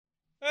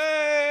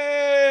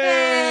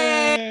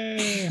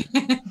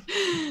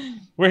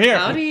We're here.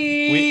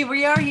 Howdy,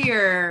 we are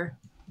here.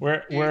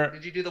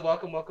 Did you do the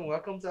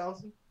welcomes,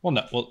 Allison? Well,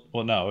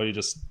 no.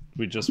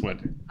 We just went.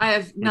 I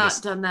have not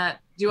done that.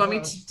 Do you want me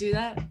to do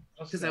that?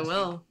 Because I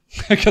will.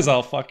 Because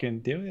I'll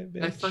fucking do it,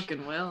 bitch. I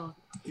fucking will.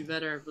 You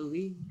better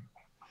believe.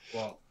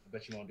 Well, I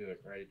bet you won't do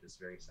it right this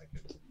very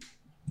second.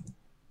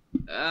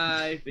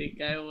 I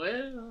think I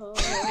will.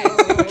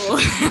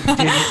 Did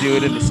you do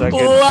it in a second?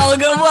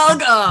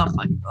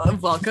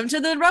 Welcome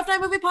to the Rough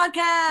Night Movie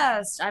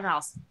Podcast. I'm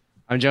Allison.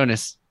 I'm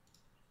Jonas.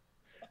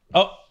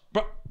 Oh,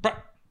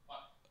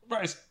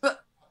 Bryce.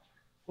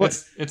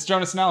 What? It's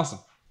Jonas and Allison.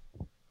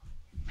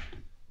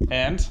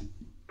 And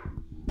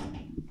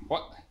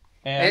what?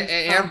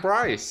 And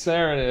Bryce.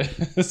 There it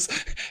is.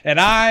 And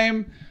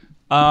I'm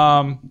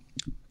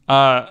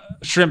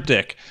Shrimp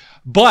Dick.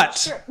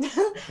 But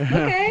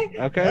Okay.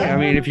 Okay. I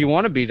mean, if you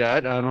want to be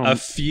that, I don't. a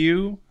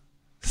few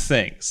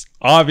things.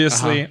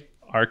 Obviously,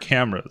 our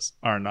cameras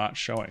are not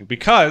showing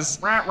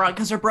because Right,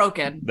 because they're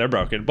broken. they're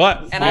broken.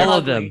 But And all I'm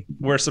of them. ugly.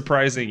 we're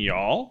surprising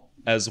y'all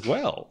as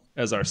well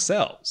as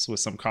ourselves with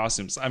some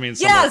costumes. I mean,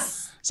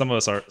 some of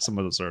us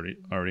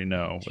already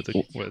know what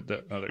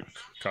the other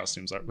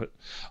costumes are, but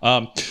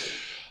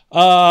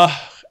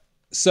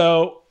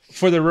so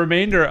for the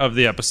remainder of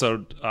the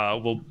episode,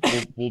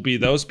 we'll be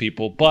those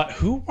people. But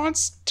who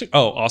wants to?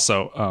 Oh,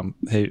 also,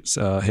 say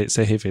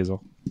hey,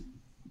 Faisal.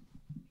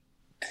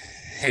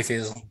 Hey,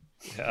 Faisal.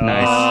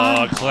 Nice.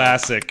 Oh,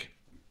 classic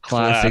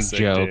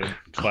joke. dude.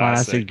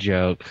 Classic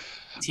joke.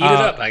 Teed it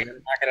up. I gotta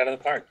knock it out of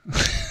the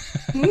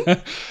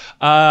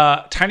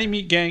park. Tiny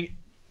Meat Gang,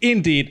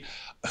 indeed.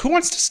 Who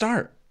wants to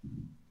start?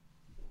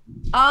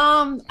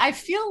 I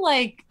feel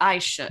like I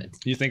should.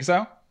 You think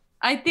so?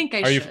 I think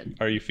I should.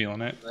 Are you feeling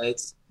it?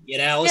 Let's get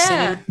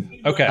Allison.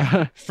 Yeah.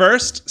 Okay.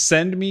 First,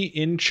 send me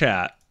in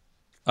chat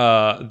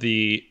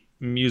the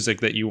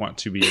music that you want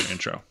to be your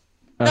intro.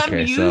 The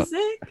Okay, music?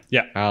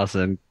 so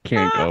Allison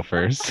can't go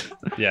first.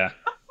 Yeah.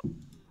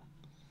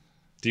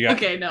 Do you got?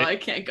 Okay, no, I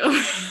can't go.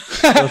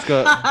 Let's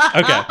go. Okay.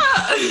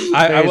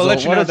 I will Basil,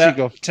 let you why know don't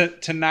you that go?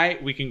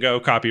 tonight we can go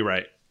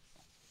copyright.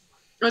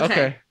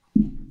 Okay.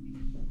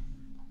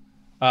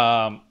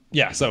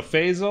 Yeah. So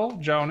Faisal,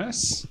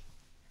 Jonas.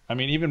 I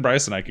mean, even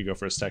Bryce and I could go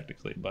first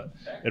technically, but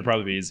it'd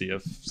probably be easy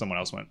if someone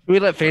else went. Do we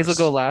let Faisal first.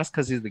 go last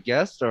because he's the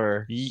guest,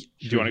 or Do you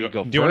should want he to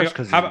go? go Do you want first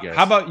to 'cause go? he's the guest?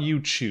 How about you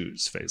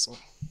choose, Faisal?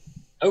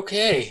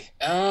 Okay.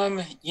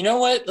 You know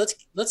what?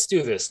 Let's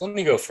do this. Let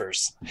me go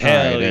first.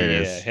 Hell there it yeah!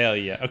 is. Hell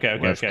yeah! Okay.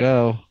 Let's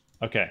go.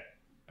 Okay.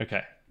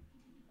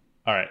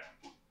 All right.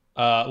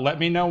 Let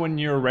me know when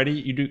you're ready.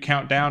 You do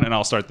countdown, and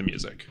I'll start the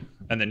music,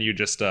 and then you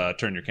just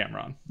turn your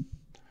camera on.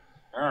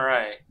 All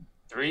right.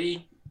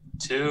 3,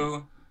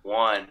 2,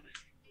 1.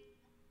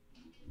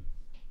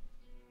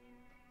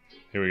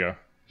 Here we go.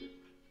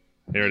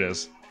 Here it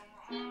is.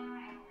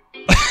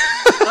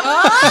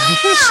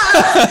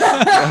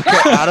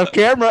 Okay, out of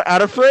camera,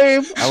 out of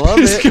frame. I love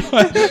it.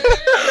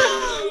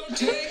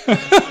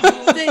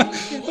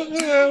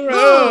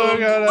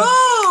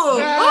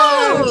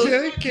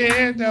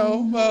 Can't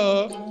no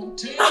more.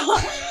 Where'd you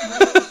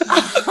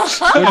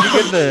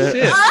get the?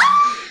 Shit.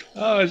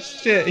 Oh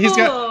shit! He's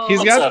got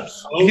What's up,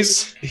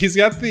 folks? he's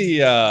got the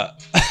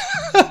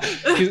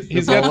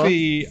he's got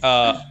the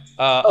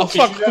oh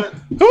fuck!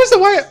 Who was the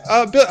white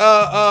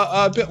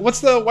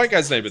what's the white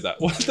guy's name of that?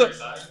 What's the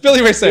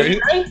Billy Ray Cyrus?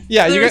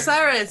 Yeah, Billy you Ray got,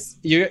 Cyrus.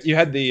 you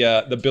had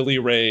the Billy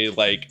Ray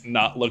like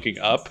not looking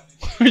up.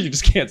 You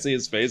just can't see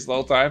his face the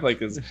whole time.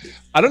 Like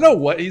I don't know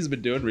what he's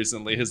been doing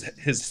recently.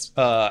 His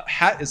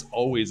hat is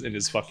always in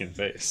his fucking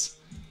face.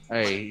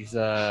 Hey, he's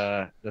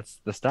that's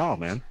the style,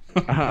 man.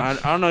 I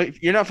don't know.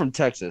 You're not from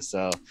Texas,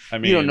 so I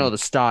mean, you don't know the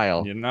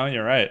style. You know,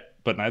 you're right,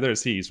 but neither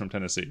is he. He's from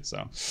Tennessee,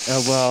 so.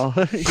 Well,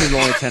 he's the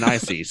only 10 I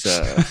see,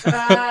 so.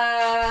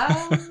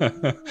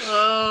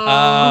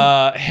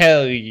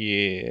 Hell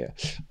yeah.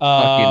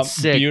 Fucking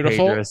sick,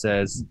 beautiful. Pedro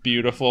says.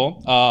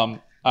 Beautiful. How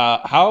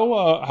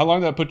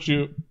long did that put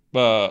you?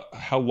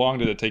 How long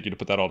did it take you to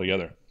put that all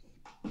together?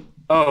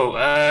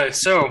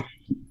 So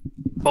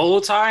bolo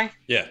tie.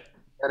 Yeah.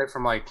 Got it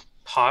from like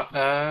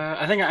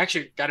I think I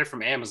actually got it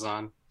from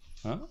Amazon.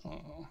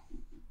 Oh.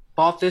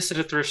 Bought this at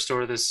a thrift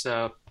store. This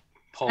polo,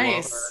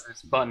 Nice.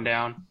 this button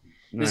down.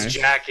 Nice. This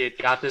jacket,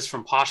 got this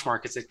from Posh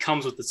Markets. It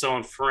comes with its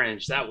own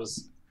fringe. That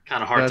was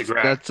kind of hard to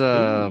grab.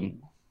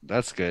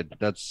 That's good.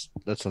 That's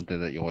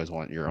something that you always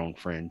want, your own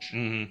fringe.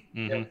 Mm-hmm,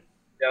 mm-hmm.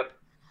 Yep.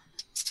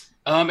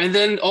 And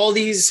then all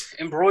these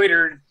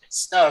embroidered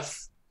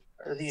stuff,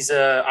 or these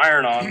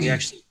iron-on, we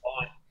actually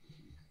bought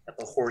at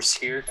the horse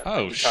here.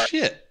 Oh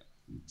shit!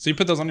 So you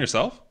put those on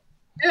yourself?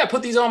 Yeah, I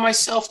put these on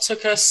myself.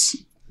 Took us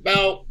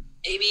about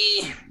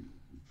maybe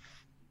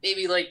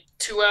like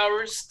 2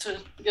 hours to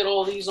get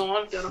all these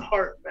on. Got a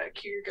heart back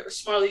here. Got a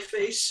smiley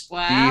face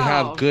Wow. Do you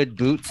have good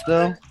boots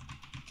though?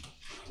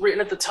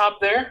 written at the top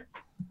there.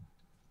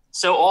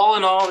 So all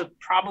in all, it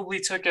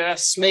probably took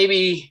us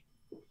maybe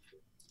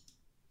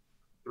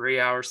 3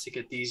 hours to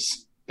get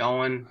these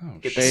going. Oh,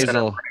 Get the setup.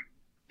 Basil,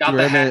 Got you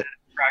the ever- hat,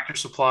 Tractor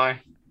Supply.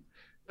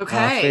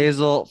 Okay.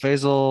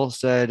 Faisal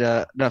said,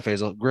 not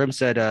Faisal. Grim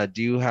said,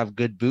 "Do you have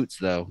good boots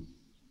though?"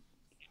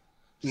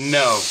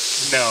 No.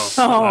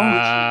 Oh,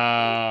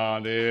 Wow,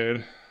 dude.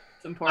 it's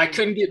I important.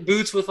 couldn't get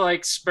boots with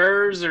like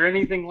spurs or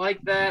anything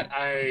like that.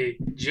 I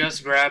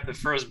just grabbed the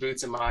first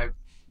boots in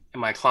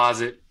my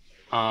closet.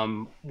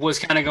 Was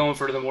kind of going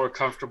for the more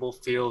comfortable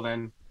feel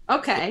than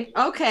Okay.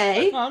 Oh,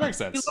 that makes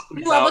sense.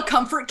 You love a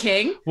comfort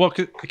king. Well,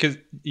 because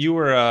you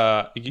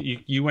were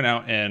you went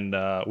out and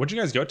what'd you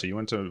guys go to? You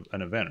went to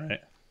an event, right?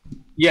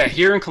 yeah.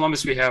 Here in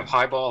Columbus, we have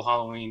Highball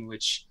Halloween,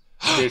 which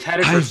they've had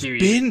it for a few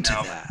years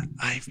now.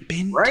 I've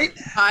been Right?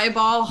 to that.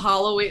 Eyeball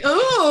Halloween.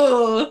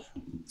 Ooh.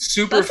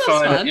 Super That sounds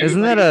fun. fun.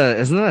 Isn't that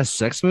a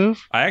sex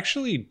move? I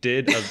actually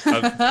did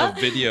a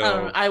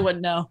video. I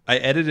wouldn't know. I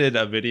edited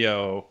a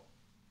video.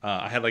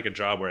 I had like a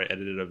job where I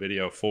edited a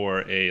video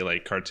for a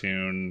like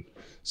cartoon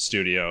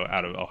studio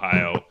out of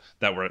Ohio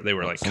they were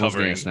like Someone's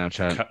covering getting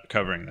Snapchat.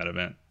 covering that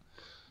event.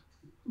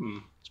 Hmm.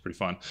 It's pretty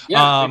fun.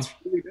 Yeah, it's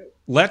really good.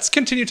 Let's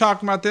continue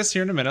talking about this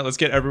here in a minute. Let's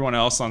get everyone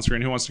else on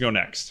screen. Who wants to go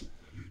next?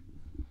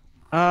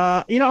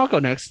 I'll go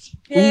next.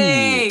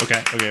 Yay.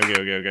 Okay.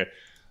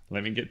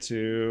 Let me get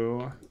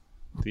to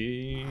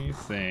the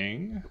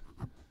thing.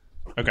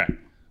 Okay.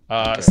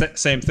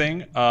 Same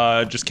thing.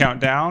 Just count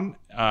down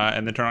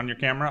and then turn on your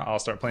camera. I'll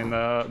start playing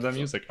the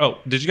music. Oh,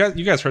 did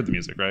you guys heard the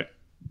music, right?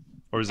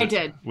 Or was I it?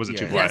 did. Was it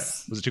too Yeah. quiet?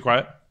 Yes. Was it too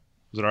quiet?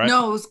 Was it all right?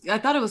 No, I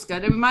thought it was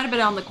good. It might have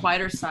been on the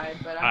quieter side,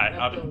 but All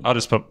right, I'll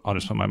just put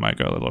my mic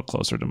a little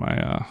closer to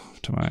my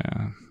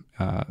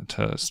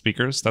to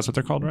speakers. That's what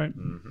they're called, right?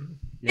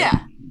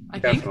 yeah, I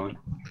think. Definitely.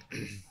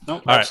 No,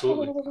 right.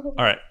 absolutely. All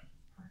right.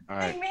 All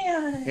right.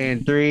 Man.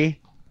 In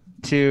 3,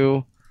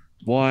 2,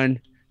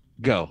 1,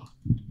 go.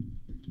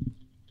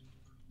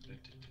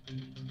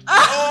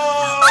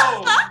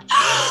 Oh,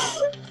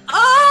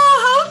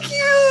 how cute!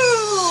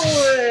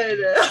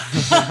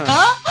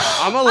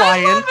 I'm a I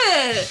lion. love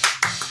it.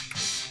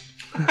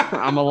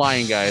 I'm a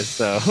lion, guys.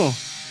 So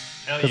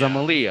because I'm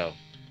a Leo.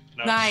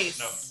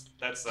 Nice.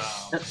 That's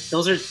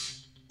Those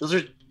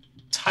are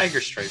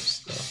tiger stripes.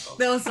 Though.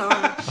 Those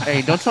are.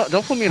 Hey, don't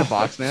put me in a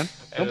box, man.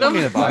 Don't put me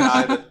in a box.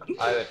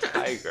 I the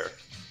tiger.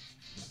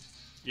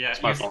 yeah.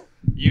 It's my fault.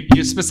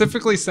 You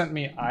specifically sent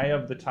me Eye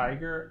of the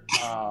Tiger.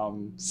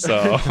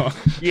 So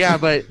Yeah,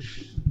 but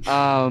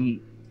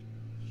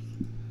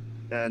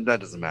that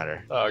doesn't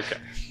matter. Oh, okay.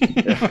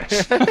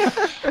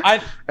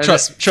 I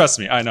trust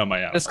me. I know my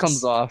animals. This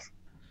comes off.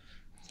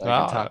 So I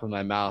Ah. can talk with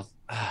my mouth,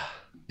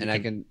 and I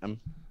can.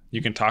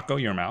 You can taco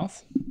your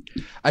mouth.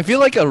 I feel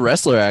like a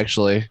wrestler,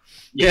 actually,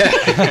 Yeah,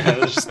 I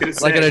was just gonna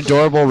say. like an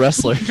adorable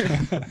wrestler.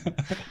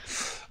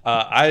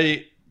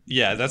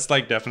 That's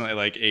like definitely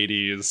like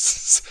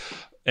 80s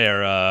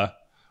era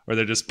where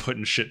they're just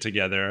putting shit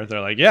together. They're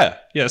like,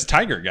 yes,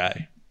 tiger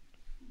guy.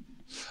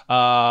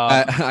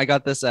 I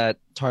got this at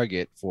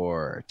Target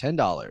for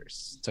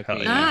 $10. Took Hell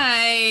me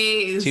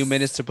yeah. Nice. 2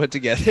 minutes to put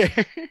together.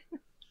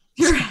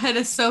 Your head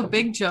is so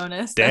big,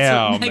 Jonas.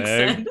 Damn, That's what Meg Meg.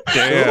 said.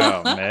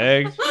 Damn,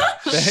 Meg.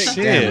 Damn,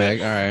 Shit.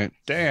 Meg. All right.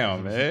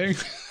 Damn, Meg.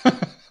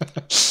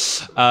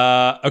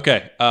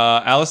 Okay,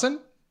 Allison,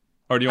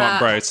 or do you want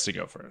Bryce to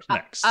go first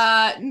next?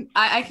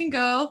 I can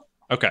go.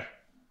 Okay.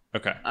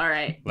 All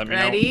right. Let me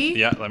Ready? know.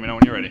 Yeah, let me know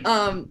when you're ready.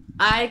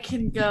 I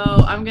can go.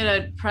 I'm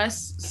gonna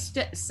press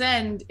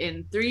send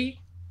in 3,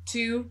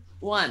 2,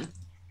 1.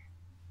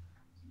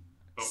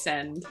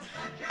 Send.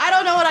 I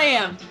don't know what I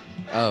am.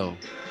 Oh,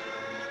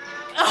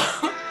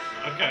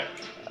 Okay.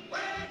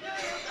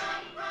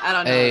 I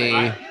don't know. Hey.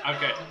 What I am.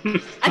 Okay.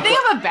 I think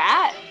I'm a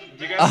bat.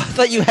 You I guys,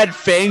 thought you had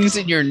fangs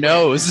in your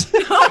nose.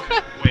 wait,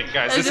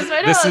 guys. That's This is just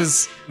my this nose.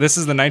 is this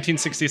is the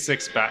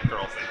 1966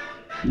 Batgirl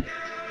thing.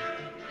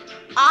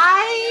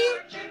 I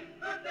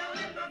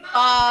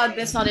saw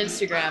this on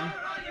Instagram.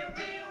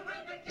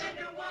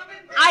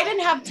 I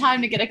didn't have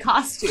time to get a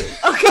costume.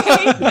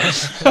 Okay.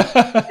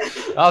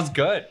 That was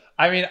good.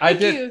 I mean,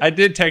 Thank you. I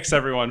did text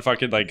everyone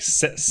fucking like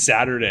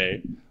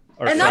Saturday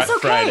or And that's okay.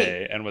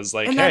 Friday and was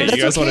like, And hey, that's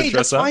you guys want to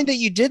dress That's up? fine that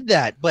you did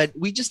that, but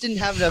we just didn't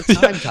have enough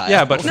time, Ty.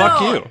 Yeah, but No.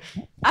 fuck you.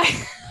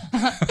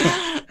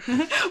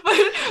 But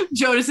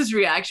Jonas's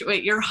reaction.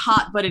 Wait, you're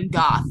hot but in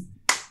goth.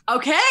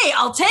 Okay,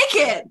 I'll take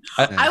it.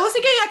 I was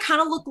thinking I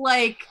kind of look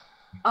like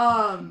what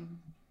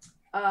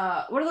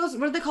are those?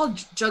 What are they called?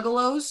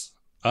 Juggalos?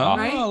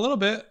 Right? A little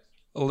bit,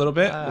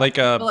 like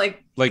But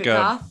like the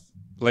goth?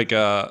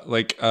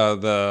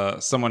 the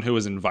someone who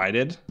was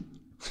invited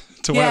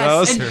to one of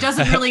Yes, those. and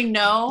doesn't really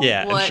know.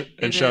 Yeah, what and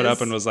it showed up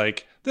is. and was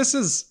like, "This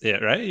is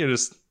it, right?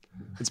 It's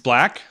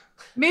black."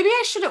 Maybe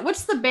I should have.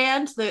 What's the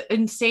band? The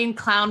Insane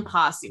Clown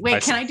Posse.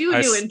 Wait, can I do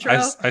a new intro?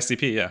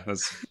 ICP, yeah,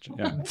 that's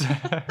yeah.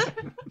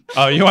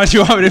 Oh, you want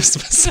me to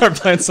start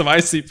playing some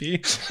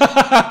ICP?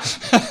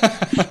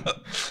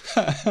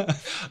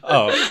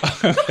 Oh,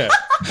 okay,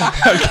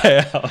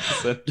 okay,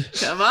 Allison.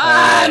 Come All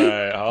on.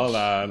 right, hold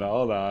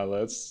on.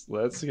 Let's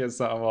get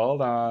something.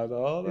 Hold on.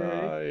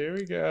 Here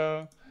we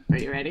go. Are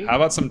you ready? How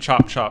about some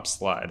chop chop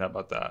slide? How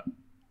about that?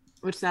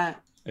 What's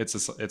that? It's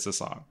a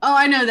song. Oh,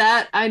 I know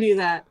that. I knew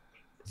that.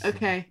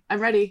 Okay, I'm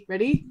ready.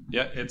 Ready?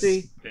 Yeah,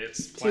 Three,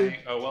 it's playing. two,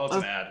 Oh well, it's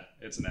an ad.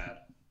 It's an ad.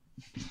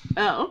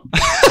 Oh.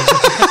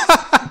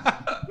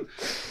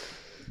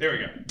 Here we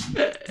go.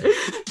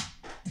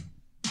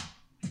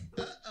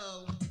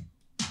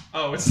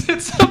 Oh, it's a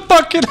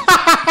fucking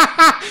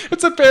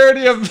it's a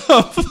parody of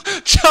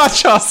Cha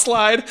Cha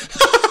Slide.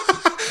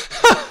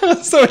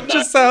 So it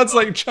just sounds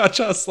like Cha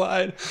Cha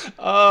Slide.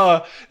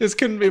 Oh, this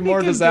couldn't be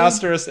more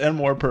disastrous and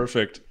more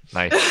perfect.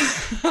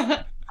 Nice. All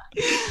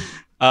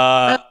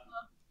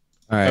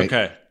right.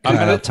 Okay.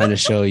 Kyle, time to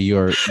show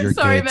your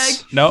Sorry,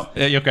 goods. Meg. No,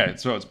 okay.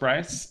 So it's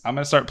Bryce. I'm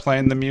gonna start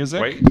playing the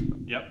music. Wait.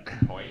 Yep.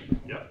 Wait.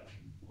 Yep.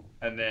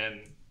 And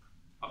then.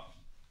 Oh,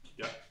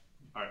 yep.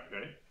 All right.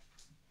 Ready?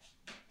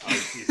 Oh,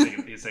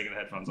 he's taking the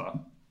headphones off.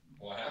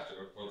 Well, I have to.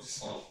 Well, this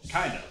song.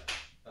 Kind of.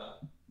 All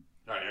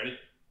right. Ready?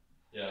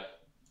 Yeah.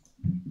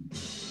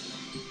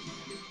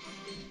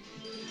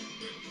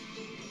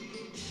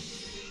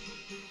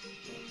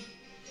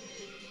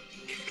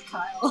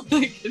 Kyle.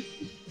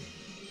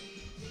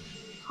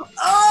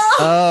 Oh!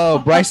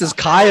 Oh, Bryce is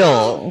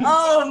Kyle.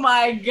 Oh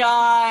my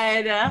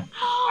god.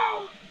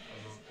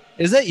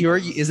 Is that your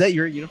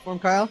uniform,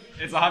 Kyle?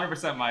 It's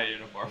 100% my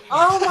uniform.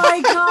 Oh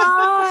my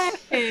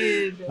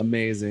god.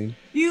 Amazing.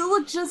 You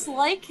look just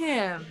like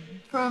him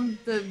from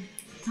the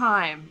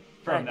time.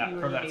 From you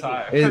were that maybe-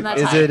 time. Is, From that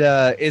is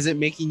time. is it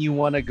making you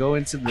want to go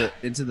into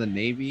the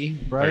Navy, I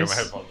got my Bryce?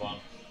 headphones on.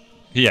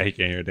 Yeah, he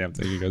can't hear a damn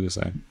thing. You go this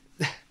side.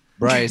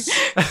 Bryce,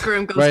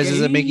 Grim goes, Bryce,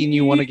 is it making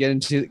you want to go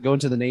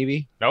into the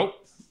Navy? Nope.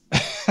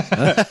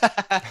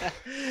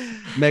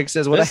 Meg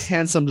says, "What This- a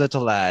handsome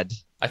little lad."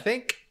 I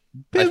think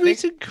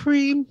Babies and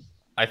cream.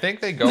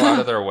 they go out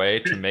of their way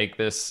to make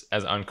this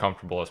as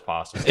uncomfortable as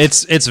possible.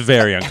 It's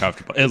very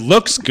uncomfortable. It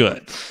looks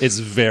good. It's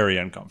very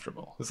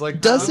uncomfortable. It's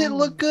like, Does it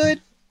look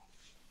good?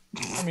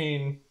 I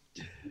mean,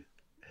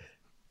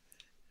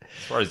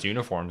 as far as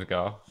uniforms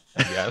go,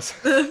 I guess.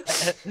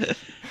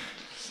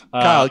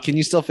 Kyle, can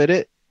you still fit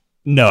it?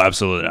 No,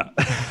 absolutely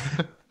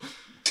not.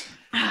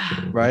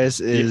 Bryce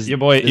is Your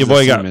boy a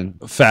got seaman.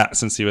 fat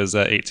since he was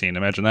 18.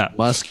 Imagine that.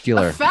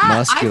 muscular. Fat?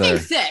 Muscular. I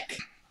think thick.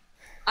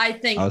 I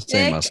think I was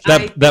saying thick. muscular.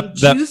 I think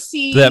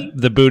juicy.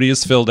 The booty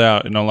is filled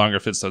out. It no longer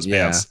fits those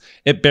Yeah. pants.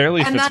 It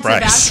barely and fits that's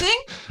Bryce. a bad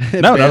thing?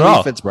 It No, not at barely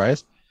all. fits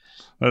Bryce.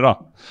 Not at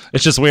all.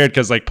 It's just weird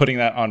because like putting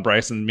that on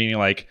Bryce and meaning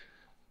like,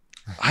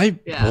 I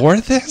Yeah. wore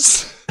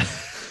this.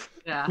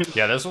 Yeah.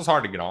 Yeah, this was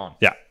hard to get on.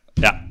 Yeah.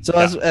 So,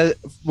 Yeah.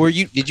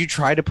 did you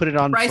try to put it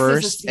on Bryce is a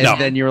first, and seaman.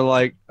 then you were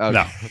like, okay.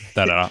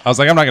 No. I was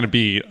like, I'm not gonna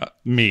be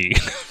me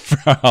for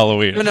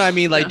Halloween. No, I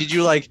mean, like, Yeah. did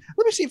you like?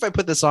 Let me see if I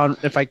put this on,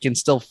 if I can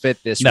still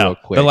fit this No, real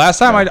quick. the last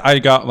time I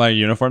got my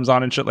uniforms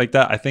on and shit like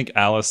that, I think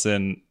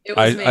Allison, It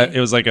was me. it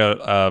was like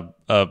a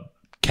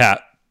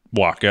cat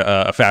walk,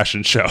 a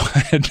fashion show.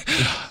 And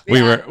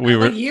we were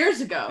like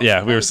years ago.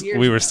 yeah, we That was years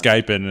were ago.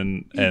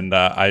 Skyping and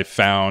I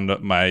found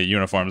my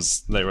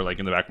uniforms. They were like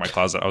in the back of my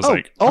closet. I was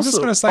like, I'm also, just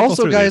gonna cycle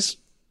through guys,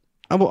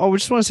 I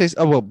just want to say,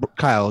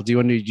 Kyle, do you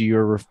want to do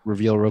your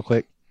reveal real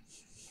quick?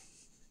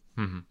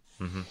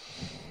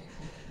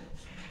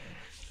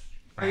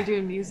 Are we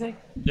doing music?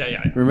 these.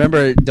 Yeah,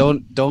 Remember,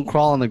 don't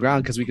crawl on the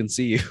ground because we can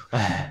see you.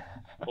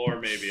 or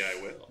maybe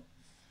I will.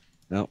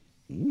 No,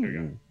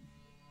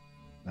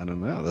 I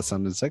don't know. That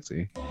sounded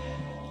sexy.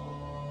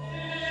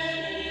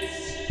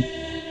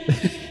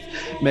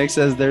 Meg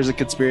says there's a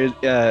conspiracy.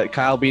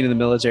 Kyle being in the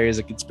military is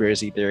a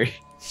conspiracy theory.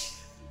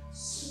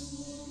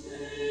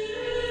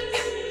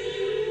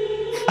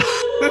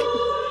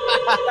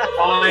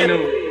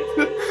 Finally.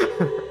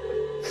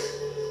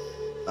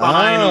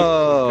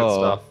 Oh. Good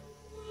stuff.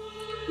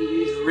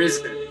 He's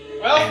risen.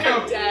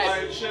 I'm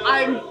dead.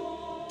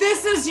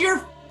 This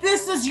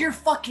is your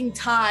fucking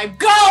time.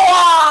 Go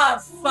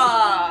off!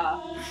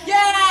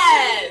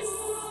 Yes!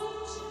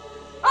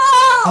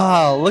 Oh!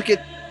 Oh, look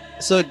at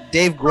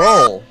Dave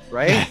Grohl,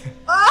 right?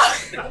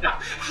 You're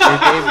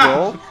Dave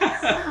Grohl.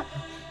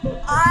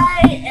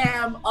 I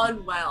am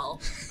unwell.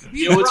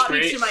 You You know what's brought me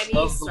great? to my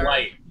Love knees, the sir.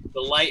 light.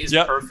 The light is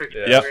Yep. perfect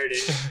Yep. where it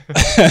is.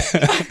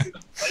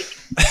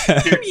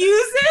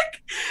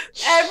 Music,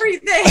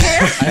 everything.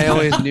 I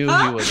always knew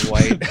he was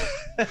white.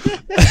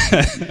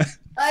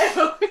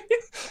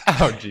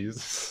 Oh,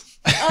 Jesus.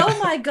 Oh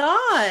my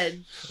god,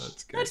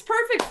 That's good. that's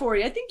perfect for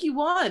you. I think you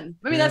won.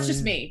 Maybe that's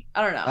just me.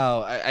 I don't know.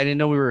 Oh, I didn't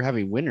know we were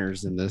having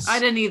winners in this. I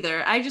didn't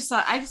either. I just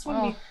thought I just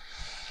want to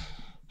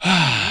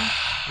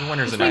The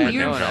winners in Between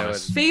everything, you-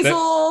 Jonas. be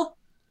Faisal.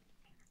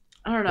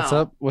 I don't know. What's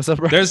up? What's up,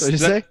 Bryce? There's What'd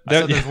you say? I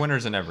said there's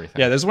winners in everything.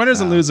 Yeah, there's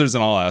winners and Oh. losers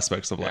in all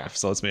aspects of Yeah. life.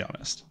 So let's be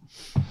honest.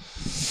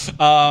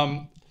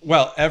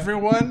 Well,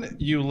 everyone,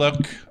 you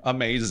look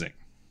amazing.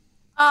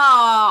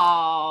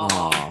 Oh.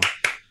 Aw.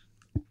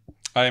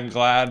 I am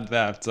glad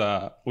that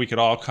we could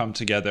all come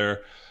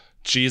together.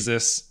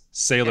 Jesus,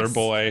 Sailor Yes.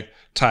 Boy,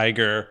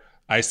 Tiger,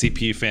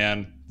 ICP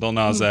fan, Lil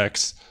Nas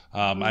X.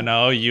 I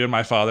know you and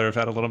my father have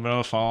had a little bit of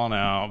a falling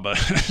out, but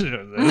it's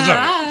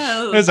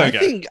okay. It's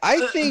okay.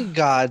 I think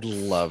God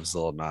loves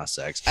Lil Nas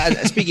X.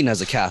 Speaking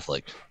as a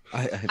Catholic,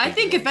 I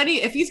think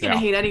if he's gonna Yeah.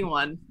 hate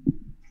anyone,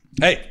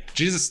 Hey,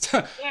 Jesus,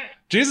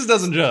 Jesus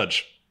doesn't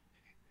judge.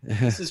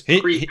 This is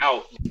He-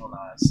 pre-out.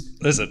 Eyes.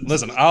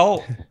 Listen.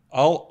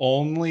 I'll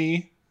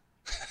only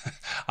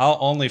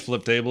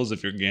flip tables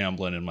if you're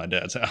gambling in my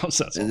dad's house.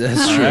 That's all.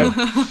 That's All true.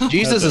 right?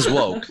 Jesus is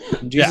woke.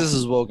 Jesus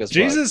is woke as fuck,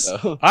 Jesus,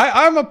 so.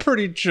 I'm a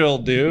pretty chill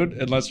dude,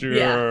 unless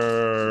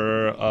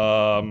you're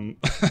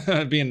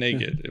being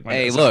naked. at my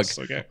Hey, dad's look. house,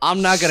 okay.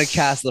 I'm not gonna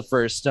cast the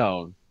first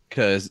stone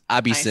because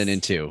I be Nice.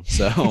 sinning too.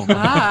 So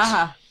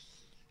Ah.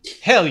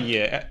 Hell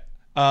yeah.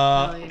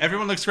 Hell yeah.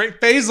 Everyone looks great.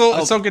 Basil, Oh.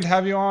 it's so good to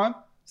have you on.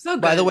 So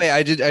good. by the way,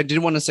 I did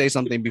want to say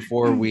something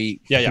before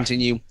we Yeah.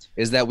 continue.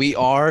 Is that we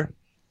are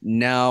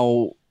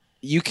now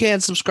you can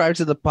subscribe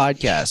to the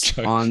podcast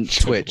Chug- on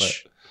chug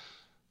Twitch.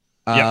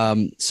 Yeah.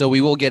 So we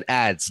will get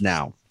ads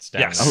now It's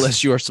down Yes. there.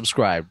 unless you are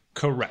subscribed.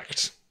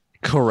 Correct.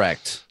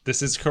 Correct.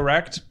 This is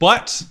correct,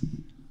 but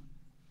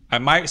I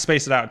might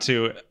space it out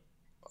to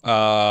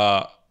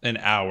an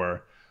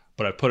hour,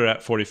 but I put it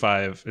at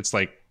 45. It's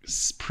like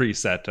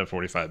preset to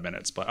 45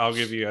 minutes, but I'll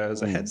give you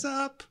guys a heads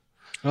up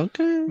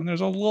Okay. when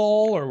there's a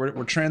lull or we're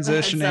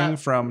transitioning up.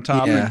 from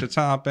topic Yeah. to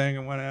topic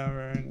and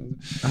whatever.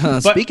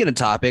 But- Speaking of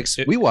topics,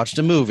 we watched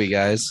a movie,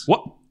 guys.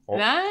 What?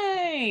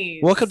 Nice.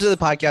 Welcome to the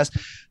podcast.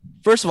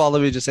 First of all,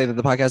 let me just say that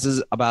the podcast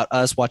is about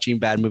us watching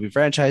bad movie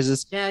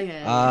franchises.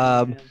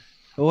 Yeah.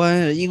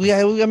 Well, we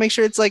gotta make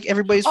sure it's like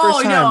everybody's first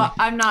Oh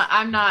time. no,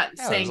 I'm not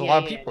Yeah, saying there's a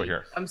lot of yeah, people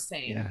here. I'm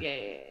saying Yeah.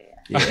 yeah.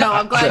 Yeah. No,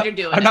 I'm glad you're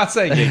doing I'm it. not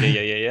saying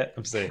yeah.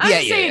 I'm saying I'm Yeah,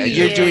 saying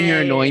You're doing your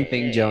yeah. annoying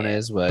thing,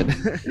 Jonas, but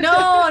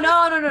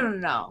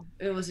No.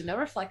 It was no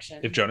reflection.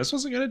 if Jonas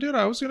wasn't gonna do it,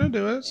 I was gonna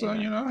do it. So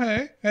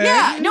hey.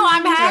 Yeah, no,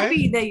 I'm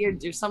happy hey.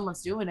 that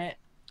someone's doing it.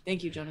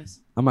 Thank you, Jonas.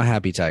 I'm a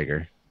happy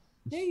tiger.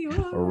 There you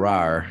are.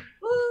 Rawr.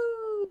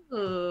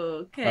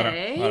 Ooh, I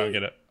okay. don't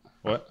get it.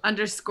 What?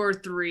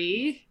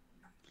 _3.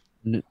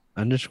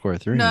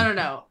 _3.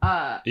 No.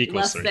 Equals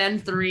Less 3. than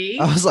 3.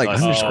 I was like, Oh,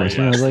 _3.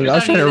 yeah. I was like, I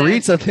was trying to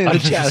read something in the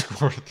chat.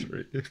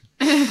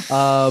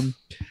 _3.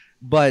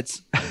 But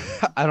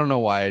I don't know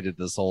why I did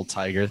this whole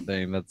tiger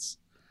thing. That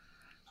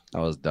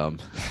was dumb.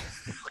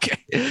 Okay.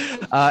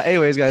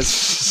 Anyways,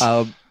 guys,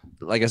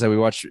 like I said, we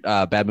watched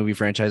bad movie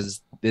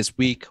franchises this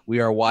week. We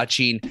are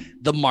watching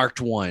The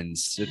Marked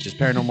Ones, which is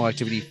Paranormal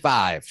Activity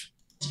 5.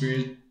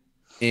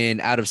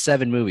 In out of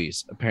 7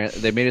 movies, apparently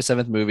they made a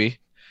 7th movie.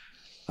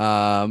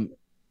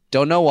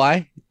 Don't know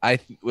why.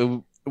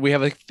 We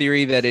have a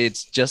theory that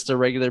it's just a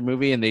regular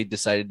movie, and they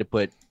decided to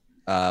put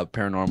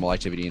Paranormal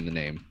Activity in the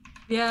name.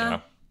 Yeah.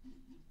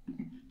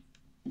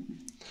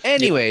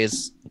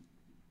 Anyways,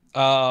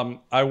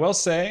 I will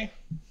say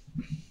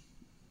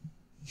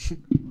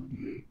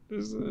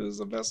this is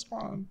the best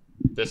one.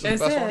 This is Is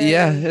the best it? one.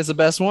 yeah, it's the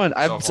best one.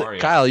 So far, yeah.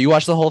 Kyle, you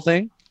watched the whole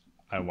thing?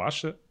 I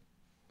watched it.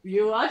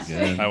 You watched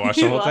Good. it. I watched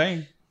the whole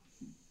thing.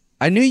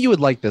 I knew you would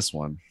like this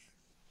one.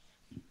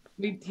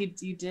 You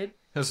did?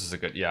 This is a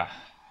good, yeah.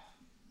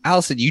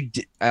 Allison,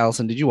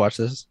 Allison, did you watch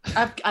this?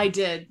 I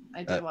did.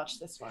 I did watch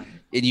this one.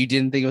 And you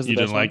didn't think it was the You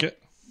best didn't like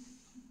it?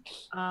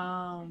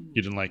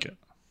 You didn't like it?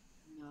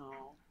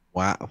 No.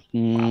 Wow.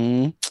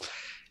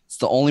 It's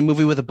the only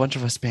movie with a bunch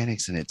of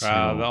Hispanics in it, too.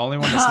 Wow, the only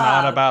one that's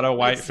not about a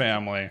white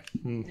family.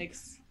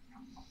 Thanks.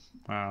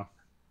 Wow.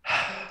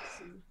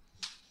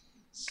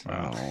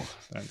 Wow.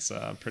 That's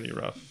pretty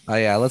rough. Oh,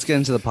 yeah, let's get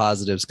into the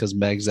positives because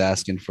Meg's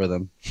asking for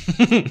them.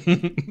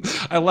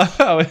 I love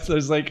how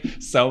there's like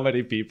so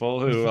many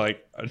people who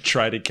like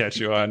try to catch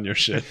you on your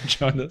shit,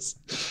 Jonas.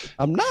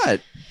 I'm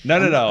not.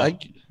 No.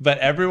 But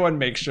everyone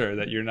makes sure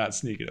that you're not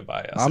sneaking it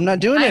by us. I'm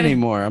not doing it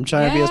anymore. I'm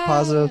trying to be as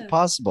positive as Yeah.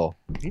 possible.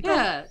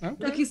 Yeah. Okay.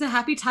 Look, he's a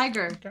happy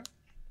tiger.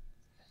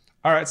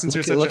 All right, since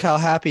you're such Look a, how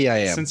happy I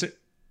am. since it,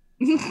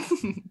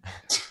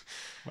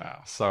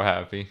 wow, So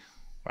happy.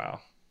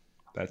 wow,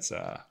 that's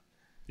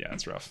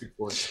that's rough.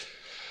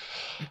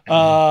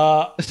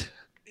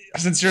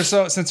 Since you're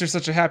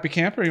such a happy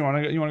camper, you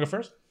want to go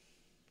first?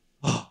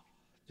 Do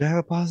I have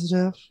a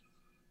positive?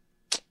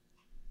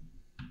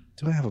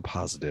 Do I have a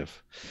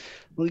positive?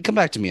 Well, come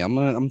back to me.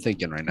 I'm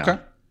thinking right now. Okay.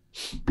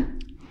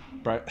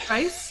 Right.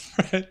 Rice?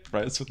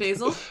 Right.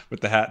 Basil?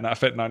 With the hat not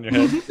fitting on your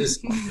head. It's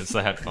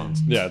the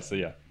headphones. Yeah, it's the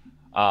yeah.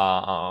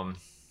 Hmm.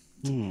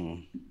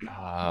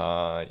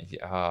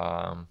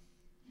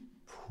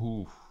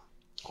 Ooh.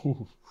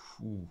 Ooh.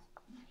 Ooh.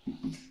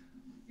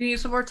 You need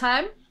some more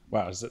time?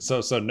 Wow. Is it,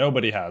 so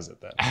nobody has it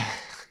then.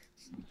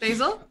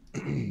 Basil?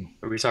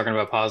 Are we talking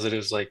about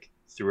positives like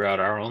throughout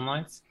our own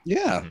life?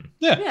 Yeah.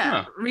 Yeah.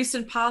 Yeah.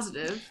 Recent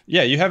positive.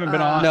 Yeah. You haven't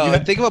been on. No, you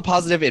think of a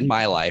positive in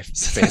my life.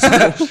 since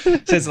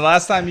the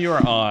last time you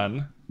were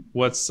on.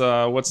 What's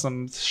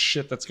some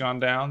shit that's gone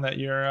down that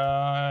you're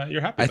happy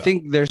about? I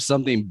think there's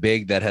something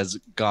big that has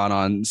gone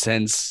on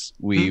since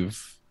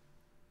we've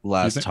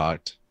last think-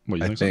 talked. What,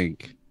 you I think so?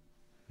 think.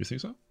 You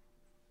think so?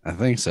 I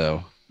think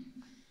so.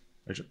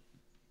 Rachel?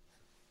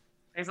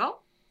 Basil?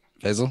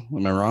 Basil,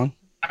 am I wrong?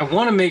 I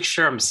want to make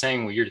sure I'm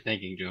saying what you're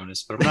thinking,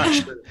 Jonas, but I'm not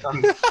sure.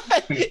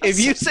 If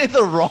you say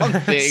the wrong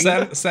thing,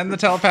 Send the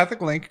telepathic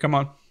link. Come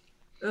on.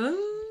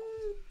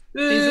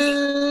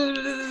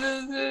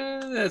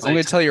 That's I'm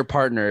gonna tell your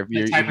partner if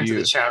you're. type If into you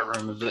the chat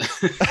room.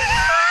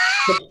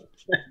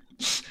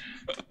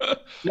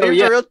 Hey, for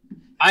real,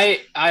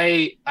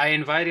 I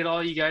invited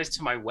all you guys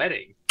to my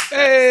wedding.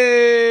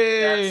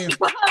 Hey.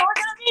 We're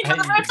gonna meet for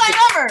the first time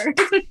ever.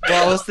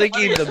 Well, I was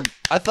thinking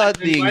I thought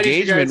the Invited you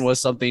engagement guys-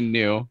 was something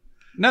new.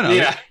 No.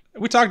 Yeah.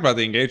 We talked about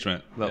the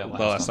engagement the Yeah,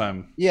 last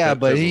time. Yeah, that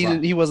but Chris was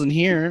on. he wasn't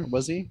here,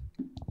 was he?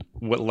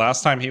 What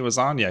last time he was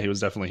on? Yeah, he was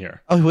definitely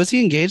here. Oh, was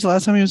he engaged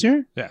last time he was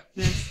here? Yeah.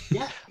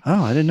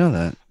 Oh, I didn't know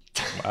that.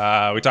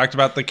 We talked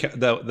about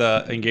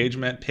the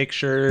engagement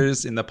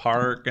pictures in the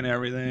park and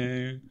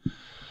everything.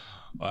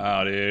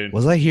 Wow, dude.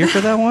 Was I here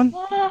for that one?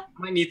 I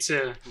might need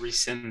to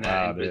resend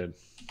that. Wow, dude.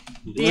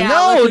 Yeah,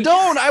 no, looking-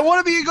 don't. I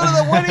want to go to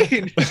the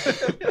wedding.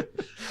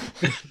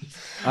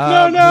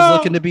 No. Who's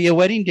looking to be a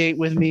wedding date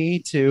with me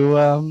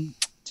to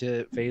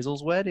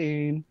Faisal's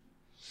wedding?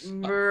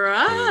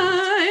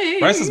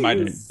 Bryce is my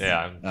dude. Yeah,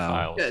 I'm Oh.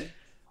 Miles. Good.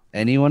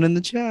 Anyone in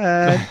the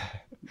chat?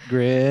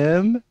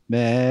 Grim,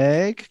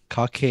 Meg,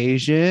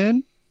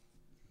 Caucasian,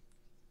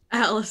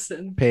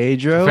 Allison.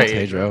 Pedro.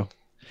 Pedro.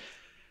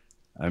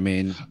 I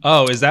mean,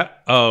 Oh, is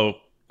that? Oh,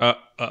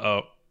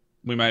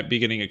 we might be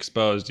getting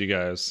exposed, you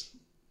guys.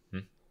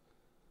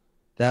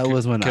 that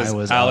was when I Because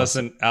was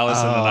Allison and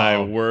I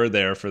Oh. were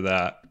there for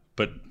that,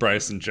 but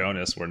Bryce and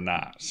Jonas were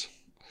not.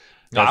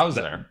 No, I That's- was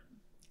there.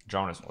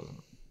 Jonas wasn't.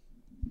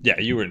 Yeah,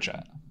 you were in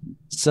chat.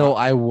 So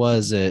I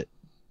wasn't.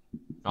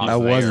 I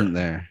was wasn't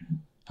there.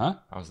 Huh?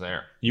 I was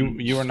there.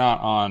 You were not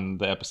on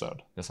the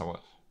episode Yes, I was.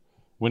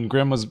 when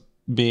Grim was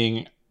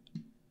being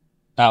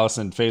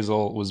Allison,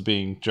 Faisal was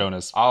being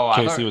Jonas. Oh,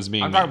 Casey was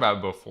being I'm me. talking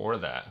about before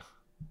that.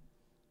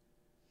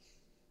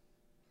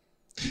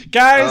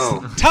 Guys,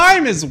 Oh.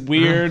 time is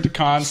weird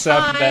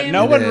concept that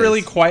no It one is.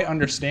 really quite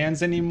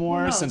understands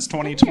anymore No, since it's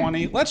weird.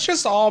 2020. Let's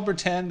just all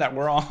pretend that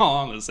we're all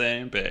on the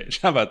same page.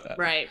 How about that?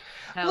 Right.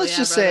 Hell Let's yeah,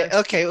 just brother. say,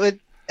 okay.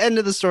 End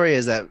of the story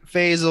is that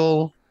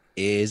Faisal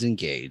is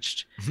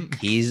engaged.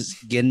 He's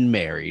getting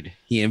married.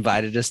 He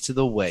invited us to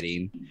the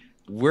wedding.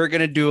 We're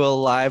gonna do a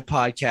live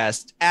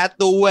podcast at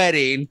the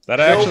wedding. That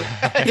actually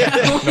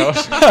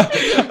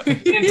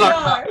Didn't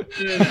talk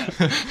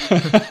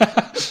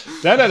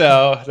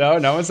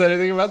about- no one said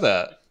anything about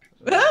that.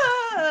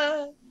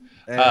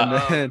 And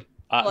Uh, then,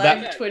 Live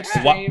That Twitch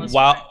whi- streams.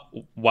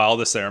 while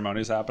the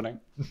ceremony's happening.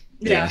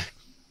 Yeah.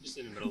 Just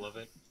in the middle of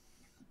it.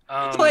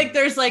 Like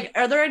there's like,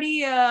 are there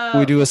any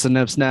we do a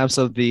snaps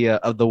of the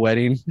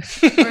wedding.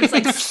 where it's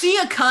like see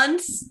ya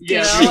cunts? You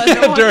Yeah. know, and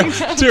they're walking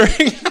down.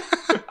 during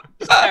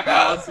have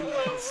Allison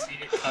see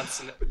it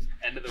constant at the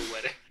end of the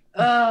wedding.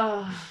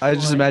 I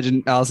just boy.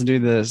 imagine Allison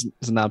doing the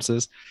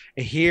synopsis.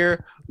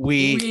 Here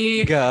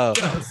we go.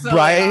 So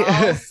Right? it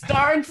all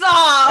starts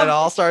off. It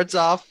all starts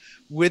off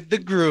with the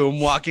groom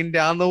walking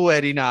down the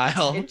wedding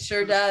aisle. It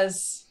sure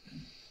does.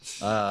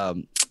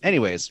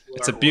 Anyways,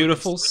 it's a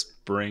beautiful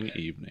spring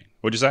evening.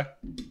 What'd you say?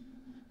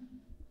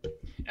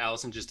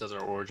 Allison just does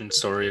our origin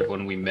story of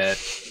when we met.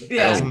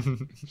 Yeah.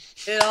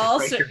 It all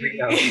Right, here we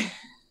go.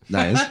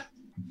 nice.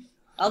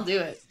 I'll do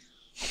it.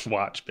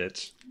 Watch,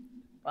 bitch.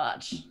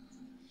 Watch.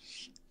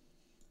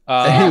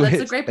 Uh,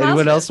 that's a great Anyone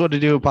positive. else want to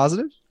do a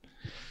positive?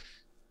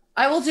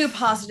 I will do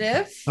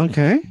positive.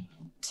 Okay.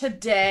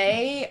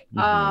 Today,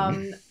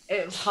 Mhm.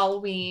 it was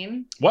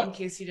Halloween. What? In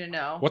case you didn't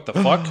know. what the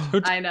fuck?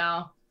 Who I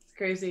know. It's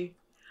crazy.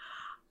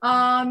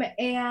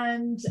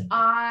 And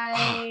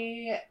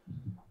I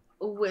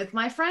with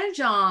my friend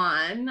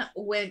John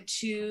went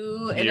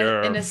to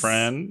your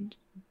friend?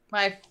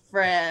 my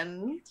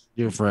friend.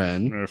 Your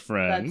friend. Your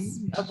friend.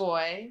 That's a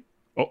boy.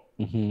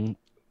 Mhm.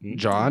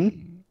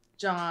 John?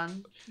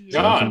 John.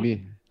 John. Can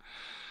be-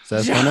 Is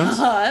that his pronouns?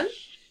 John.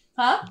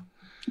 Huh?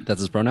 That's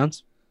his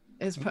pronouns?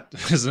 Is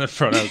Isn't it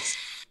pronouns?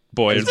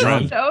 Boy and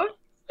John. friend.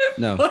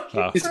 No.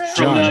 Oh. His Friend.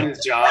 pronoun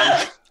is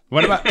John.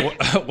 One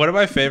of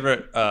my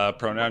favorite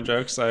pronoun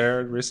jokes I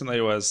heard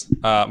recently was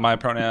my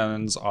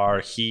pronouns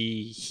are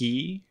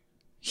he.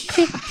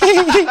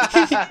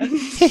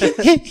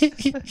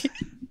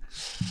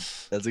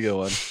 That's a good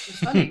one. It's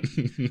funny.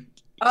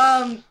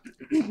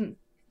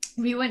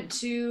 We went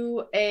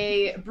to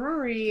a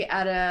brewery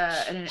at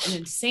an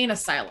insane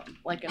asylum,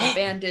 like an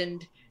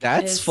abandoned.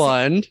 That's Yes.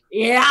 fun.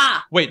 Yeah.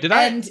 Wait,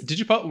 And- did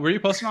you were you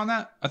posting on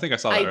that? I think I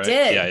saw that, I right?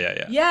 did.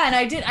 Yeah. Yeah, and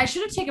I did. I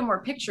should have taken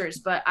more pictures,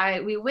 but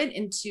we went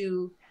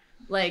into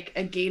like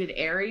a gated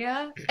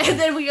area, and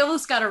then we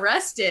almost got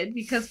arrested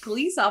because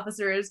police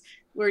officers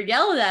were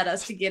yelling at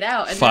us to get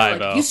out, and they were 5-0.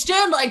 like, "You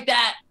stand like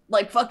that,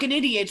 like fucking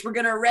idiots. We're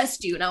gonna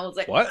arrest you." And I was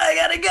like, What? I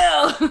gotta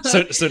go."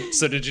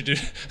 So did you do?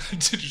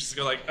 Did you just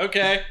go like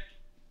okay?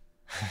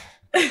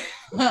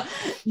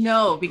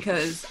 No,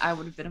 because I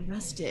would have been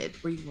arrested.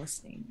 Were you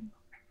listening?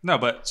 No,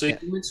 but So you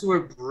went to a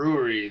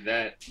brewery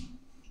that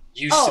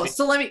used Oh, to be.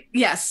 so let me.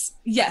 Yes,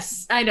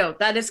 I know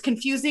that is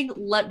confusing.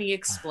 Let me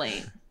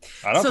explain.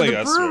 I don't So think the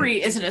that's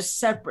brewery is in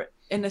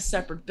a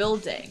separate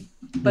building,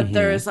 but Mhm.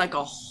 there is like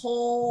a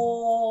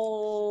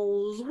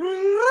whole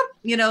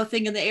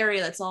thing in the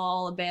area that's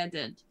all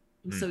abandoned.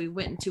 And so we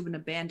went into an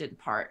abandoned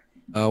part.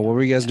 What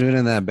were you guys doing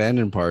in that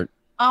abandoned part?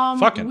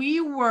 Fucking.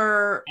 We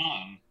were.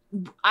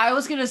 I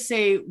was gonna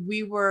say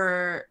we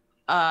were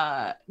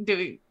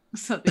doing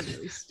something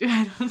really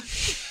stupid.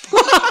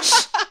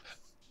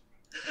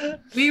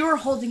 We were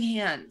holding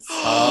hands.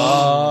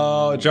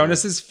 Oh,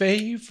 Jonas's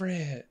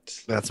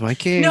favorite. That's my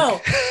king. No,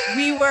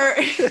 we were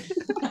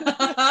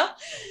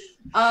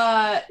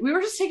we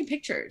were just taking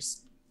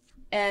pictures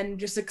and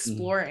just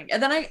exploring.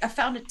 And then I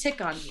found a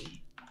tick on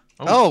me.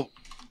 Oh,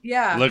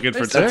 Yeah. Looking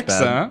for there's- ticks,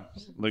 huh?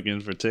 Looking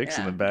for ticks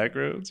in Yeah. the back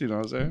roads. You know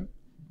what I'm saying?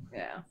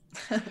 Yeah.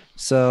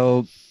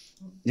 so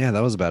yeah,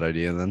 that was a bad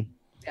idea then.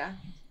 Yeah.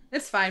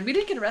 It's fine. We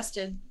didn't get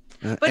arrested.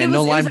 But And it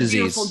no was, Lyme it was a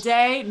disease. beautiful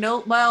day. No,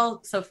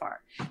 well, so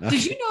far.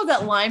 Did you know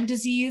that Lyme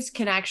disease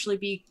can actually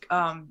be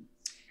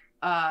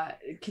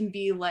can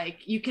be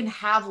like you can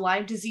have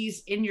Lyme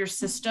disease in your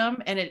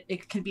system and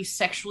it can be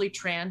sexually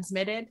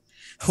transmitted.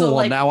 So well,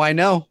 like now I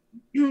know.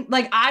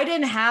 like I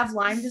didn't have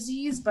Lyme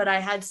disease, but I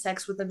had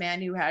sex with a man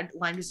who had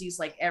Lyme disease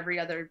like every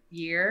other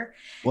year.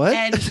 What?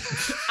 And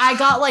I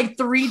got like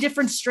 3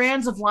 different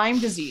strands of Lyme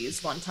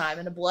disease one time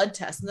in a blood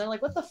test. And they're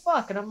like, what the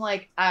fuck? And I'm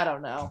like, I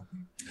don't know,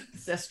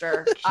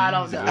 sister. I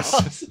don't know.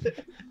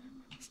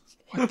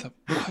 What the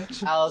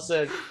what?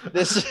 Allison,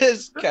 this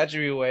is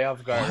catching me way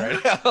off guard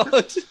right now.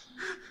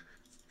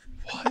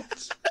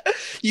 What?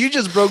 You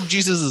just broke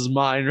Jesus's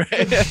mind,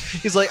 right?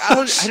 He's like, I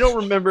don't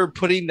remember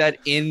putting that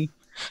in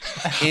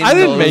I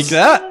didn't make those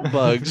that.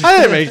 bugs. I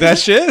didn't make that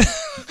shit.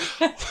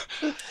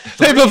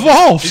 They've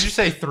evolved. Did you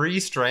say 3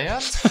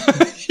 strands?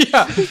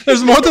 Yeah,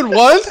 there's more than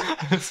one.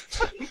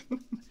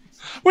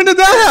 When did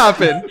that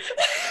happen?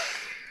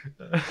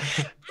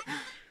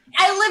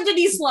 I lived in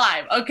East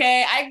Lyme,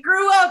 okay? I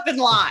grew up in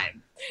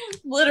Lyme.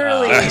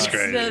 Literally. That's It's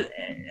crazy.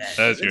 It's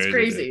That's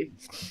crazy.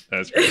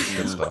 That's crazy.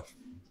 Good stuff.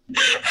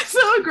 So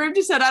Grim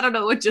just said, I don't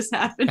know what just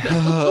happened.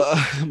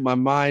 My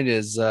mind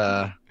is.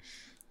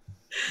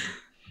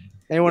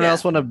 Anyone Yeah.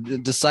 else want to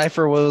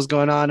decipher what was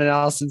going on in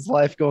Allison's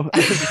life growing up?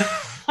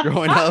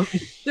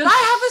 Did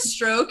I have a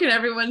stroke and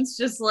everyone's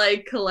just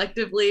like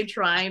collectively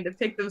trying to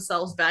pick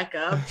themselves back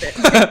up?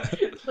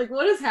 Like,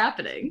 what is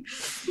happening?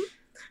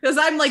 Because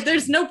I'm like,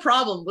 there's no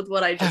problem with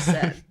what I just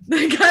said.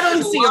 Like, I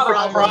don't see a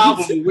problem.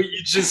 with what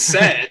you just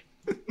said.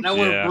 And I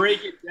want Yeah. to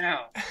break it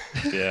down.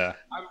 Yeah.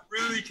 I'm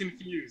really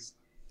confused.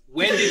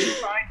 When did you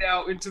find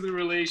out into the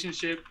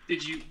relationship?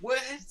 Did you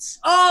what?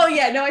 Oh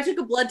yeah, no, I took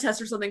a blood test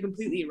for something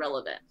completely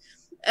irrelevant.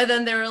 And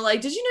then they were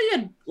like, did you know you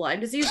had Lyme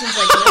disease? And I was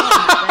like, no.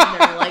 And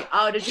they were like,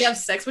 oh, did you have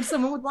sex with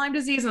someone with Lyme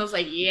disease? And I was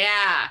like,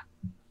 yeah.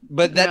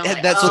 But that And I'm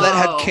like, that so that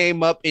had oh.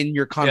 came up in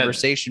your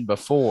conversation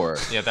before.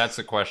 Yeah, that's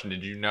the question.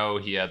 Did you know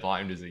he had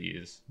Lyme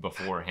disease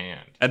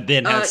beforehand? And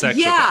then had sex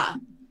with yeah.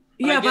 him.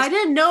 Yeah, but guess- I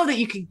didn't know that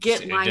you could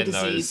get So you Lyme didn't know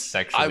it was disease.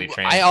 sexually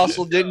transmitted. I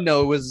also didn't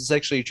know it was a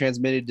sexually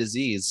transmitted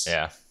disease.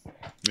 Yeah.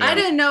 I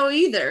didn't know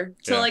either.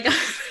 So Yeah. like,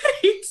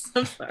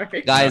 I'm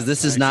sorry. Guys,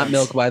 this is Makes not sense.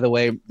 milk, by the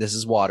way. This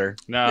is water.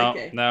 No,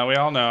 Okay. no, we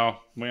all know.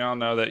 We all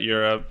know that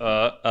you're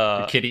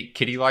a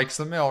Kitty likes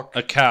the milk.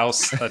 a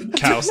cows. A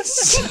cows.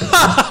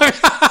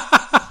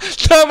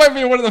 That might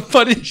be one of the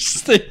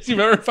funniest things you've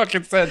ever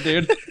fucking said,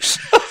 dude.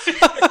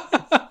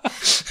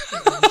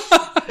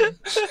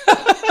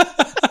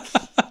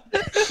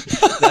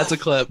 That's a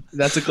clip.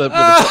 That's a clip for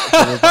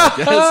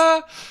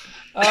the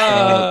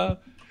podcast.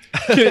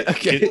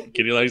 Okay.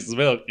 Kitty likes his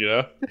milk, you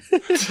know.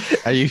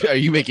 Are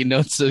you making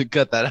notes to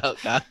cut that out?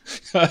 Nah.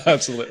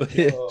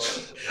 Absolutely. You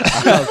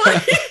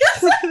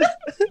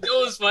know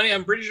what's funny?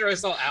 I'm pretty sure I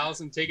saw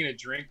Allison taking a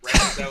drink right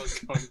as that was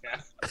going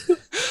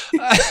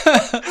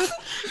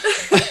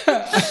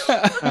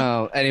down.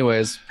 Oh,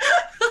 anyways.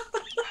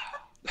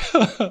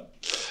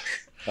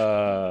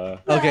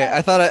 Okay,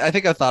 I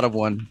think I thought of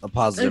one, a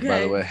positive, by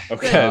the Okay. way.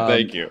 Okay, Um,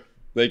 thank you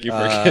for getting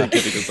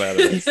us out of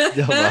this.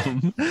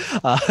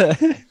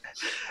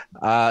 No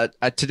problem.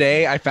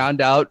 Today I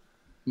found out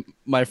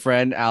my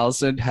friend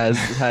Allison has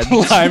had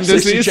Lyme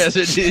disease?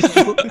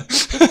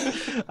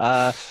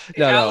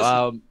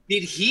 No.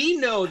 Did he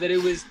know that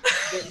it was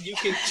that you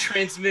can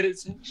transmit it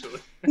sexually?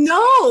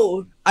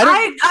 No, I I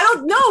don't-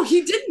 don't know.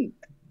 He didn't.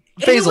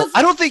 And it Faisal, was-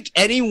 I don't think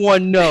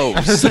anyone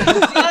knows. I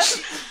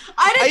didn't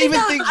I even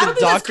that- think I the don't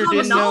that's doctor common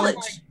didn't know. knowledge.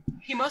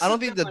 He must I don't have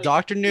think been the like-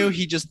 doctor knew.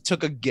 He just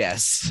took a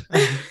guess.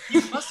 He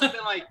must have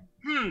been like,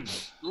 the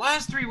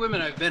last 3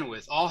 women I've been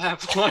with all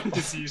have Lyme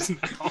disease now.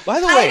 By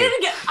the I way,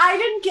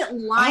 didn't get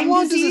Lyme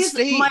long does it disease.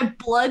 stay- My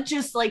blood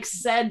just like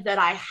said that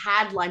I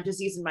had Lyme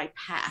disease in my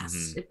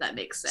past, if that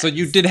makes sense. So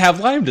you did have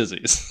Lyme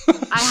disease.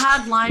 I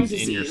had Lyme It's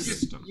in your disease,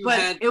 system. You but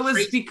had it was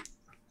crazy-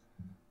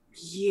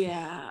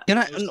 yeah. can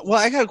I? Well,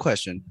 I got a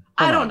question.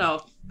 I Hold don't on.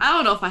 know. I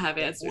don't know if I have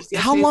answers.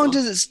 Yes, How long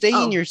Basil. does it stay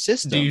Oh. in your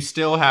system? Do you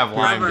still have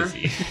Lyme Forever.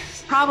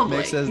 disease? Probably?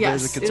 Nick says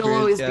Yes, there's a it'll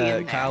always be conspiracy.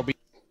 in there. Kyle B.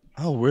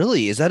 Oh,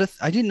 really? Is that a?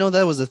 I didn't know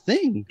that was a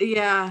thing.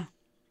 Yeah.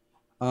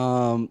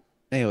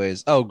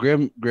 Anyways,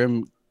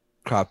 Grim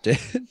cropped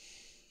it.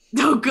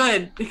 Oh,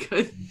 good.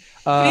 Good.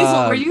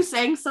 Basil, were you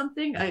saying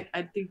something? I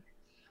think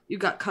you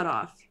got cut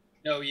off.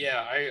 No,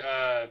 yeah,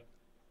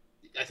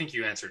 I think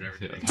you answered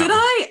everything. Did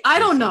I? I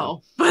don't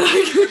know, but There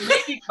I.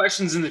 may be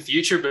questions in the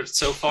future, but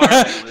so far,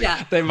 like,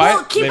 Yeah. They Well,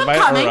 might keep they them might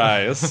coming.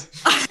 arise.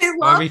 I I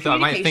love might think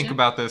communication.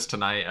 about this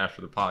tonight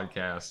after the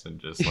podcast and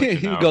just let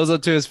he you know. goes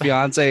up to his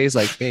fiance. He's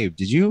like, "Babe,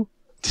 Did you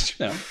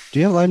know? do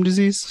you have Lyme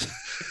disease?"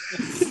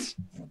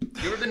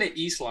 You ever been to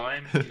East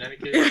Lyme,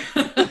 Connecticut?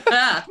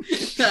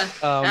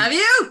 Have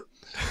you?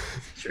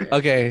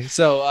 Okay,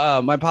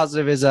 so my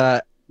positive is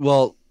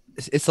well,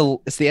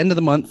 it's the end of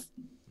the month.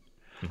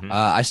 Mhm.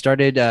 I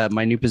started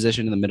my new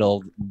position in the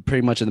middle,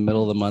 pretty much in the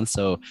middle of the month,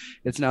 so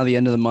it's now the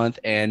end of the month.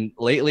 And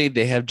lately,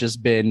 they have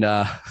just been,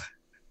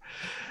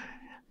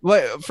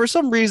 but for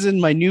some reason,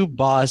 my new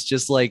boss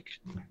just like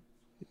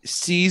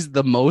sees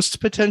the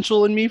most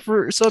potential in me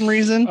for some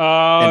reason.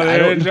 Oh, And I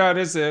there don't-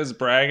 Jonas is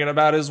bragging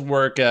about his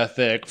work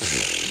ethic.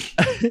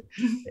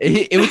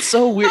 It was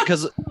so weird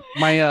because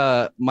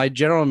my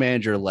general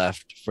manager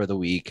left for the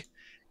week,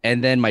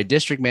 and then my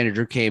district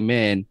manager came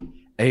in,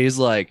 and he's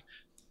like,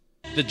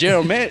 the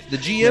GM Makes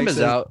is sense.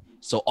 out,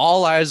 so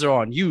all eyes are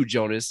on you,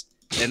 Jonas,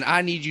 and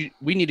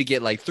we need to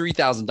get like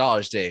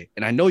 $3,000 today,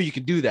 and I know you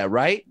can do that,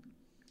 right?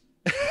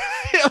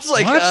 I was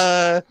like,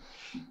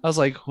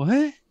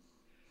 what?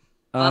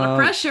 A lot of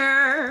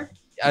pressure.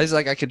 I was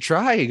like, I could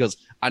try. He goes,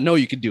 I know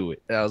you can do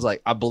it. And I was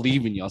like, I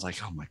believe in you. I was like,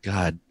 oh my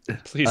God.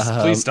 Please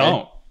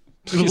don't.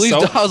 Please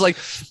don't. I was like,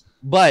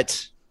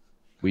 but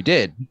we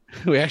did.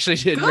 We actually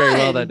did very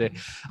well that day.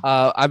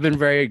 I've been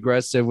very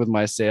aggressive with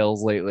my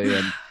sales lately,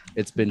 and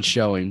it's been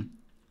showing.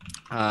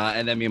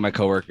 And then me and my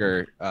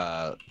coworker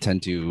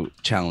tend to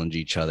challenge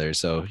each other.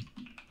 So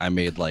I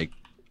made like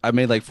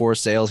 4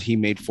 sales. He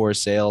made 4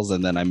 sales,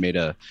 and then I made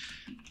a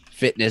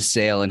fitness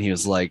sale, and he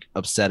was like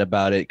upset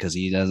about it because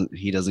he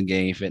doesn't get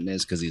any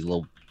fitness because he's a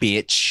little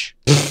bitch.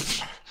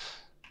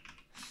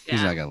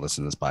 He's not gonna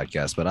listen to this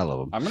podcast, but I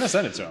love him. I'm gonna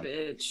send it to him.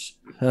 Bitch.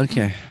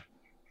 Okay.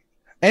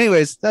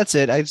 Anyways, that's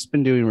it. I've just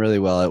been doing really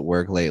well at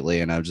work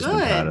lately, and I've just been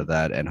Good. proud of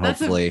that. And That's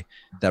hopefully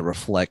that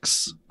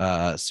reflects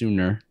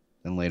sooner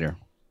than later.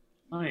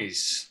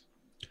 Nice.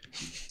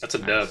 That's a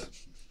dub.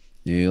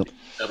 Yep.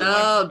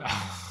 Dub.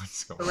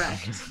 Let's go.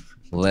 Correct.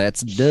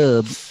 Let's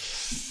dub.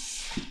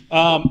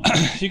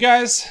 You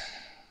guys,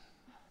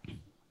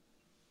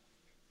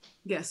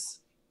 Yes.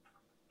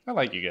 I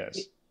like you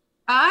guys.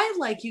 I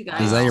like you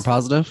guys. Is that your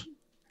positive?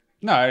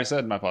 No, I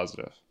said my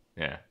positive.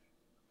 Yeah.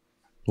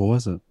 What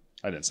was it?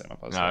 I didn't say my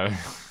No.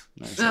 positive.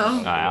 No, I said No.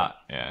 my positive.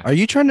 Yeah. Are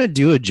you trying to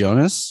do a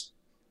Jonas?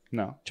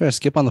 No, Try to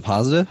skip on the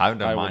positive? I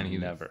haven't I done would mine either.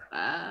 never.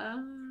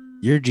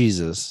 You're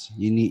Jesus.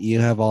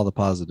 You have all the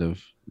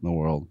positive in the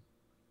world.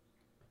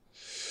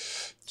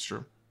 It's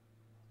true.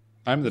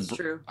 I'm It's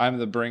true. I'm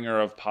the bringer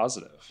of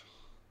positive.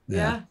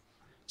 Yeah.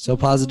 So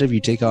positive, you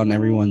take on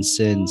everyone's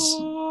sins.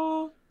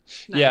 Nice.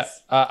 Yeah,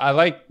 I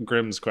like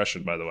Grimm's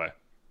question, by the way.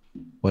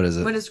 What is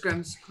it? What is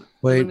Grimm's?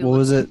 Wait, Let me what look.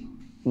 was it?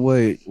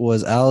 Wait,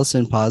 was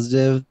Allison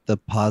positive? The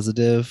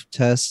positive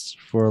test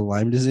for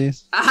Lyme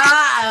disease?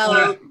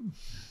 Ah!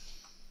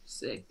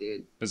 Sick,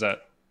 dude. Was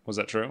that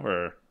true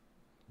or?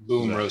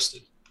 Boom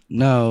roasted.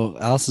 No,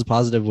 Allison's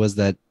positive was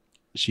that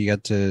she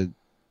got to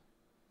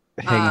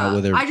hang out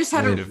with her. I just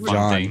had a with really-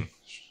 John. thing.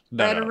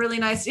 No, I had a no. really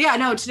nice. Yeah,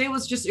 no. Today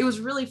was just. It was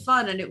really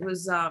fun, and it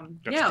was. Got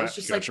Yeah, your it was back-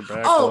 just got like. your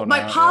back Oh, going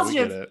my out. Yeah, we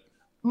positive. get it.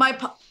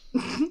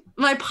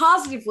 My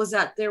positive was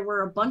that there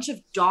were a bunch of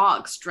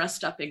dogs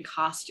dressed up in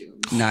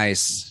costumes.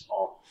 Nice.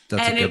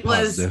 That's and a good it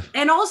was positive.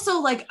 and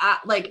also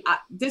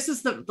this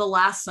is the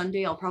last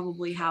Sunday I'll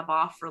probably have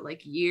off for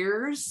like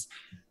years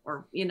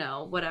or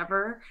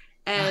whatever.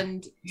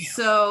 And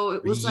so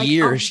it was like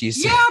Years, she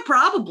said. yeah,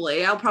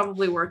 probably I'll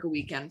probably work a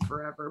weekend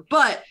forever,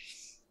 but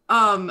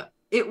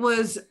it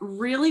was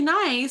really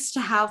nice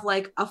to have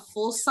like a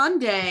full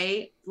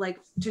Sunday, like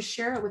to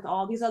share it with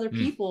all these other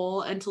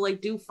people and to like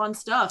do fun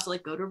stuff. So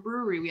like go to a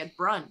brewery, we had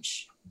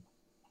brunch.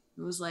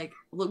 It was like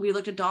we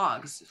looked at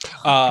dogs.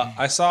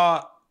 I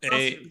saw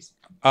a.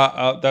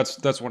 Costumes.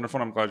 That's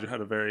wonderful. I'm glad you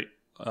had a very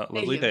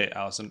lovely you. day,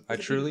 Allison. I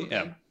It's a truly beautiful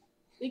am. day.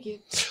 Thank you.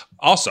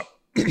 Also,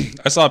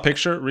 I saw a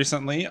picture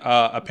recently.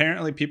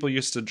 Apparently, people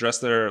used to dress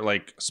their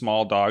like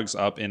small dogs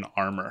up in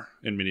armor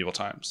in medieval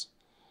times.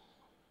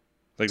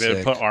 Like they would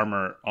Sick. put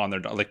armor on their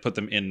dog, like put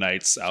them in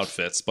knights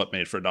outfits, but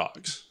made for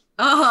dogs.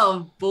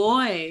 Oh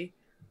boy.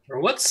 Or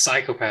what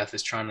psychopath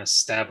is trying to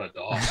stab a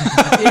dog?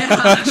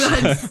 Yeah,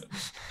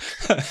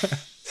 that's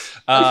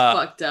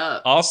fucked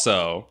up.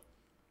 Also,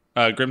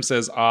 Grim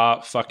says,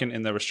 fucking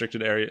in the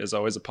restricted area is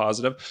always a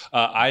positive.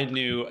 I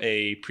knew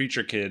a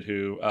preacher kid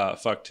who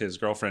fucked his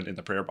girlfriend in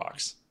the prayer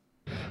box.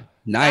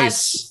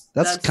 Nice.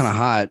 That's kind of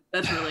hot.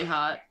 That's really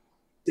hot.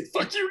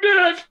 Fuck you,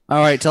 Dad. All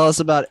right, tell us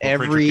about preacher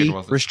every kid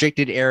was it?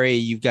 restricted area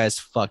you guys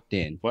fucked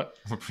in. What?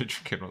 What preacher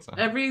kid was that?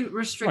 Every I'm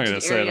restricted gonna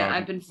say it area on-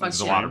 I've been fucked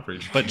There's a lot in. of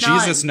preachers. But None.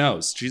 Jesus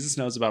knows. Jesus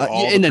knows about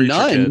all in the a preacher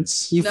nun?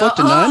 kids. You fucked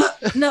a nun?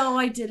 No,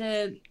 I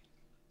didn't.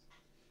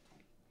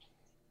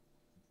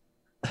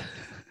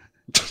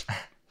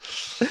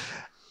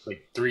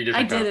 Like 3 I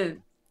different times didn't.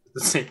 at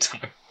the same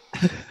time.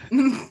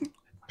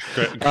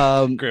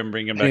 Grim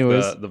bringing back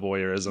anyways. the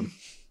voyeurism.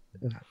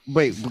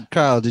 Wait,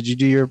 Kyle, did you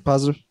do your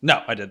positive?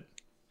 No, I did.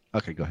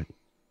 Okay, go ahead.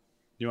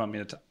 You want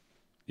me to?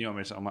 You want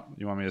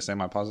me to say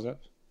my positive?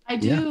 I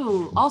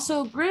do.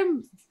 Also,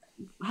 Grim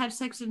had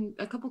sex in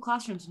a couple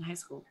classrooms in high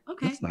school.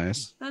 Okay, That's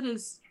nice. that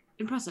is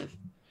impressive.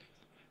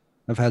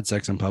 I've had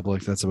sex in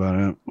public. That's about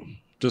it.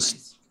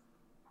 Just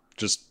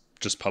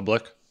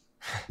public.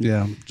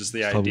 Yeah. Just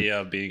the Public.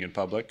 idea of being in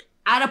public.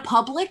 At a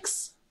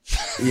Publix?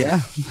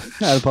 Yeah.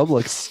 At a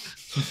Publix.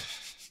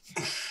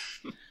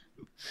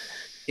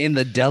 In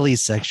the deli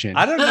section.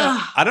 I don't know.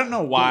 Ugh. I don't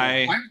know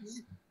why.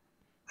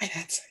 Why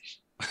that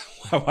section?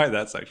 Why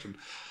that section?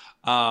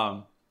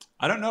 I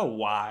don't know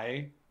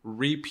why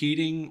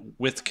repeating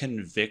with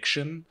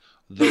conviction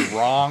the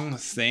wrong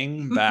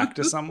thing back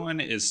to someone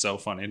is so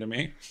funny to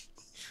me.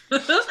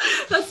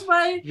 That's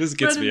why. This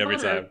gets bread me and every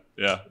butter. time.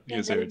 Yeah, it Yeah,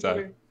 gets me every bread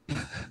and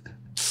time.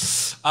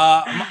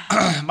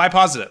 butter. My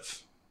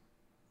positive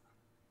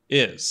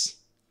is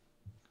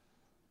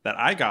that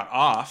I got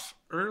off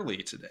early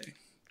today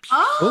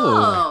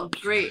Oh,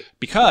 great.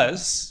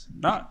 because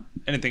not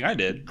anything I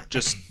did,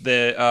 just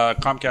the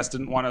Comcast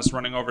didn't want us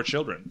running over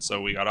children,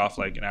 so we got off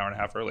like an hour and a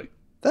half early.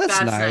 That's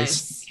That's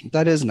nice.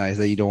 That is nice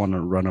that you don't want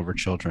to run over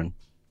children.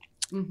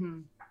 Mm-hmm.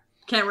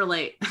 Can't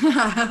relate.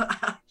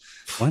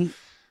 What?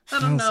 I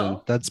don't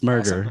know. That's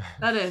murder.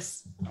 That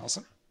is.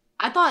 Awesome.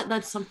 I thought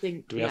that's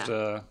something. Do we yeah. have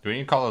to? Do we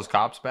need to call those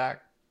cops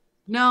back?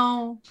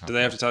 No, Do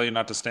they have to tell you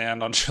not to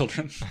stand on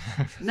children?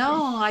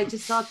 no. I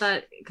just thought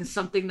that because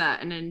something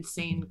that an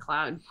insane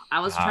cloud. I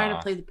was trying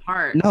to play the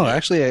part. No,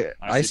 actually,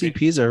 ICP.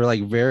 ICPs are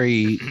like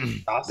very.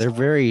 They're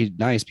very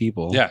nice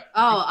people. Yeah,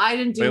 Oh, I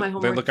didn't do my they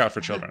homework. look out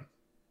for children.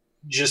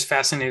 Just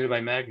fascinated by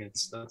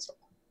magnets. That's all.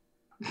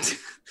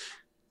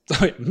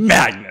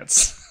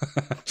 Magnets.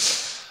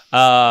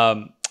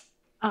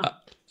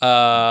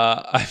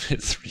 I've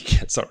hit 3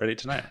 kids already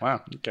tonight.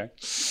 Wow. Okay.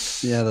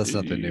 Yeah, that's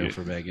nothing new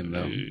for Megan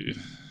though.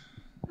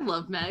 I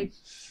love Meg.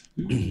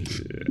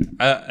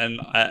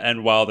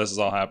 And while this is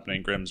all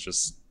happening, Grimm's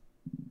just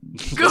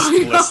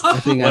Going list- I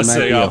think I might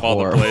listing be a off all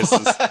the whore.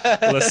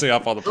 places. Listing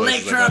off all the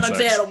places. they've had Electronics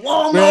sex. at a Grim,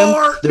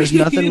 Walmart. there's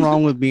nothing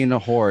wrong with being a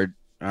horde.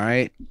 All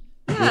right.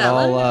 Yeah, We let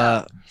all it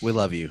out. we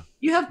love you.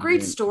 You have I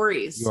great mean,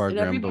 stories, you are and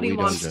Grim, but everybody we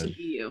don't wants to judge.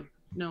 be you.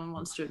 No one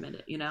wants to admit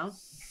it. You know.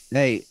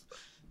 Hey,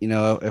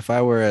 if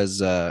I were as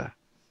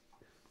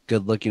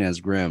good looking as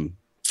Grim,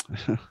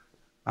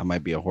 I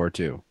might be a whore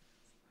too.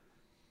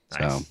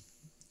 Nice. So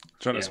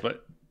Jonas, Yeah.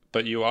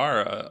 but you are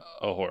a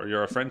whore.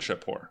 You're a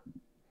friendship whore.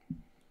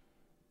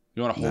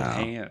 You want to hold No.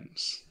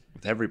 hands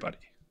with everybody.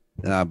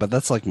 but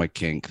that's like my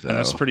kink though. And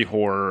that's pretty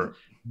horror.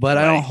 But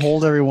I don't like-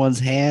 hold everyone's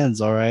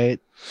hands, all right?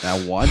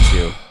 I want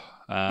to.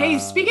 Hey,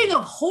 speaking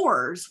of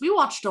horrors, we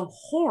watched a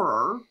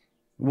horror.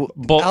 Well,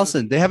 Bull-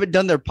 Allison, they haven't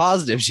done their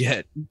positives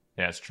yet.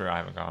 Yeah, it's true. I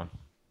haven't gone.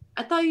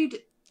 I thought you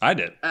did. I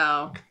did.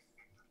 Oh,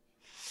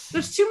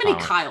 there's too many Oh.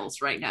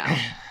 Kyles right now.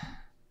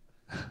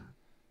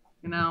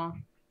 You know,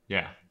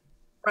 Yeah.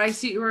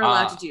 Bryce, you were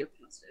allowed Ah. to do your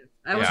positive.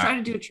 I was Yeah.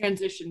 trying to do a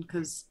transition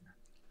because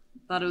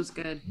thought it was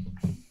good.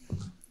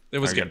 It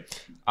was Very good. good.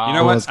 You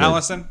know It what, was good.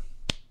 Allison?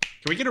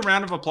 Can we get a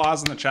round of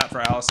applause in the chat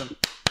for Allison?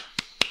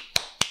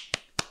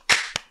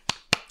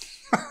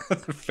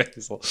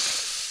 Faisal.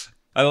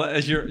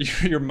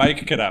 Your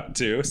mic cut out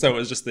too, so it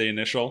was just the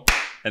initial,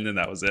 and then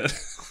that was it.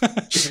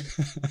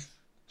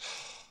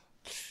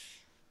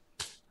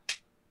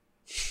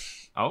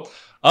 Oh,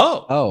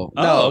 Oh. Oh,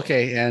 no, Oh.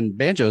 okay. And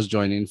Banjo's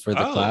joining for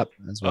the Oh. clap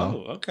as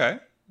well. Oh, okay.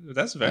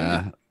 That's very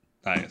Uh,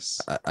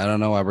 nice. I don't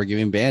know why we're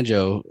giving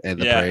Banjo the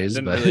Yeah, praise,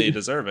 didn't but really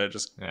deserve it.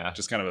 Just yeah.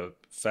 kind of a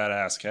fat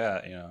ass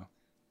cat, you know.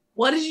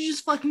 What did you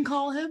just fucking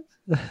call him?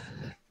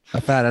 a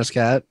fat ass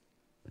cat.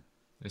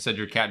 They said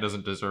your cat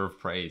doesn't deserve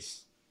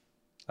praise.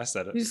 I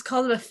said You it. just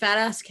called him a fat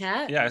ass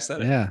cat? Yeah, I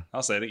said it. Yeah.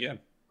 I'll say it again.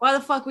 Why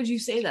the fuck would you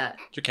say that?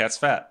 Your cat's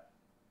fat.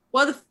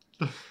 Why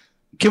the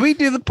Can we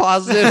do the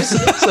positives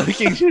so we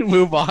can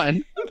move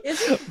on?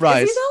 is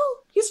Bryce. he though?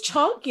 He's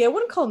chunky. I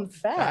wouldn't call him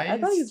fat. I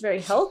thought he was very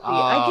healthy.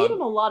 I gave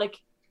him a lot of.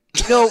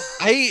 No,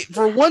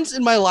 for once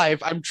in my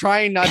life, I'm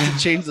trying not to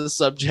change the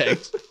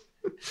subject.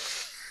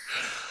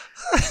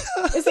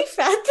 Is he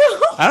fat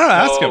though? I don't know.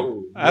 Ask No,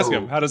 him. Ask no.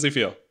 him. How does he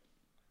feel?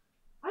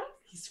 I don't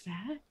think he's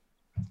fat.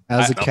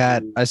 As a I-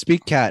 cat, I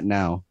speak cat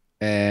now,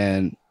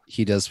 and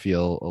he does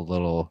feel a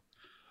little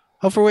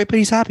overweight, but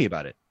he's happy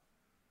about it.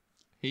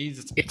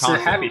 He's It's a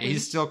confident. happy-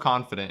 He's still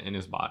confident in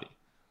his body.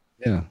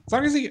 Yeah. As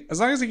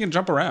long as he can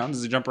jump around.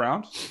 Does he jump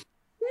around?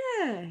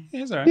 Yeah. Yeah,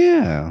 he's all right.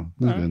 Yeah.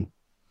 That's Alright. good.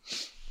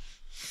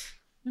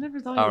 I never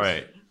thought. All he was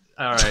right.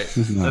 fat. All right.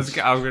 He's not. Let's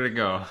go. I'm gonna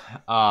go.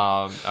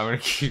 I'm gonna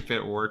keep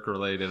it work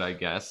related, I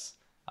guess.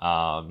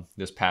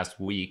 This past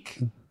week,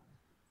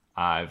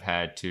 I've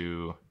had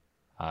to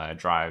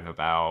drive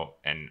about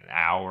an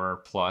hour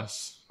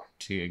plus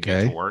to get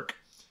Okay. to work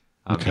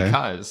Okay.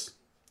 because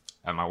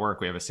at my work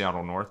we have a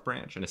Seattle North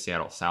branch and a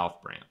Seattle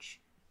South branch.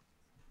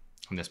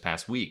 And this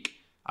past week,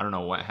 I don't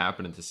know what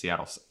happened at the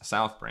Seattle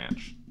South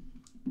branch,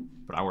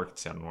 but I work at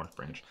the Seattle North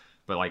branch.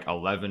 But like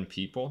 11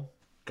 people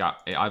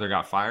either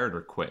got fired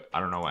or quit. I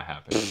don't know what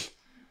happened.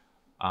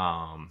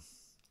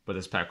 But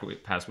this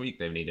past week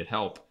they needed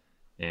help,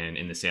 and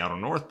in the Seattle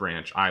North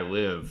branch, I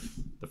live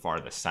the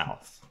farthest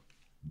south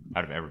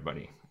out of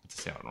everybody at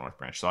the Seattle North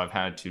branch. So I've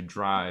had to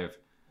drive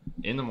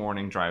in the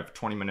morning, drive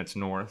 20 minutes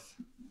north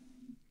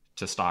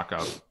to stock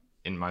up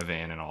in my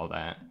van and all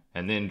that,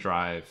 and then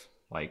drive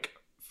like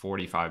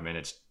 45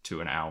 minutes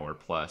to an hour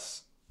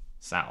plus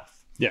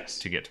south Yes.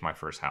 to get to my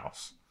first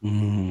house.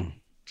 to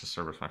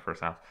service my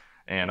first house,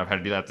 and I've had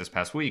to do that this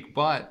past week.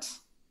 But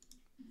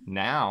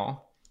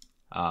now,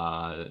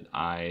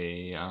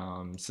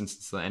 since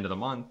it's the end of the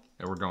month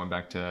and we're going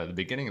back to the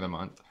beginning of the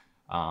month,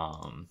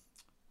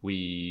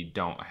 we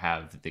don't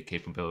have the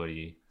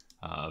capability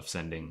of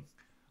sending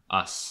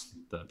us,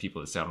 the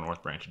people at Seattle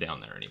North Branch, down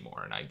there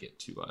anymore, and I get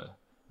to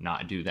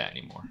not do that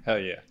anymore. Hell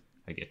yeah.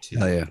 I get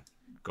to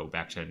go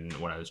back to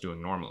what I was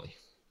doing normally.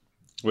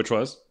 Which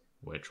was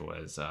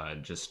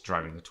just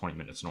driving the 20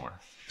 minutes north.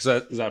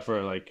 Is that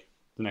for like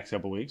the next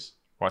couple weeks?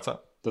 What's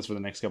up? That's for the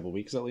next couple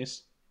weeks at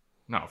least.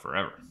 No,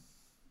 forever.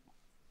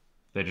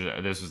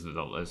 This is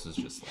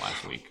just the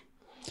last week.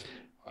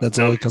 That's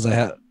only because I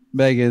have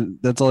Megan.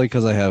 That's only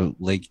because I have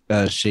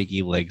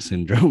shaky leg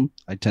syndrome.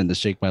 I tend to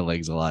shake my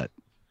legs a lot.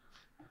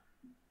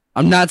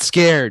 I'm not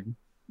scared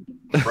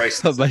of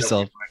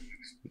myself.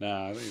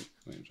 Nah, I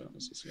think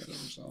Jonas is scared of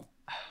himself.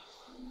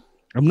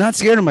 I'm not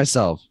scared of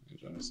myself.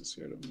 Jonas is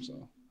scared of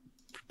himself.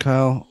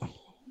 Kyle,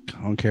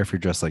 I don't care if you're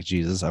dressed like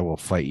Jesus. I will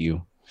fight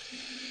you.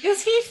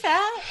 Is he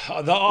fat?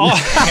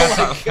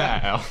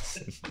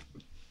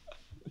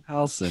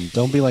 Allison,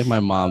 don't be like my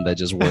mom that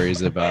just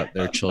worries about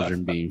their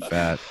children being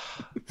fat.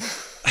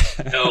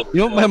 No,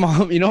 You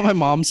know what my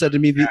mom said to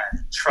me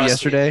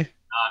yesterday?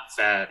 not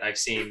fat. I've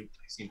seen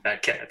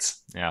fat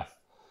cats. Yeah.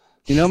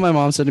 You know what my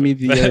mom said to me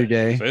the other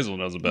day? Faisal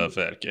knows about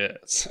fat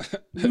cats.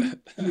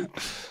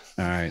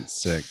 All right,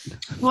 sick.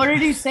 What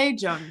did he say,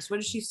 Jonas? What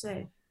did she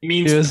say? He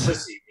means Yes.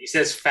 pussy. He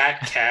says fat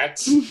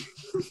cats.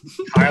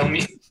 Kyle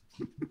means.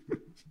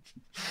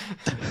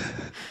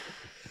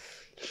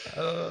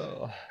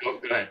 Oh, Oh,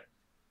 go ahead.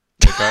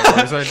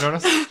 what was that,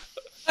 Jonas?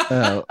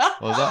 Uh,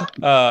 What was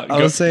that?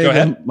 I was saying go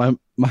ahead. that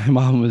my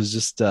mom was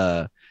just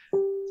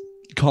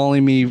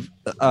calling me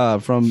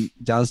from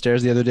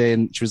downstairs the other day,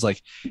 and she was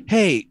like,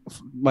 "Hey,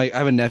 I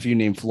have a nephew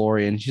named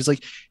Florian." She's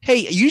like,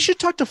 "Hey, you should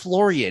talk to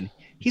Florian.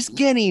 He's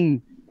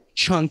getting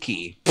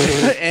chunky,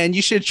 and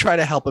you should try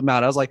to help him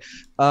out." I was like,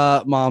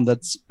 "Mom,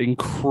 that's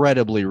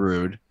incredibly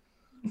rude.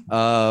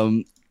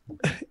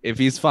 If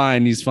he's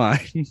fine, he's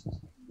fine."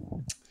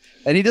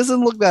 And he doesn't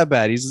look that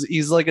bad.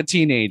 He's like a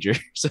teenager,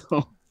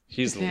 so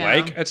He's Yeah.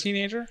 like a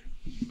teenager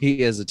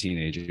he is a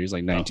teenager. He's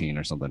like 19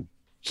 or something.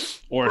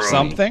 or Bro.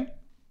 something.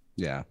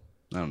 Yeah,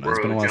 I don't know. It's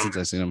been a while since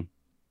I've seen him.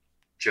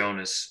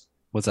 Jonas.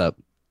 What's up?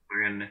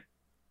 Friggin'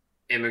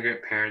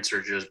 immigrant parents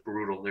are just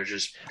brutal. They're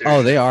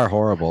Oh, they are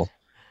horrible.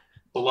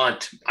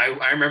 blunt. I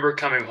remember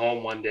coming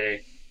home one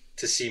day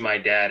to see my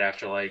dad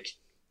after like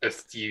a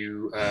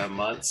few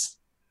months,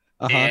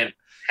 Uh-huh. and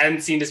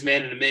hadn't seen this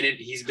man in a minute.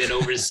 He's been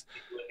overseas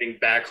living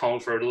back home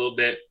for a little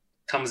bit.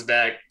 Comes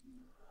back.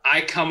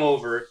 I come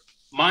over,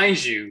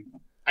 mind you.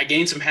 I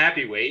gained some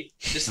happy weight,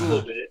 just a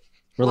little bit.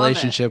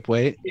 Relationship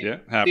weight. Yeah,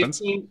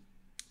 happens.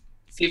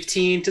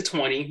 15 to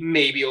 20,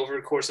 maybe over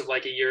the course of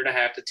like a year and a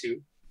half to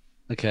 2.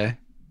 Okay.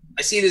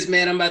 I see this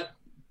man. I'm like,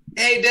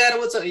 hey, Dad,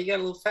 what's up? You got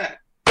a little fat.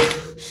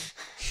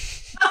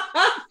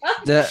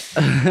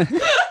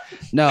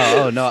 No.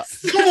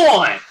 Come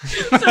on.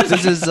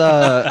 This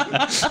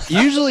is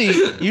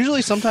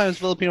usually sometimes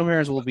Filipino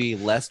parents will be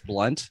less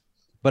blunt,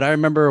 but I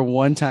remember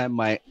one time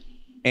my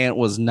aunt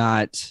was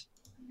not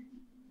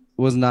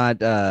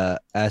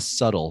as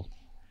subtle.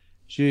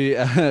 She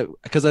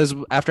because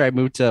after I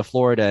moved to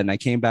Florida and I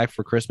came back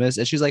for Christmas,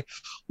 and she's like,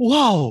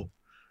 "Whoa,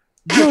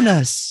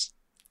 Jonas,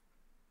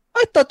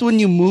 I thought when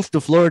you moved to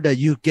Florida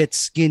you get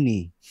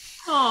skinny."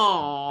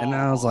 Oh. And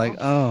I was like,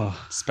 "Oh."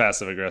 It's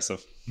passive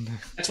aggressive.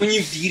 That's when you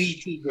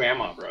DDT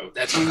grandma, bro.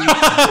 That's when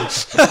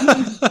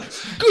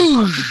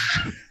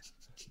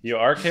You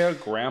RKO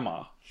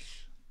grandma.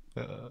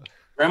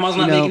 grandma's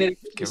not You know, making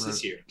it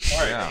this year. All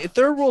right. Yeah.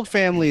 Third world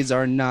families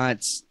are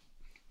not.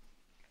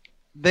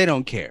 They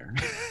don't care.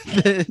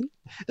 They're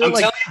I'm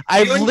like, telling you,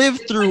 I've you know-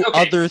 lived through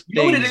okay, other You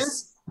know what it things.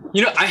 is?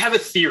 You know, I have a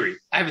theory.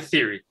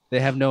 They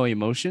have no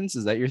emotions.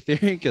 Is that your theory?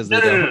 Because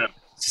No.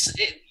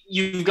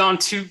 You've gone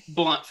too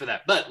blunt for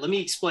that. But let me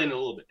explain it a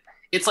little bit.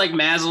 It's like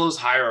Maslow's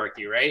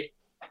hierarchy, right?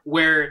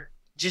 Where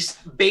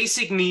just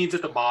basic needs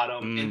at the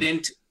bottom, and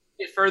then to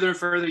get further and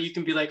further, you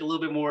can be like a little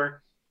bit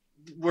more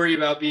worried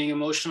about being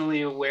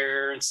emotionally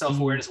aware and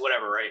self-awareness,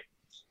 whatever, right?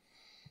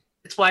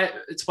 It's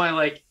why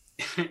like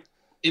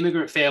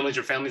immigrant families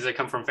or families that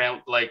come from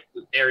like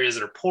areas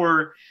that are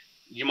poor,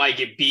 you might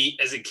get beat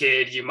as a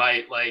kid. You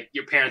might like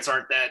your parents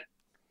aren't that.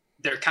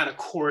 They're kind of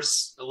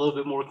coarse, a little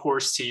bit more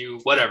coarse to you,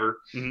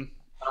 whatever. Mhm.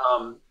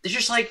 They're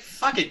just like,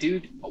 fuck it,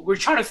 dude. We're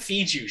trying to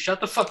feed you. Shut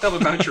the fuck up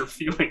about your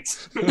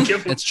feelings.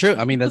 Give them It's true.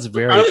 I mean, that's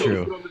very food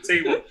true. on the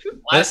table.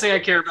 Last thing I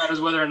care about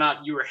is whether or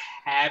not you were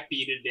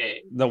happy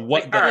today. The all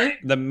right.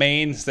 the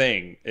main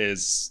thing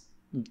is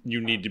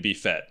you need to be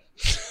fed.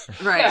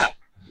 Right. Yeah.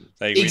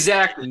 Like,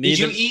 Exactly. need Did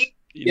you to- eat?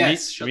 You Yes,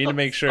 need, shut you need the to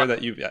make sure fuck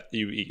that you've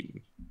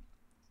eaten.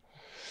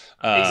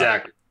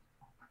 Exactly.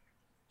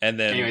 And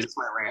then Anyways, that's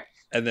my rant.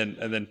 and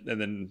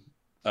then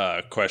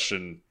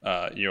question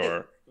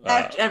your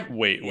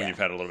weight when yeah. you've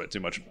had a little bit too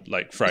much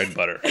like fried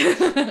butter.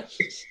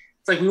 It's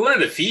like we wanted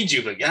to feed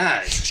you, but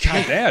guys,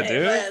 God damn,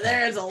 dude.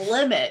 There is a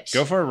limit.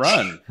 Go for a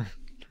run.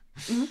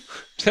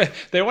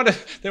 they want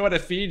to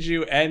feed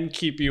you and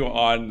keep you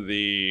on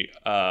the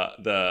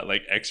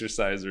like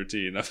exercise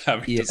routine of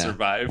having to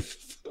survive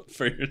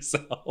for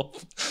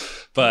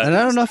yourself. But and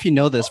I don't know if you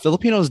know this,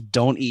 Filipinos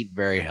don't eat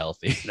very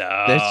healthy.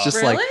 No, it's just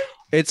Really? like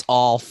it's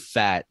all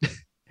fat.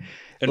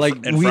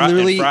 Like and we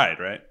literally fried,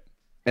 right?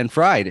 and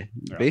fried.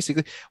 Yeah.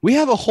 Basically, we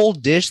have a whole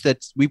dish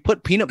that we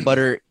put peanut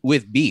butter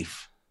with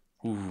beef.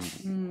 Ooh,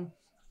 Mm,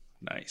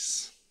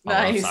 nice.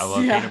 nice. I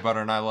love yeah. peanut butter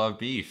and I love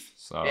beef.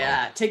 So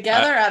Yeah.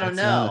 Together, I don't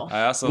That's know.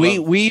 I also We-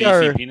 love we beefy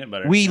are- peanut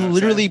butter. We You know what I'm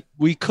literally saying?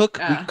 we cook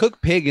Yeah.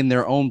 pig in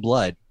their own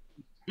blood.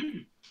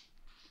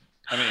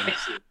 I mean,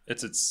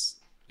 it's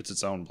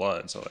its own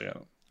blood, so yeah,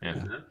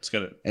 yeah. it's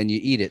gonna And you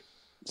eat it.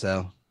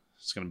 So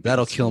be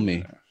That'll kill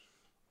me.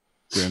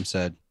 Grim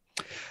said.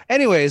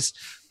 Anyways,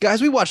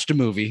 guys, we watched a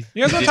movie.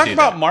 You guys want did to talk do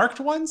about that. marked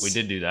ones? We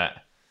did do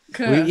that.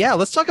 Yeah,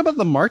 let's talk about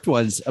the marked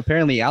ones.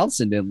 Apparently,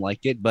 Allison didn't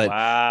like it, but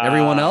Wow.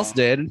 everyone else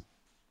did.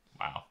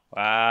 Wow.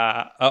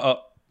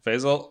 Wow.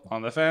 Faisal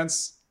on the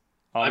fence.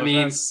 On I the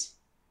mean- fence.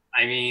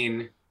 I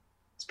mean,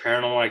 it's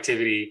Paranormal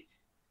Activity.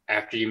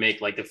 After you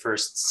make like the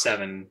first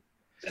 7,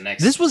 the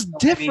next. This was I mean,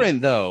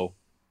 different, though.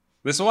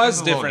 This It was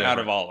a little different out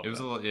of all of It was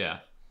a them. little, yeah.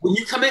 when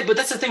you come in, but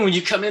that's the thing. When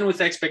you come in with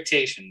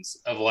expectations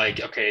of like,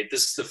 okay,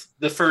 this is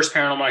the first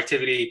Paranormal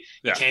Activity.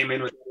 Yeah. You came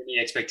in with any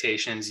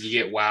expectations, you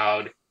get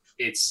wowed.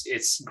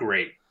 It's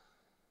great.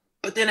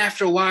 But then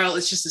after a while,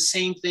 it's just the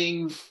same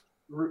thing.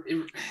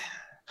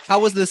 How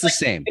was this the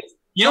same?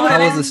 You know what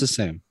How it was is? this the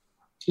same?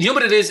 You know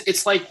what it is?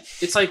 It's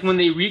like when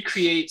they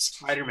recreate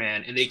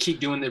Spider-Man and they keep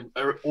doing the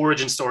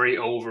origin story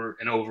over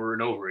and over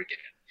and over again.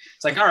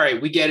 It's like, all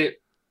right, we get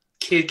it.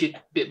 Kid get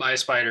bit by a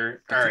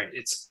spider. All right,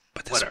 it's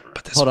whatever.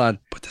 Hold on.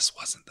 But this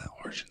wasn't the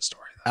origin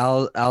story.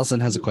 Allison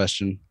has a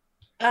question.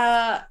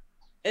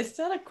 It's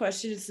not a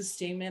question, it's a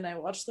statement. I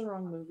watched the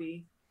wrong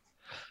movie.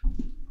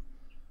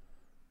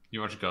 You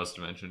watched Ghost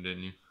Dimension,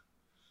 didn't you?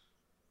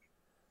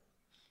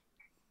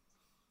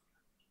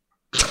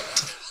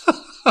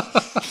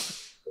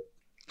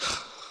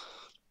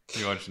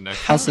 You watched the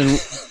next Allison,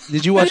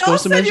 did you watch But y'all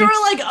Ghost said Dimension? you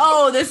were like,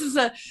 oh, this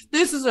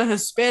is a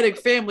Hispanic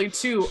family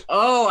too.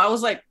 Oh, I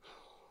was like,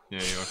 Yeah,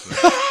 you watched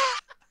the,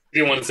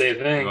 You didn't want to say a you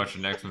thing. watched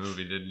the next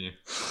movie, didn't you?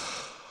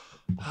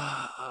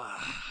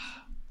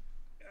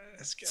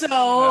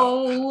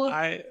 so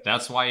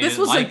That's why you this didn't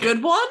was like a good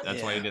it. one.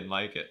 That's why you didn't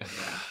like it.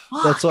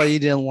 That's why you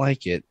didn't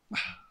like it.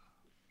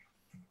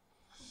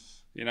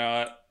 You know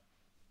what?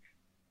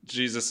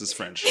 Jesus is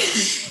French.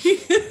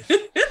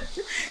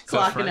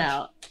 Clocking French.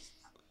 out.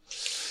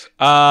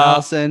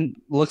 Allison,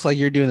 looks like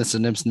you're doing the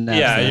snip snap.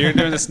 Yeah, there. you're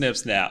doing the snip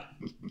snap.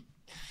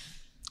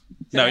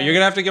 No, you're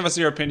gonna have to give us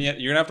your opinion.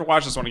 You're gonna have to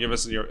watch this one and give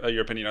us your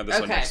opinion on this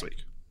one Okay. next week.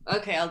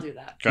 Okay, I'll do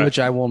that. Which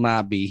I will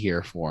not be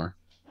here for.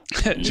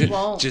 You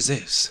won't.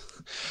 Jesus.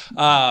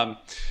 Kyle,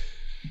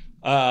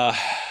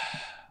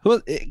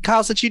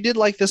 since you did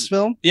like this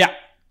film, Yeah.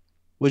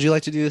 would you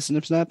like to do the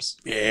snip snaps?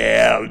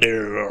 Yeah, I'll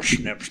do a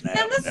snip snap.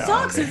 Damn, that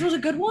sucks. This was a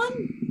good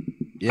one.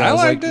 Yeah, I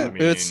was liked like,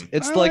 it.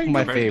 It's I like liked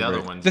my Compared to the other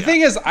favorite. ones, The yeah.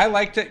 thing is, I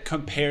liked it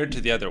compared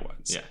to the other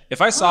ones. Yeah. If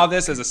I saw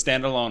this as a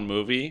standalone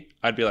movie,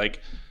 I'd be like,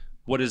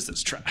 what is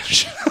this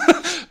trash?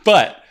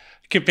 But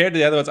compared to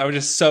the other ones, I was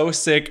just so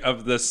sick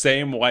of the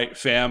same white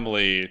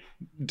family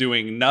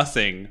doing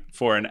nothing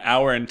for an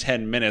hour and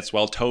 10 minutes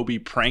while Toby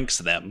pranks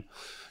them.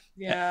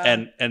 Yeah.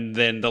 And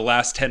then the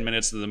last 10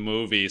 minutes of the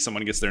movie,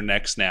 someone gets their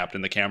neck snapped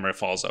and the camera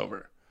falls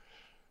over.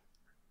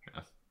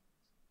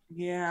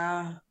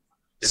 yeah.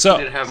 So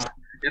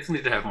Definitely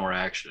need to have more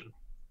action.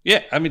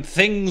 yeah, I mean,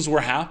 things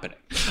were happening.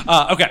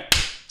 Okay,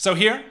 so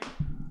here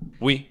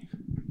we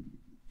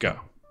go.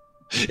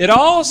 It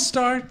all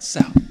starts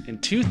out in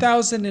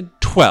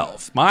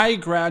 2012, my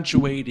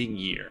graduating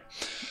year,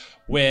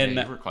 when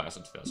Yeah, you were class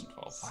in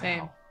 2012.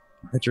 Same.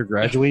 At your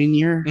graduating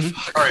year?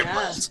 All right,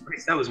 Yes.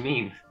 that was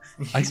mean.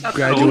 I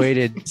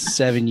graduated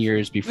 7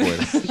 years before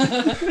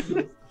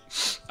that.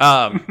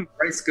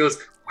 Bryce goes,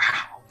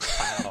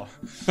 wow.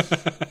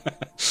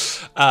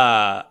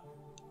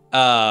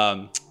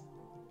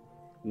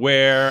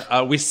 Where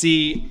we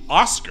see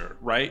Oscar,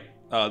 right?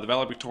 The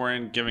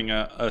valedictorian giving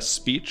a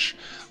speech,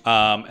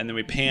 and then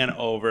we pan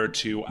over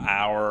to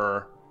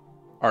our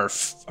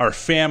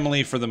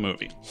family for the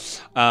movie.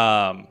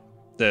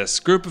 This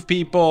group of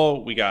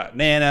people, we got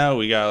Nana,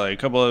 we got like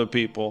a couple other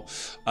people,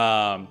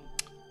 and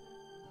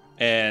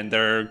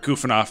they're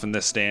goofing off in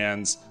the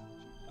stands,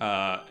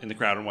 in the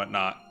crowd and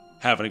whatnot,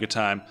 having a good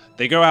time.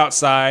 They go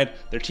outside,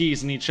 they're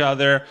teasing each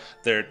other,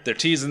 they're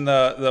teasing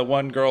the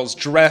one girl's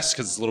dress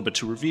because it's a little bit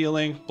too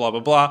revealing, blah blah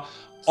blah.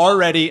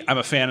 Already I'm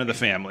a fan of the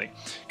family,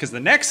 because the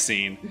next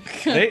scene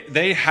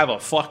they have a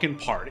fucking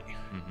party.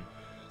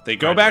 They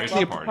go back to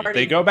the Graduation party.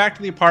 they go back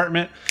to the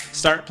apartment,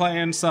 start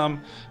playing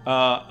some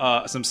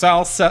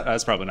salsa.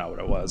 That's probably not what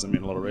it was. I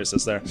mean, a little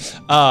racist there.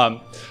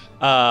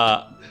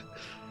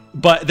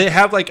 But they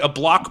have like a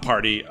block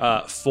party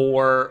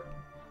for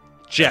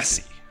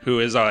Jesse, who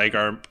is like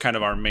our kind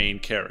of our main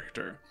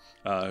character,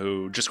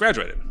 who just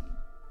graduated.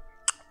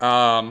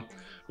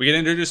 We get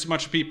introduced to a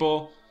bunch of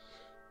people.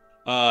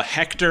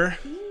 Hector,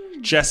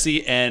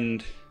 Jesse,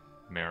 and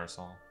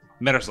Marisol.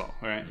 Marisol,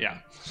 right? Yeah.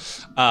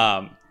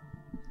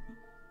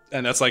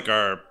 And that's like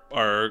our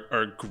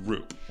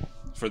group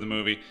for the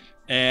movie.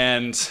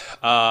 And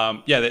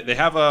they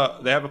have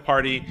a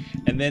party,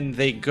 and then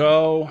they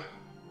don't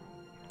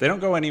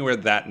go anywhere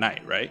that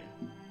night, right?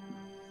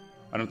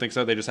 I don't think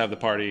so. They just have the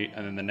party,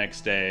 and then the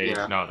next day,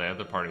 Yeah. No, they have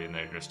the party and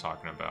they're just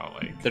talking about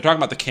like they're talking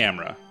about the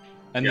camera,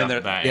 and then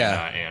they're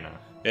Anna.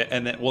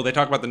 and then they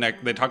talk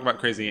about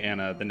Crazy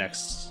Anna the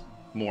next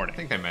morning. I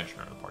think they mentioned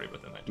her at the party,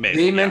 but then Maybe,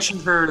 They yeah.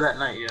 mentioned her that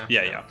night.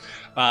 Yeah.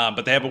 Yeah.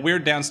 But they have a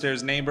weird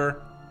downstairs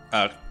neighbor,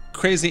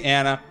 Crazy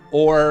Anna,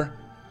 or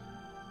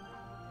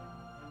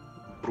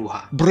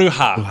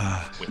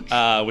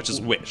Bruja, which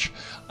is witch,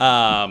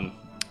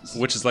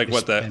 which is like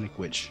what the Hispanic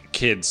witch.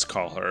 kids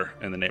call her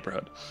in the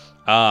neighborhood.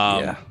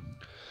 Yeah.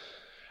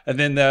 And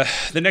then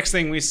the next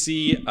thing we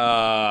see,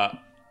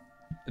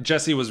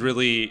 Jesse was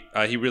really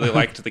he really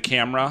liked the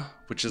camera,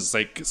 which is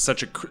like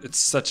such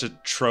a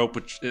trope.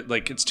 Which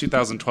it's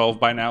 2012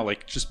 by now.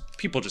 Like just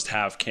people just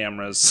have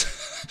cameras.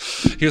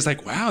 He was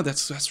like, wow,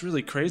 that's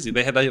really crazy.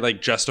 They had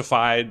like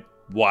justified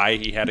why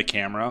he had a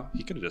camera.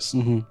 He could have just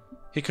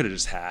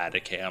had a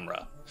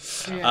camera.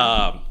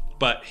 Yeah.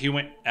 But he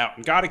went out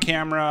and got a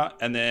camera,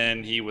 and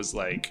then he was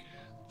like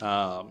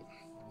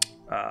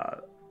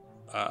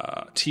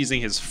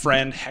teasing his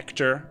friend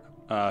Hector,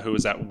 who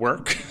was at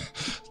work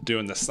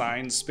doing the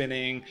sign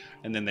spinning,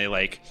 and then they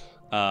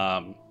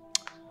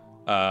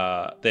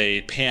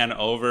they pan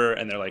over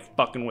and they're like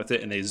fucking with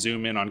it, and they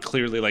zoom in on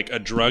clearly like a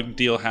drug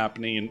deal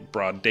happening in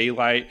broad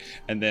daylight,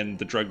 and then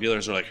the drug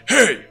dealers are like,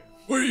 hey,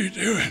 what are you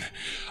doing?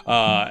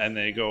 And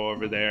they go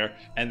over there,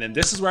 and then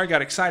this is where I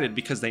got excited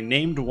because they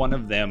named one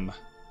of them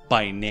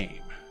by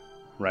name,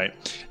 right?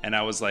 And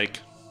I was like,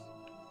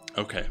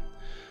 okay,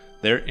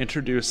 they're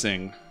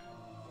introducing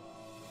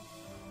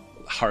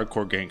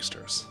hardcore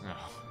gangsters.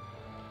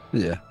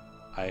 Yeah.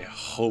 I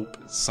hope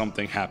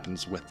something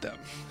happens with them.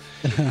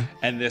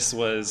 And this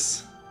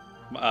was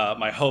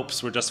my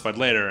hopes were justified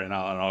later, and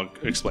I'll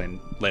explain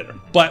later.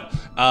 But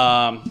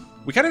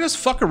we kind of just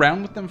fuck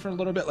around with them for a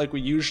little bit like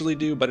we usually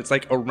do, but it's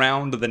like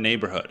around the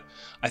neighborhood.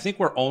 I think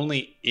we're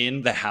only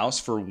in the house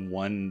for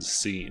one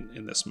scene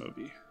in this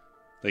movie,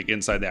 like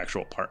inside the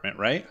actual apartment,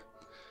 right?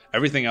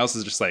 Everything else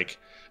is just like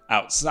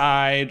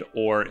outside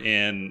or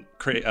in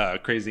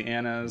Crazy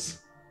Anna's.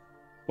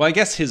 Well, I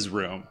guess his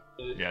room.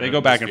 Yeah, They go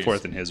back and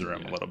forth in his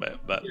room a little bit,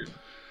 but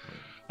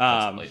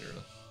That's later.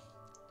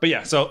 but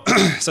yeah, so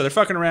so they're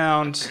fucking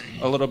around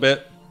a little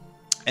bit,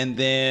 and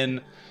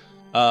then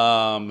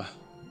Anna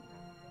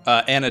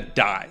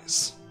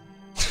dies.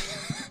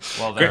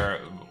 Well, they're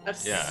That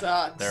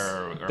sucks.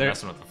 they're They're-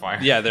 messing with the fire.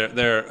 Yeah,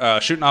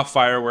 they're shooting off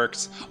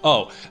fireworks.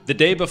 Oh, the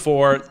day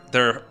before,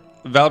 their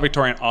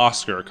valedictorian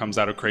Oscar comes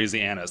out of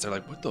Crazy Anna's. They're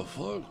like, "What the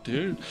fuck,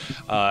 dude?"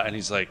 And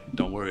he's like,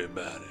 "Don't worry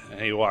about it."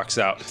 And he walks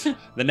out.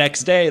 The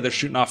next day, they're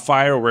shooting off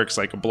fireworks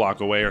like a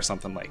block away or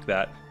something like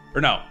that.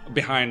 Or no,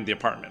 behind the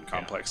apartment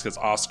complex, because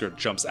Oscar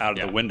jumps out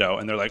of the window,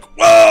 and they're like,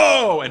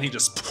 "Whoa!" And he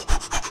just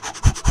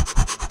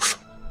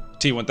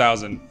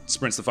T-1000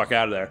 sprints the fuck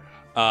out of there.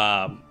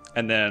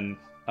 And then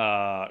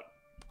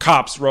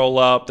cops roll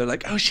up. They're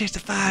like, "Oh shit, it's a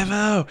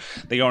 5-0."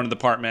 They go into the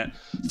apartment.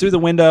 Through the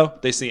window,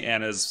 they see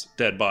Anna's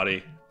dead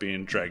body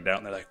being dragged out,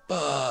 and they're like,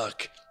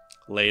 "Fuck."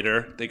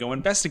 Later, they go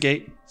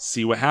investigate,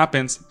 see what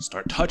happens,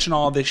 start touching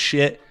all this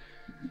shit,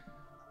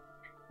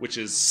 which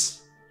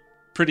is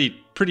pretty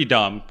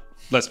dumb.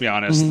 Let's be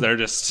honest. They're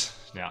just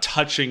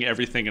touching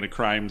everything in a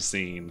crime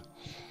scene,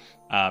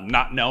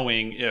 not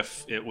knowing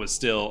if it was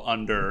still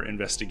under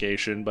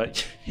investigation,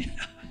 but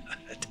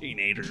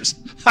teenagers.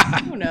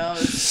 Who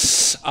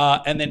knows?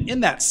 And then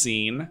in that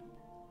scene,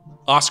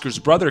 Oscar's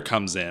brother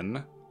comes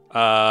in.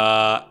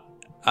 What's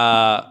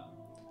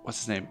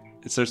his name?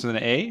 It starts with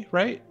an A,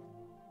 right?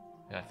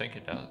 Yeah, I think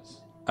it does.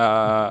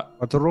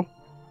 Arturo?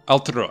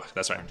 Altero.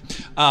 That's right.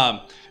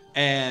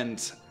 And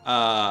Is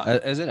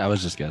it? I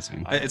was just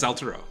guessing. it's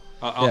Altero.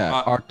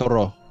 Yeah,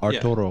 Arturo.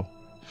 Arturo.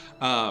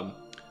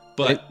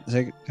 But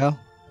Say it, Cal?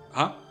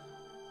 huh?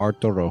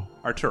 Arturo.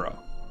 Arturo.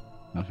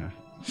 Okay.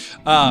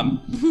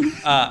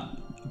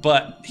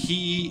 But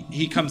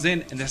he comes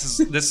in, and this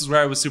is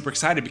where I was super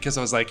excited, because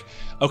I was like,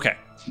 okay,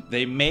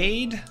 they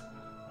made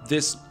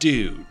this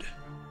dude,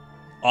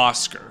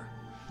 Oscar,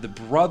 the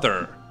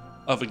brother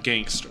of a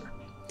gangster.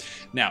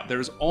 Now,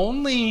 you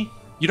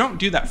don't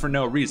do that for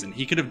no reason.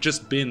 He could have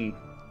just been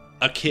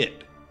a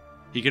kid.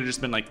 He could have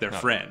just been like their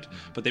friend.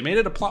 But they made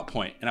it a plot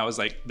point, and I was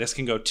like, this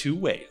can go two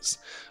ways.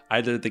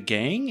 Either the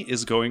gang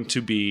is going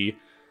to be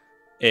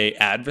a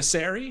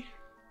adversary,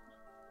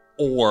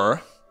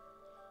 or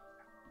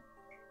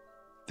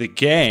the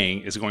gang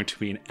is going to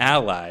be an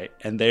ally,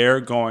 and they're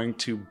going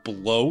to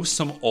blow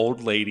some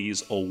old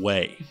ladies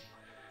away.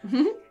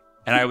 And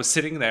I was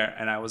sitting there,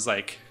 and I was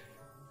like,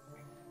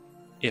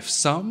 if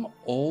some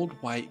old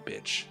white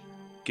bitch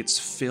gets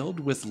filled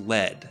with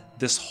lead,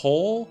 this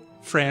whole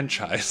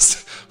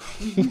franchise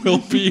will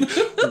be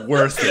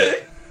worth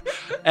it.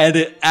 And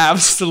it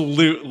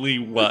absolutely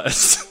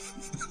was.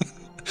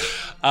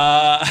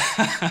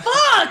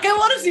 I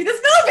want to see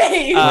this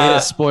movie. Way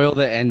to spoil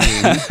the ending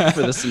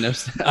for the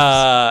synopsis.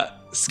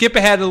 Skip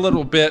ahead a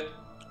little bit.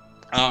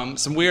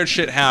 Some weird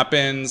shit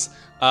happens.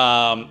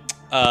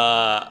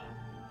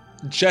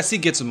 Jesse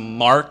gets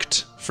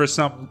marked for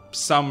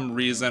some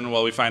reason.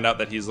 Well, we find out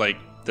that he's like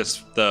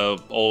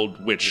the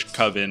old witch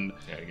coven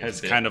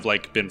has kind of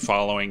like been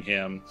following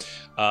him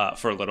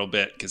for a little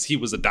bit because he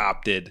was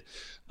adopted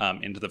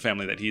into the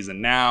family that he's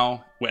in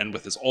now. And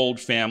with his old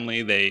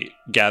family, they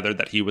gathered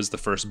that he was the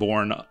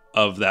firstborn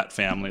of that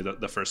family,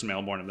 the first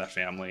male born of that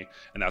family,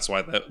 and that's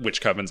why the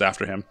witch coven's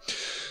after him.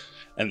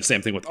 And the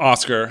same thing with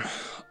Oscar.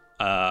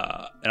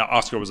 And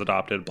Oscar was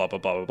adopted. Blah blah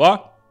blah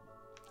blah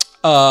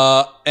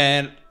blah.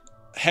 And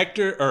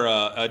Hector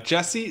or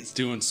Jesse is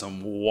doing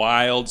some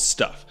wild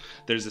stuff.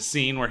 There's a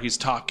scene where he's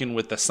talking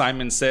with the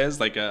Simon Says,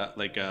 like an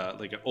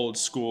old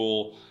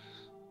school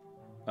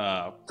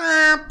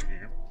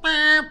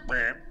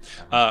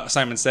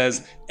Simon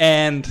Says,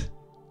 and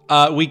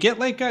we get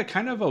like a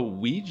kind of a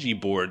Ouija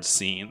board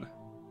scene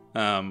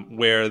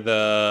where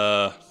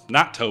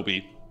not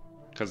Toby,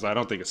 because I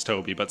don't think it's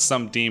Toby, but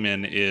some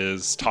demon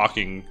is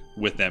talking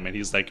with them, and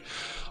he's like,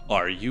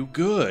 "Are you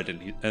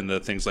good?" And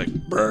the thing's like,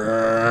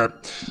 "Brr."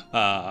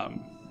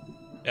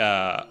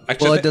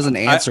 Actually, It doesn't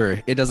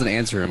answer. It doesn't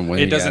answer him when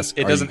it he doesn't. asks,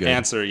 It "Are doesn't you good?"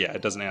 answer. Yeah,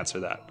 it doesn't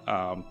answer that.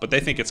 But they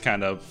think it's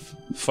kind of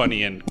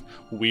funny and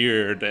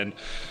weird, and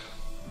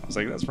I was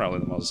like, that's probably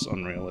the most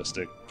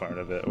unrealistic part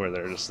of it, where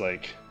they're just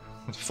like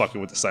fucking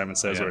with the Simon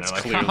Says, Yeah, where it's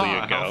they're clearly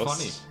like, a how ghost.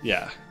 funny.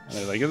 Yeah, and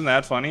they're like, isn't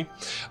that funny?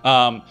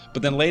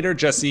 But then later,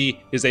 Jesse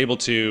is able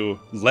to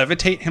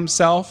levitate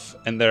himself,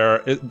 and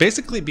it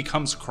basically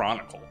becomes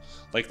Chronicle.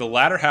 Like the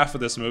latter half of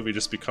this movie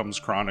just becomes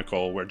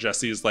Chronicle, where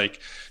Jesse's like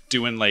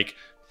doing like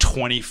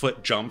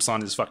 20-foot jumps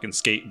on his fucking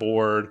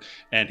skateboard,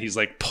 and he's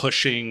like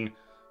pushing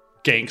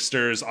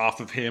gangsters off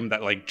of him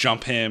that like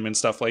jump him and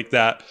stuff like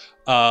that.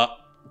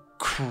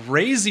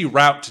 Crazy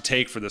route to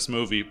take for this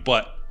movie,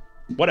 but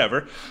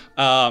whatever.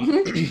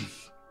 And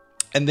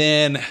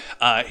then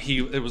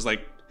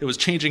it was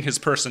changing his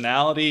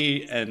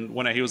personality, and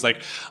when he was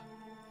like,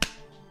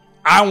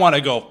 I want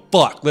to go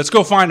fuck, let's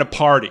go find a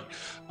party.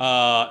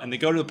 And they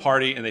go to the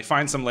party and they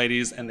find some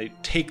ladies and they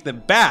take them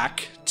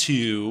back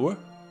to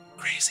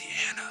Crazy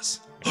Anna's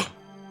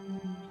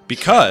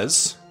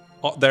because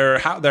their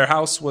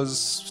house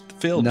was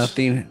filled.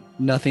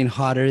 Nothing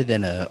hotter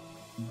than a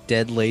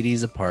dead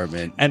lady's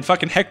apartment. And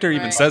fucking Hector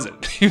even says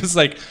it. He was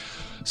like,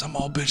 some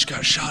old bitch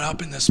got shot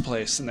up in this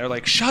place, and they're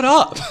like, shut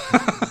up.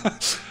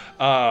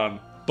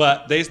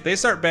 But they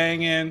start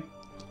banging.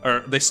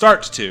 Or they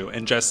start to,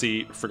 and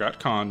Jesse forgot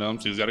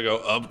condoms. He's got to go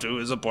up to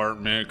his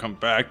apartment, come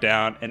back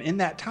down. And in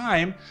that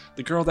time,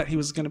 the girl that he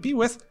was going to be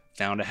with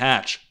found a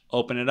hatch.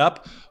 Open it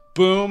up.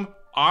 Boom.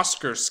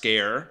 Oscar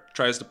scare.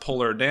 Tries to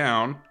pull her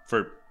down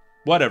for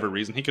whatever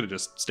reason. He could have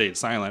just stayed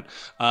silent.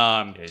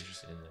 Yeah, he's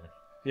just in there.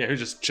 Yeah, he was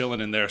just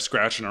chilling in there,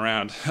 scratching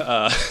around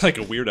like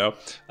a weirdo.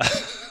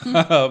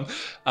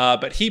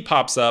 But he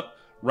pops up,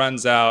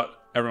 runs out.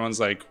 Everyone's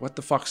like, what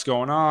the fuck's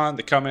going on?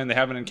 They come in, they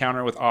have an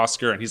encounter with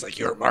Oscar, and he's like,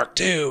 you're Mark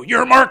II!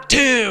 You're Mark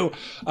II!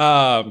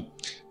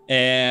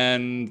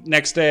 And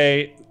next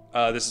day,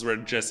 this is where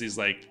Jesse's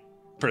like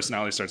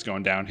personality starts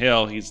going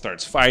downhill. He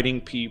starts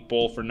fighting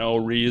people for no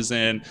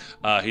reason.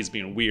 He's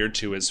being weird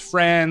to his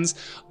friends.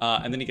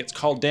 And then he gets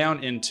called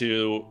down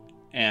into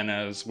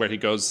Anna's, where he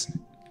goes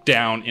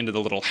down into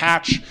the little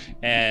hatch,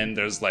 and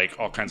there's like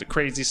all kinds of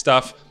crazy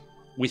stuff.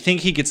 We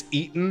think he gets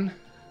eaten.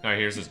 No, he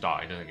hears his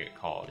dog. He doesn't get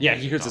called. Yeah,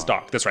 he hears his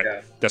dog. That's right.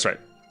 Yeah. That's right.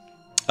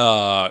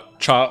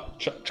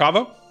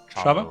 Chavo?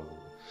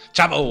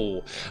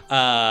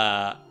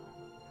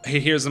 He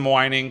hears him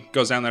whining,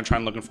 goes down there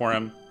trying looking for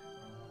him.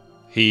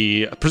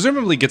 He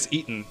presumably gets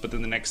eaten, but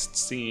then the next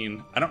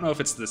scene, I don't know if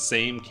it's the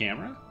same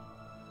camera,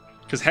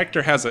 because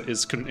Hector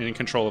is in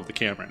control of the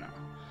camera now.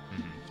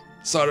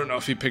 So I don't know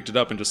if he picked it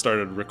up and just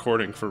started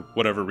recording for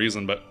whatever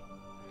reason, but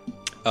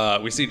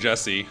we see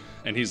Jesse,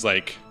 and he's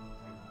like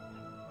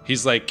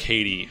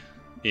Katie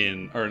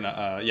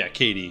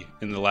Katie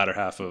in the latter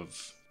half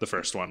of the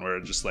first one, where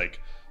it's just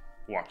like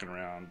walking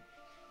around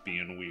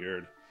being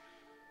weird.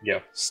 Yeah.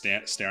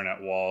 Staring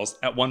at walls.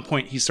 At one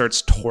point, he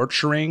starts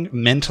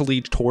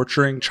mentally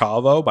torturing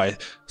Chavo by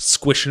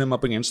squishing him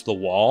up against the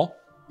wall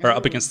or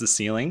up against the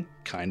ceiling.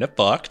 Kind of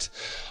fucked.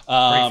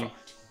 I'd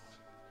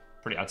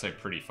say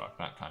pretty fucked,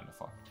 not kind of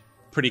fucked.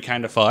 Pretty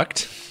kind of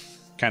fucked.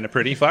 Kind of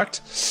pretty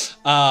fucked.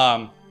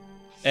 And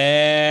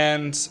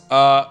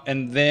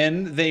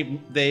then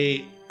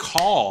they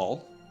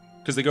call,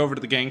 because they go over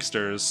to the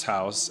gangster's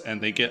house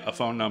and they get a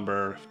phone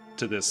number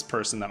to this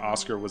person that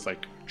Oscar was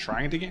like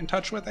trying to get in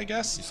touch with, I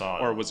guess, You saw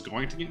it. or was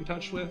going to get in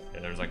touch with.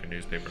 Yeah, there's like a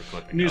newspaper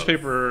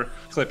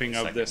clipping.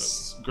 Of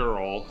this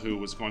girl who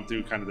was going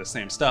through kind of the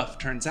same stuff.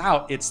 Turns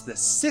out it's the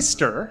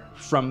sister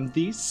from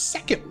the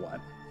second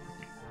one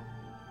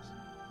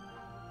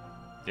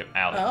Yep,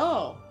 Allie.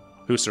 Oh.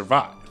 who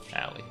survived.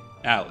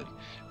 Allie.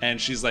 And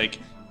she's like,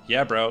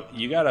 yeah, bro,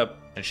 you gotta.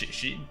 And she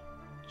She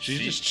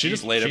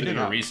just laid she everything did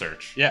her out.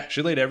 research. Yeah,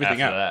 she laid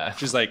everything After out. that.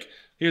 She's like,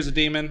 here's a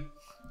demon.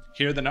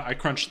 I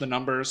crunched the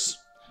numbers.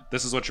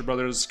 This is what your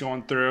brother's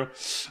going through.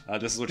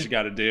 This is what you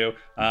got to do.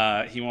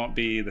 He won't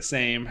be the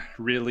same,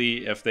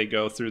 really, if they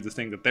go through the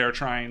thing that they're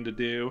trying to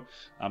do.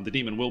 The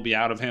demon will be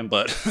out of him,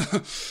 but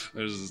this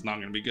is not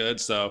going to be good.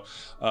 So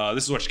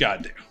this is what you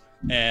got to do.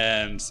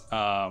 And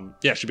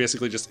she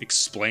basically just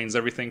explains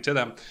everything to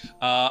them.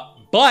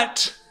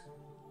 But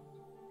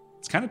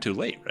it's kind of too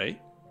late,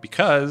 right?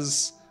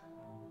 Because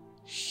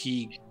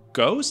he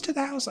goes to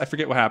the house. I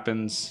forget what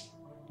happens.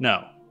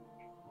 No.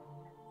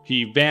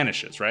 He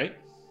vanishes, right?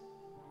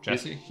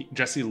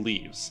 Jesse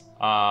leaves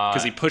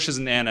because he pushes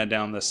Nana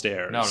down the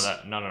stairs. No.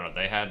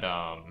 They had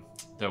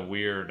the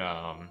weird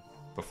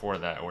before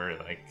that where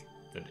like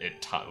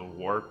it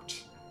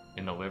warped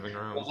in the living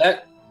room.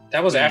 Well,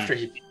 that was after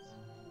he.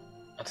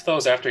 I thought that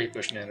was after he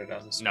pushed Nana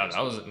down the stairs. No,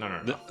 that was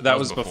no. That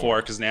was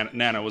before because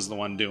Nana was the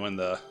one doing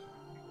the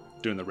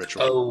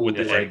ritual with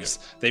the eggs.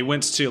 They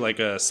went to like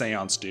a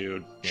seance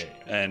dude,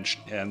 and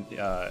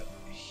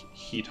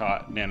he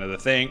taught Nana the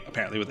thing,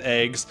 apparently with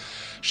eggs.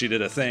 She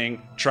did a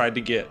thing, tried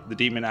to get the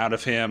demon out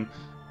of him,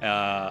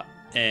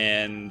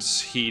 and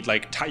he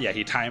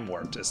he time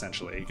warped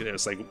essentially. It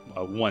was like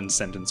one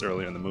sentence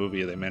earlier in the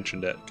movie they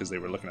mentioned it because they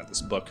were looking at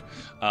this book,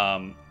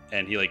 and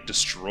he like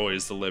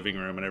destroys the living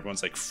room and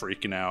everyone's like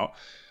freaking out.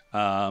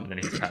 And then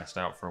he passed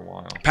out for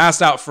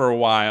a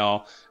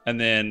while. And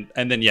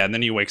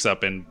then he wakes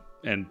up and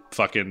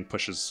fucking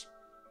pushes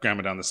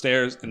Grandma down the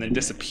stairs and then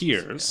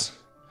disappears.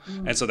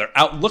 And so they're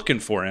out looking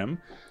for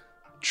him,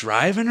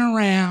 driving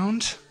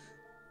around.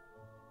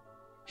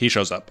 He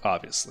shows up,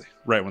 obviously,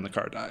 right when the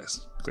car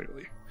dies,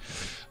 clearly.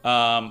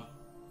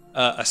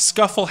 A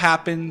scuffle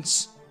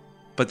happens,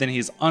 but then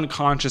he's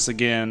unconscious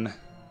again.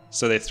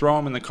 So they throw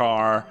him in the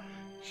car.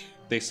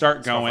 They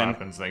start going. What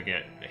happens? They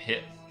get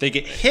hit. They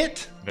get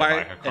hit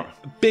by a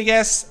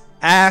big-ass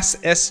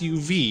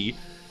SUV.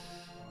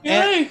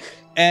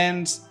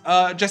 And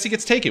Jesse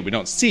gets taken. We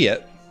don't see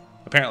it.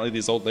 Apparently,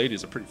 these old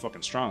ladies are pretty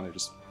fucking strong. They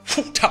just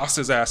toss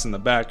his ass in the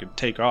back and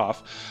take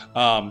off. They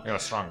got a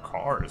strong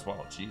car as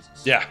well.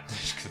 Jesus. Yeah.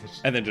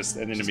 And then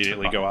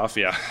immediately go off.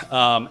 Yeah.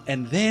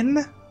 And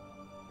then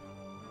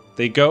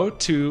they go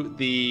to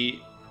the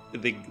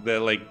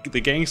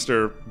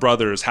gangster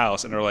brother's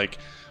house and they're like,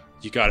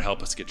 "You gotta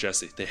help us get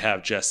Jesse." They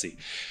have Jesse,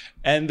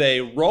 and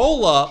they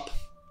roll up,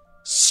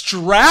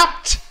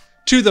 strapped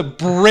to the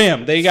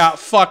brim. They got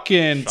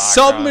fucking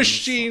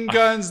submachine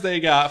guns. They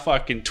got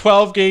fucking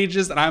 12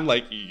 gauges, and I'm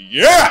like,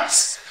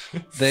 yes.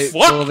 They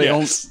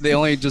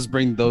only just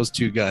bring those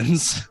two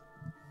guns.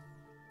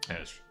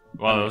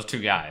 Well, those two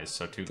guys.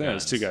 So two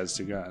guns. Two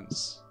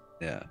guns.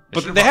 Yeah,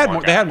 but they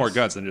had more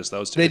guns than just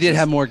those two. They did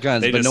have more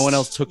guns, but no one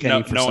else took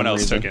any. No one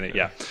else took any.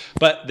 Yeah,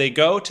 but they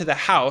go to the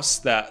house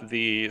that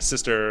the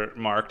sister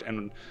marked,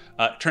 and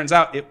turns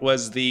out it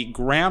was the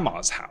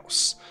grandma's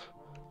house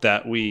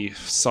that we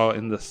saw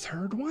in the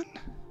third one.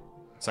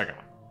 Second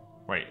one.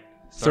 Wait.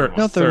 Third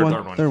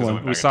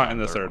one. We saw it in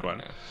the third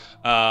one.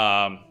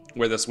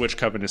 Where this witch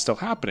coven is still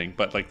happening,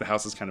 but like the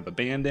house is kind of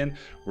abandoned.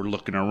 We're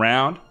looking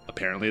around.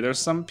 Apparently, there's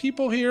some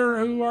people here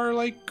who are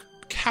like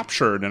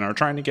captured and are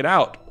trying to get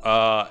out,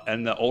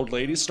 and the old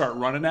ladies start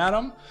running at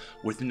them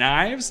with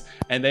knives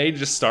and they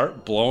just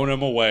start blowing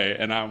them away,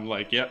 and I'm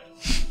like, yeah,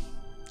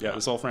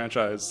 this whole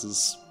franchise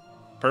is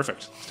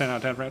perfect. It's 10 out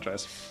of 10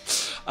 franchise.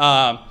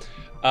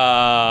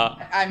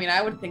 I mean,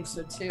 I would think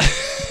so too.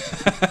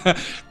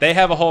 They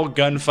have a whole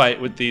gunfight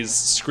with these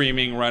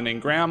screaming, running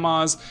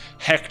grandmas.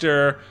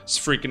 Hector is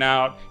freaking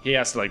out. He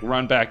has to like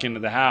run back into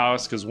the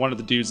house because one of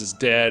the dudes is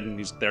dead,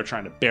 and they're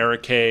trying to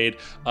barricade.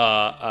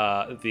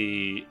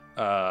 The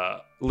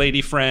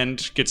lady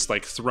friend gets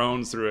like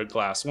thrown through a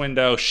glass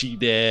window. She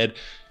dead.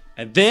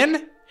 And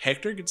then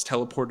Hector gets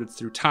teleported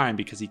through time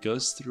because he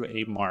goes through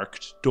a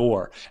marked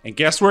door. And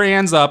guess where he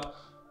ends up?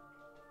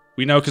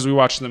 We know because we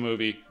watched the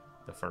movie.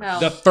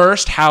 The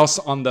first house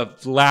on the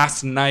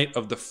last night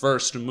of the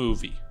first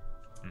movie.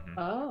 Mm-hmm.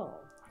 Oh.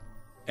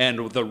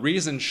 And the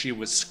reason she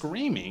was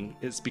screaming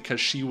is because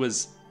she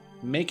was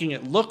making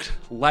it look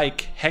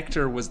like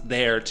Hector was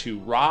there to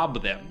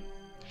rob them.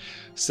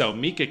 So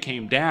Mika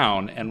came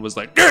down and was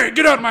like, "Hey,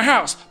 get out of my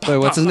house!" Wait,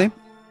 what's his name?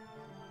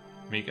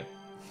 Mika.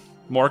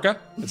 Morka?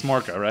 It's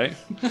Morka, right?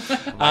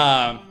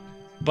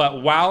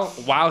 But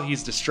while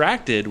he's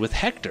distracted with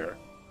Hector,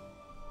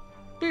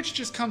 bitch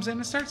just comes in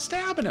and starts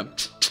stabbing him.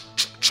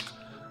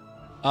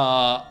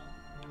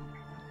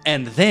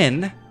 And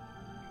then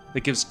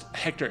it gives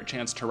Hector a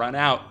chance to run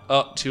out.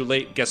 Oh, too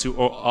late. Guess who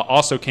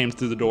also came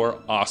through the door?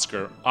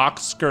 Oscar.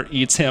 Oscar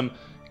eats him.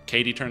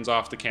 Katie turns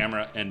off the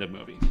camera. End of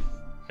movie.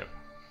 Yep.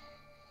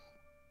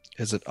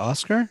 Is it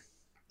Oscar?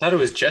 Thought it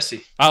was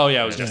Jesse. Oh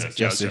yeah, it was Jesse.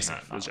 Jesse.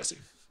 It was Jesse.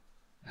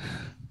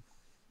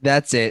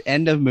 That's it.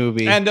 End of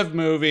movie. End of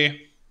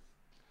movie.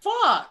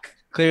 Fuck.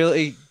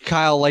 Clearly,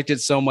 Kyle liked it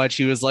so much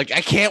he was like,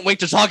 "I can't wait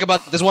to talk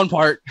about this one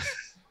part."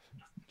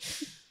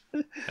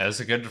 That's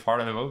a good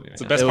part of the movie.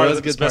 It's the best part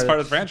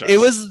of the franchise. It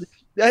was.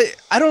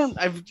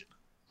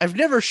 I've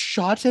never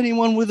shot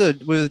anyone with a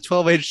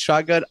 12-gauge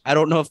shotgun. I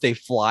don't know if they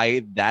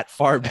fly that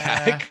far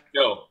back.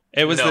 No.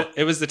 It was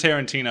the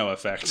Tarantino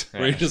effect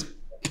where you just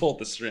Pulled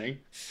the string.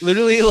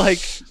 Literally, like,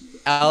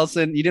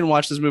 Allison, you didn't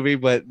watch this movie,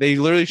 but they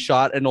literally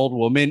shot an old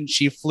woman.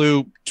 She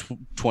flew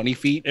 20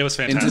 feet It was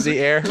fantastic. into the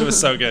air. It was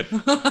so good.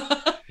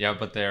 Yeah,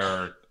 but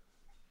they're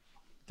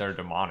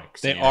demonic.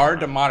 So They you are don't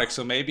know. demonic,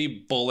 so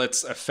maybe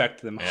bullets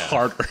affect them Yeah.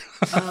 harder.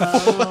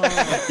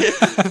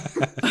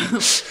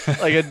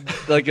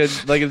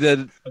 like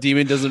the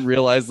demon doesn't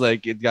realize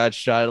like it got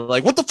shot.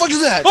 Like, what the fuck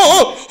is that?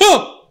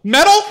 Oh,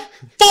 metal?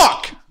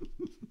 Fuck!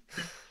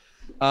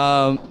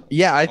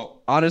 Yeah,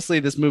 honestly,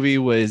 this movie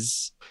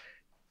was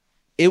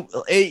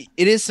it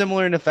is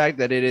similar in the fact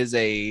that it is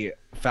a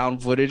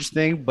found footage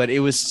thing, but it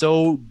was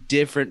so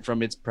different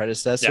from its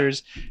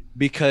predecessors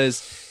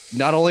because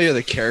not only are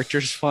the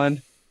characters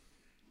fun,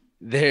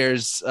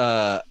 there's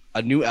a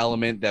new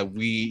element that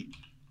we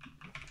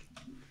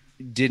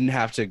didn't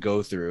have to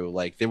go through.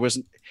 Like there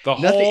wasn't The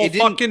nothing. whole It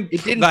didn't, fucking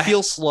it didn't the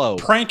feel slow.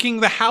 pranking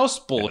the house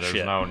Yeah, bullshit.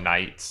 there's no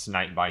night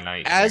by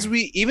night. As thing. we,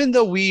 even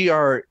though we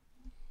are,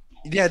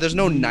 yeah, there's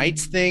no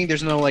nights thing.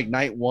 There's no like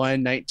night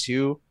 1, night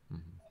 2. Mhm.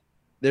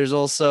 There's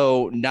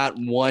also not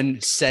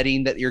one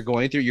setting that you're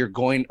going through. You're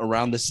going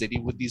around the city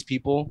with these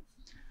people,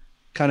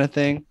 kind of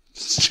thing.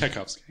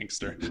 Chekhov's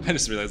gangster. I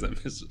just realized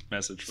that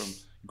message from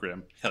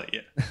Grim. Hell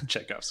yeah,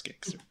 Chekhov's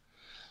gangster.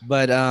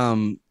 But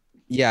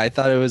yeah, I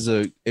thought it was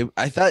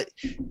I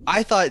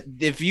thought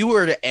if you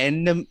were to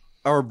end them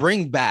or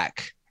bring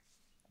back,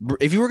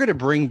 if you were going to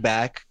bring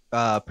back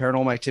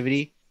Paranormal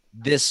Activity,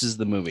 this is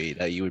the movie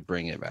that you would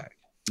bring it back.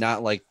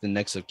 Not like the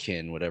Next of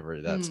Kin, whatever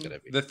that's going to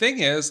be. The thing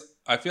is,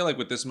 I feel like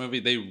with this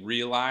movie, they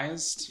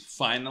realized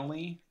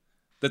finally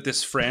that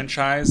this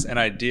franchise and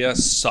idea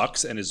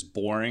sucks and is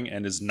boring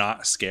and is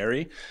not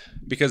scary,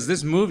 because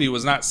this movie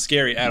was not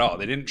scary at all.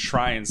 They didn't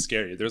try and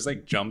scare you. There's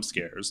like jump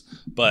scares,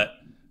 but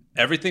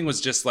everything was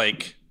just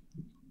like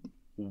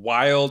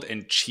wild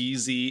and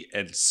cheesy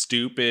and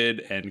stupid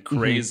and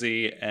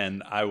crazy,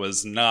 and I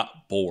was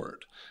not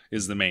bored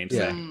is the main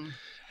Yeah. thing.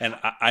 And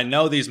I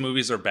know these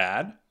movies are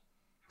bad.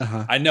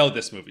 Uh-huh. I know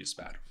this movie's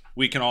bad.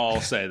 We can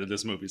all say that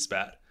this movie's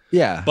bad.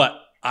 Yeah. But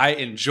I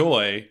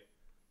enjoy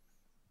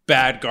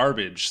bad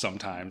garbage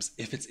sometimes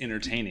if it's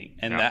entertaining.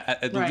 And Yeah.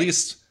 that at Right.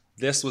 least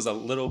this was a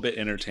little bit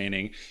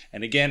entertaining.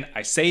 And again,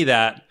 I say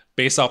that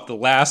based off the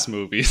last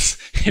movies.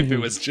 If it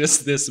was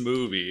just this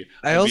movie,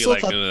 I I'd also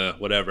be like,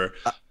 thought- whatever.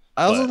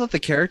 I also but- thought the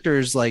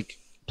characters like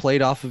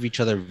played off of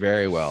each other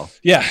very well.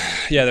 Yeah,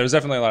 there was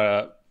definitely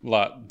a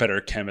lot better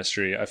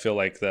chemistry. I feel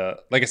like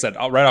like I said,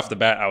 right off the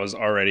bat, I was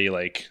already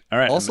like, all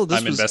right, Also, this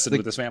I'm was invested the-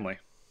 with this family.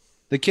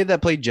 The kid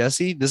that played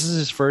Jesse, this is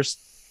his first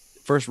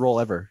role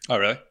ever. Oh,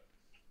 really?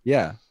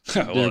 Yeah,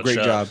 Well, did a great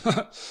shut job.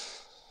 up.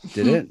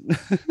 Did it?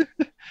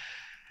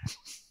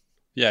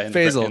 Yeah.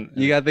 Faisal,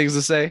 you got things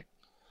to say?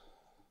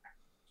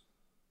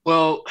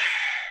 Well,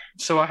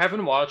 so I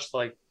haven't watched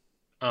like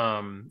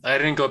I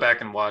didn't go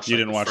back and watch. You like,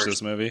 didn't the watch first-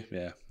 this movie?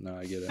 Yeah. No,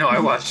 I get it. No, I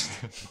watched.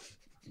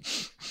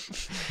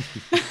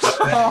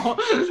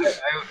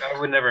 I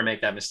would never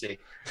make that mistake.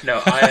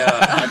 No,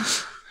 Yeah.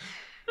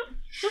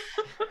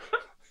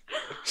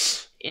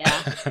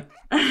 Yeah.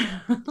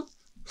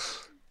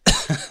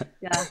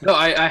 no,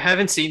 I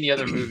haven't seen the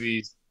other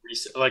movies.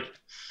 Like,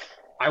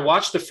 I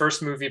watched the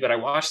first movie, but I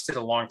watched it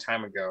a long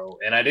time ago,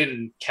 and I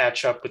didn't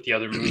catch up with the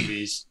other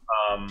movies.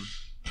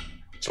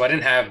 So I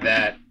didn't have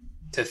that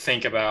to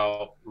think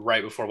about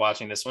right before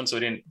watching this one. So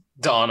it didn't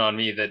dawn on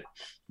me that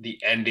the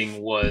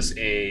ending was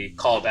a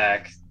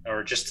callback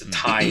or just a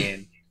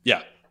tie-in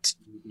Yeah. to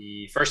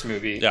the first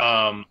movie.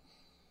 Yeah.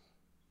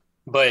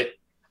 But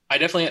I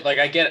definitely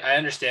I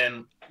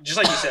understand, just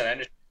like you said, I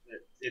understand that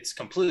it's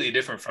completely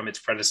different from its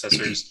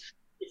predecessors.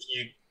 If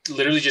you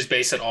literally just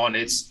base it on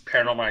its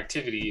Paranormal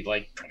Activity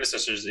like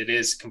predecessors, it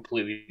is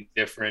completely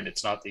different.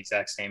 It's not the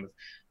exact same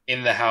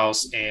in the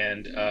house,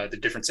 and the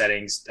different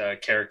settings,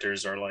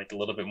 characters are like a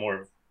little bit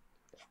more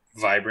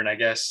vibrant, I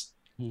guess,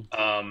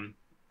 and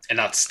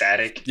not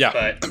static. Yeah.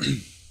 But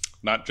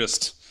Not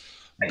just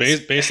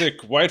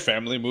basic white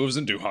family moves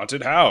into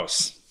haunted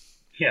house.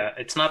 yeah,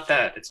 it's not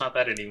that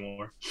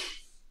anymore.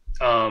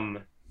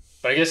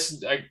 But I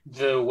guess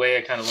the way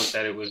I kind of looked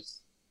at it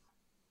was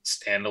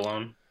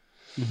standalone,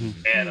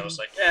 and I was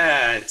like,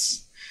 yeah,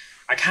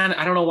 I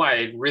don't know why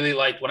I really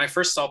liked when I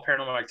first saw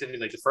Paranormal Activity,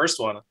 like the first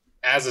one,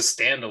 as a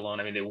standalone.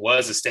 I mean, it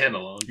was a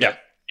standalone. But Yeah.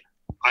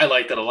 I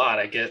liked it a lot.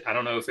 I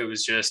don't know if it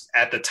was just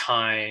at the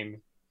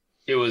time,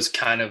 it was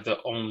kind of the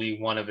only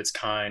one of its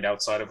kind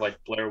outside of like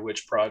Blair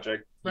Witch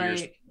Project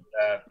years Right. before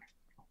that.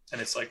 And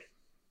it's like,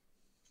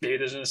 maybe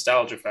there's a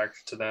nostalgia factor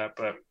to that,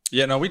 but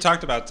Yeah, no, we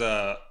talked about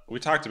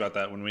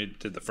that when we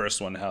did the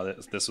first one, how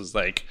this was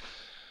like,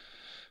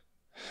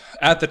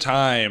 at the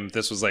time,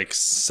 this was like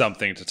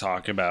something to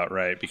talk about,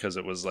 right? Because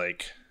it was the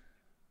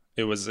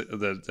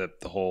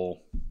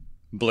whole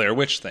Blair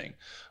Witch thing,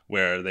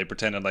 where they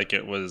pretended like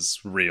it was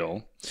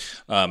real,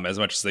 as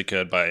much as they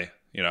could by,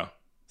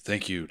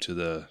 thank you to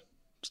the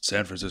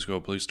San Francisco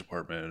Police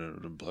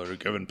Department,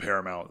 given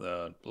Paramount,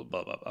 blah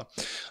blah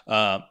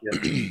blah.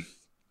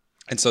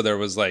 And so there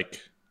was like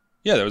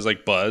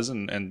buzz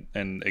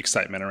and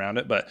excitement around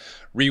it, but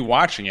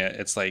rewatching it,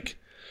 it's like,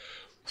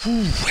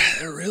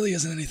 There really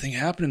isn't anything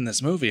happening in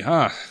this movie,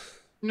 huh?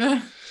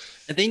 I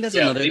think that's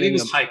Yeah, another maybe thing. it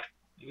was hype.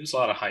 It was a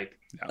lot of hype.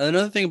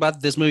 Another thing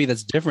about this movie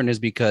that's different is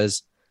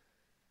because,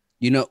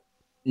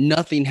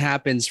 nothing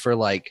happens for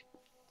like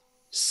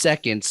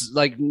seconds,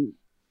 like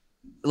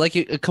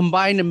a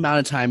combined amount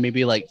of time,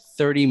 maybe like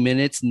 30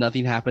 minutes.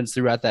 Nothing happens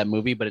throughout that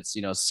movie, but it's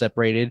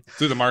separated.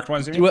 Through the marked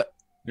ones, you mean? What?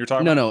 You're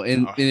talking? No,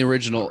 in the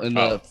original, in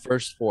the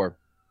first four.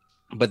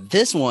 But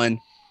this one,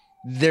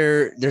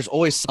 there's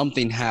always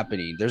something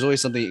happening. There's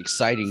always something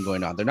exciting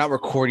going on. They're not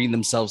recording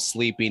themselves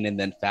sleeping and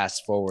then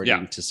fast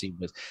forwarding to see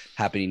what's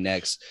happening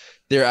next.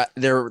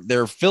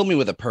 They're filming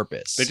with a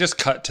purpose. They just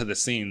cut to the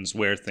scenes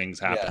where things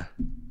happen.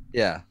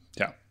 Yeah.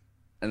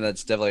 And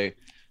that's definitely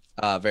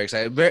very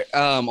exciting.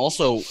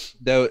 Also,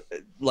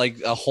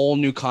 like a whole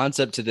new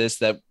concept to this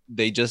that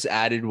they just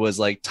added was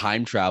like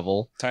time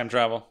travel. Time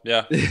travel,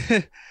 yeah.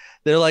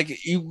 They're like,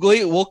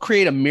 we'll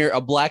create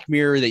a black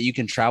mirror that you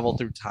can travel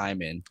through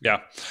time in. Yeah,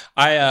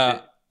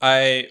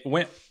 I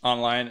went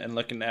online and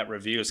looking at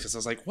reviews because I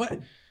was like, what?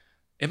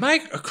 Am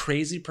I a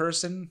crazy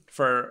person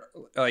for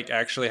like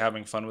actually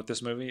having fun with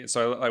this movie?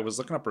 So I was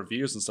looking up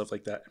reviews and stuff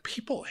like that.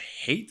 People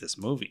hate this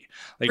movie.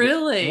 Like,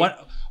 really?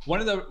 One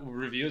of the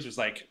reviews was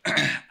like,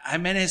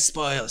 I'm gonna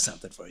spoil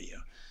something for you.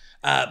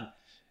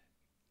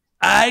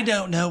 I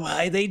don't know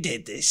why they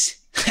did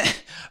this,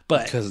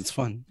 but because it's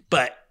fun.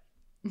 But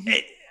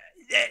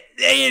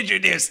they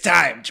introduced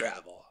time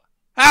travel.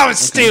 How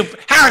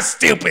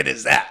stupid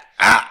is that?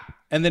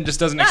 And then just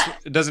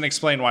doesn't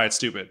explain why it's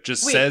stupid.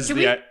 Just says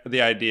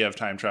the idea of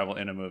time travel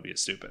in a movie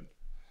is stupid.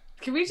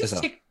 Can we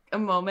just take a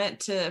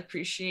moment to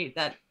appreciate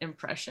that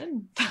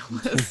impression? That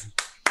was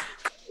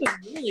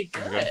really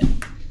good.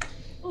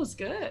 That was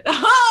good.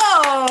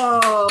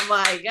 Oh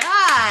my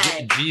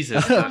God.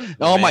 Jesus.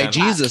 Oh my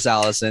Jesus,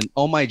 Allison.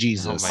 Oh my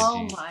Jesus.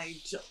 Oh my.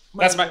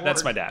 That's my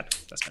dad.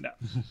 That's my dad.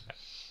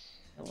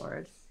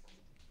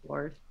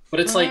 Lord. But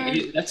it's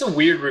like that's a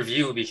weird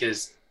review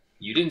because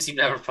you didn't seem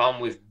to have a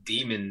problem with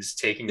demons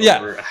taking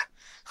over.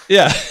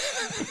 Yeah.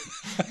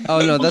 Oh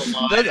no,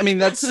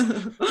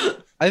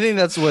 I think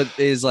that's what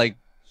is like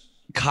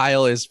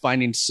Kyle is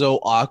finding so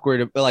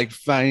awkward, like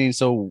finding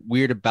so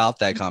weird about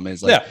that comment.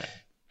 Is like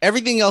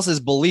everything else is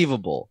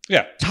believable.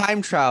 Yeah.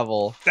 Time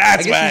travel.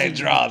 That's why I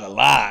draw the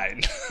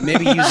line.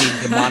 Maybe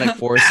using demonic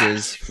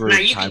forces for now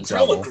you time can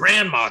travel. throw a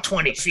grandma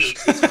 20 feet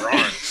with your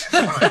arms.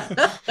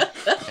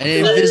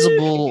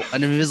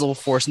 An invisible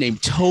force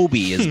named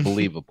Toby is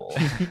believable.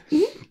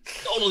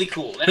 Totally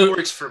cool. That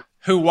works for.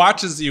 Who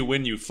watches you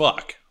when you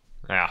fuck?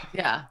 Yeah.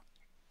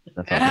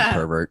 A fucking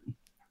pervert.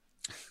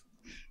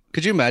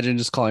 Could you imagine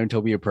just calling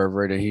Toby a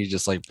pervert and he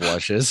just like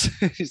blushes?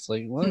 He's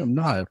like, "Well, I'm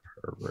not a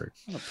pervert."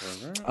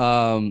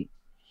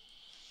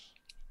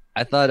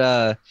 I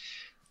thought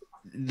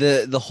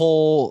the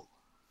whole.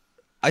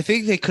 I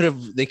think they could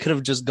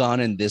have just gone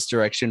in this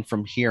direction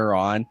from here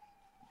on,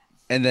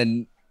 and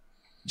then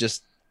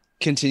just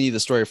continue the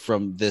story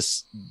from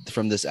this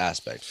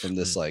aspect, from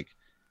this like.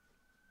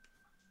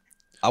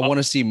 I want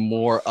to see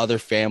more other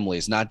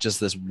families, not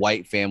just this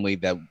white family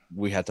that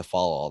we had to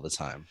follow all the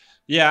time.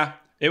 Yeah,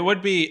 it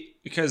would be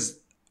because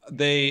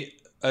they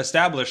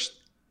established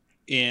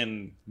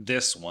in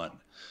this one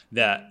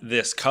that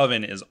this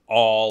coven is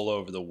all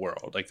over the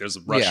world. Like there's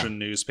a Russian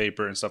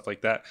newspaper and stuff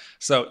like that.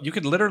 So you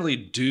could literally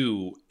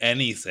do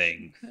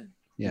anything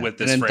with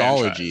this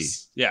anthology.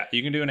 Yeah,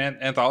 you can do an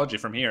anthology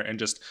from here and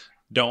just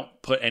don't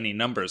put any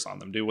numbers on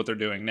them. Do what they're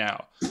doing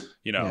now.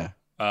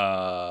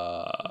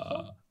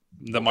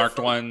 The marked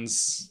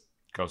ones,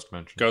 Ghost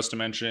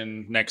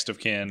Dimension, Next of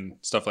Kin,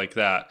 stuff like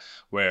that.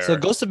 So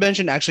Ghost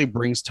Dimension actually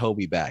brings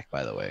Toby back,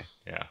 by the way.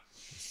 Yeah.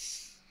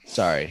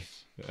 Sorry.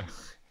 Yeah.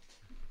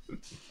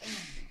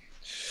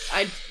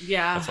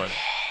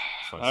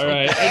 All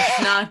right.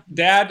 It's not.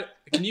 Dad,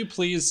 can you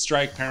please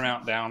strike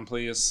Paramount down,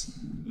 please?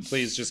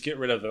 Please just get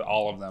rid of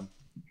all of them.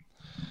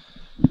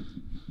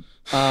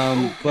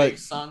 But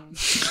son.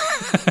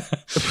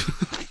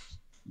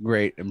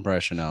 Great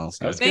impression,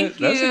 Allison. That's Thank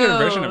good. That's a you. good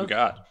impression of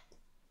God.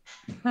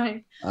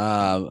 I've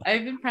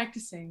been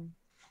practicing.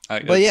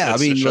 But yeah, I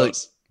mean, like,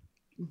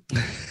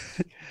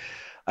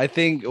 I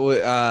think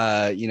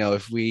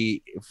if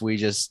we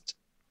just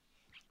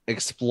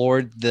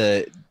explored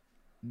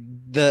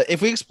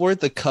if we explored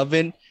the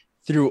coven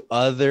through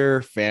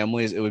other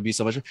families, it would be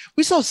so much.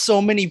 We saw so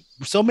many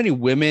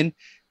women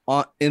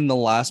in the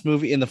last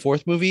movie, in the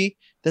fourth movie.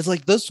 That's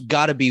like those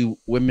got to be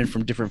women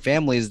from different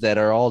families that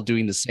are all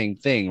doing the same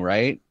thing,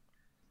 right?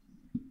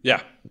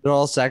 Yeah, they're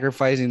all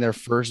sacrificing their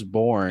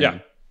firstborn. Yeah.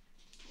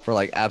 For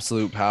like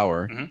absolute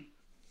power. Mm-hmm.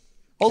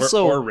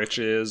 Also, or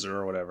riches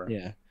or whatever.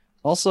 Yeah.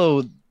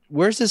 Also,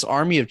 where's this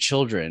army of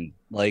children?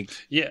 Like,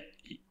 yeah.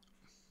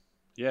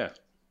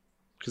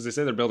 Because they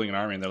say they're building an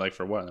army, and they're like,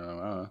 for what?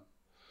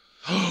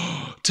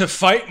 To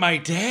fight my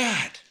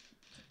dad.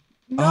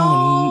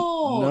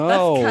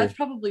 No. That's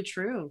probably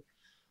true.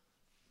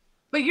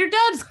 But your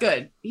dad's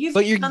good.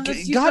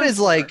 God is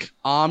like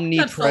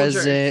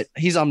omnipresent.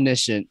 He's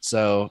omniscient,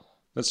 so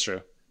that's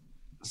true.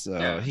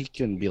 So he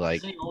can be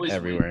like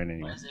everywhere and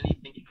anywhere. Why is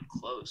anything even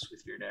close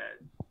with your dad?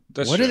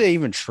 That's what true. do they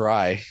even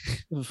try?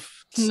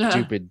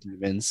 Stupid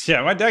demons.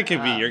 Yeah, my dad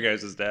could be your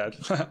guys' dad.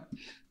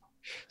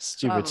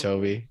 Stupid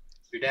Toby.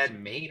 Your dad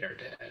made our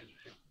dad.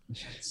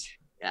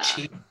 Yeah.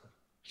 Cheap.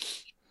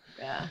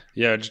 Yeah.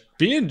 Yeah,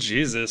 being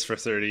Jesus for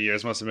 30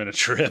 years must have been a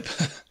trip.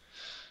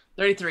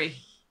 33.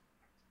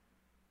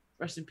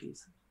 Rest in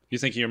peace. You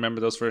think you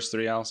remember those first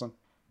 3, Allison?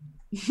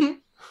 I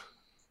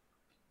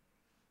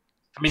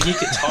mean, he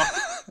could talk.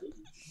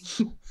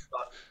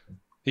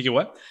 He could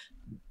what?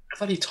 I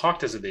thought he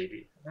talked as a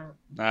baby.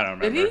 I don't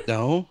Did remember. he?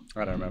 No.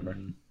 I don't remember.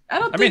 I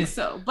don't I think mean-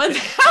 so, but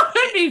that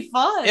would be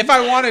fun. If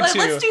I wanted to,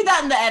 Let's do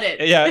that in the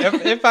edit. yeah.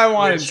 If I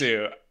wanted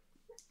to,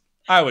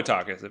 I would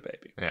talk as a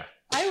baby. Yeah.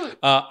 I would.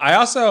 I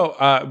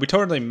also we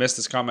totally missed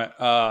this comment.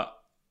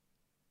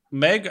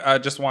 Meg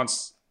just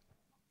wants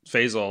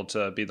Faisal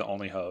to be the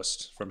only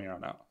host from here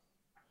on out.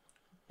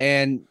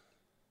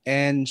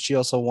 And she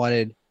also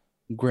wanted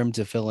Grim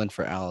to fill in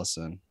for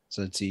Allison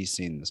since he's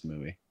seen this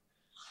movie.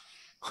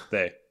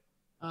 They.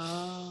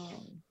 Oh.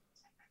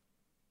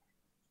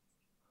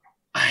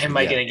 Am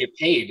I Yeah. going to get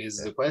paid? Is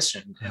the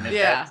question. And if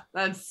Yeah,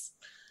 that's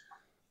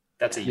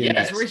that's a Yeah.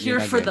 yes. because we're You're here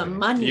not for the getting it.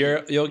 money.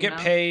 You'll get You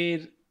know?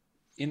 paid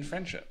in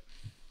friendship.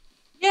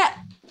 Yeah.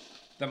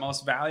 The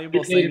most valuable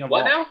Get paid thing of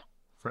what all.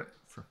 now?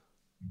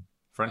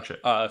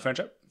 Friendship.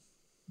 Friendship.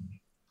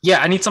 Yeah,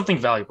 I need something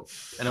valuable.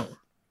 I don't.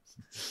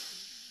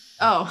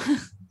 Oh.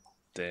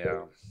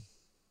 Damn.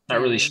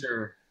 Not really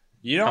sure.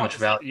 You How much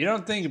value? You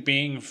don't think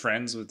being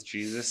friends with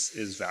Jesus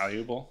is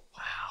valuable?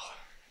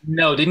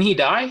 No, didn't he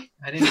die?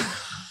 I didn't.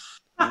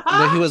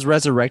 No, he was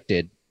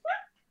resurrected.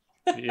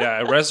 Yeah,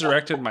 I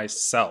resurrected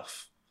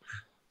myself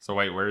So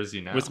wait, where is he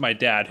now? with my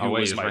dad, who Oh, wait,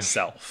 was he's right.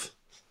 myself.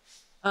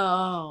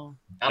 Oh.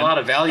 Not a lot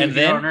of value And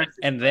here on then, earth.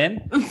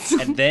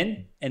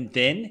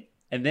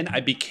 and then I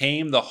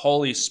became the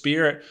Holy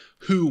Spirit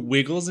who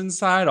wiggles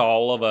inside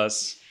all of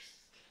us.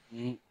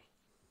 Kind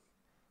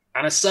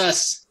of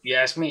sus. You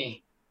ask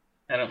me.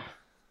 I don't.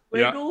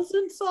 Yeah. Wiggles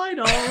inside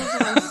all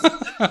of us.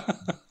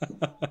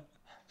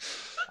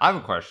 I have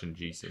a question,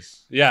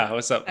 Jesus. Yeah,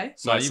 what's up, Okay. my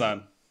So you-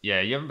 son?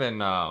 Yeah, you haven't been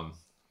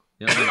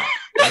you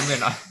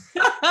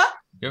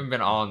haven't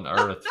been on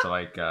Earth for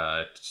like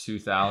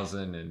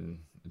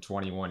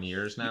 2021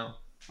 years now.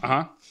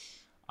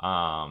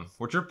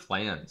 What's your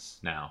plans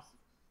now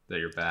that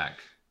you're back?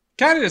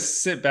 Kind of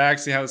just sit back,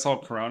 see how this whole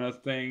Corona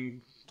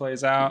thing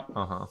plays out.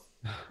 Uh-huh.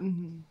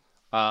 Mhm.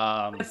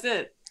 That's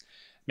it.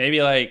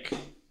 Maybe like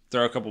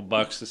throw a couple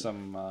bucks to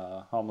some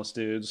homeless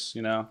dudes,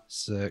 you know.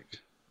 Sick.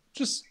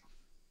 Just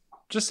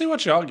see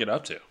what y'all get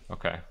up to.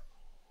 Okay.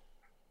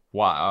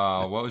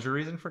 Why what was your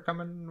reason for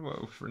coming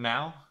for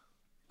now?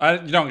 You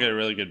don't get a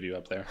really good view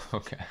up there.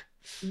 Okay.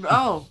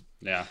 Oh.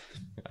 Yeah,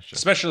 Gotcha.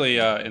 especially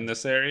in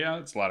this area,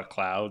 it's a lot of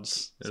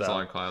clouds. There's so a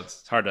lot of clouds.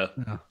 it's hard to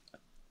Yeah.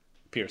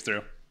 peer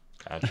through.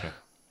 Gotcha.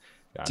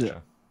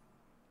 Gotcha.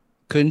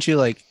 Couldn't you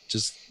like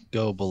just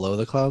go below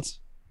the clouds?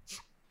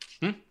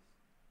 Hmm?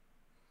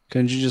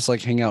 Couldn't you just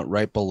like hang out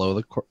right below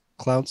the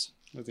clouds?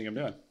 What do you think I'm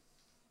doing?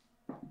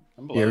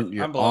 I'm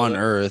You're I'm below on the-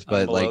 Earth, I'm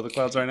but below like, the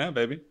clouds right now,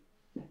 baby.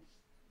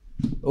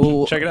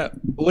 oh, Check it out.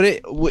 would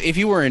it? If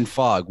you were in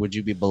fog, would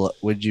you be below?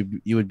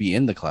 You would be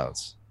in the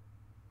clouds?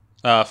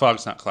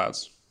 Fog's not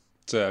clouds.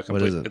 It's a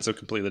What is it? It's a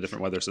completely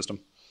different weather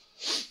system.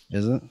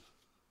 Is it?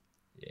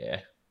 Yeah.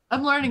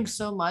 I'm learning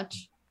so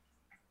much.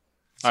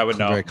 I would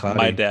know. Very cloudy.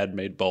 My dad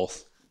made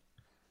both.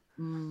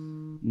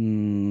 Mm.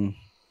 Mm,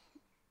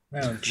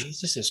 No,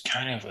 Jesus is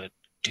kind of a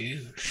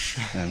douche.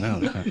 I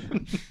know.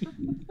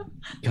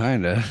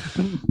 Kinda.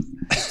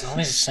 He's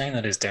always saying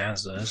that his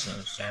dad's this and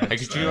his dad's Hey,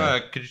 could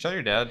you tell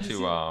your dad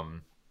to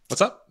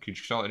What's up? could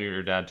you tell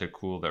your dad to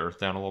cool the Earth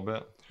down a little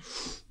bit?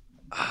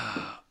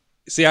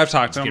 See, I've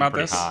talked It's to him getting about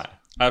pretty this. hot.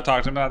 I've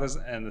talked to him about this,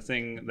 and the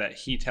thing that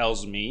he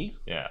tells me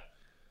Yeah.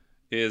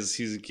 is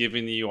he's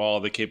giving you all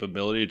the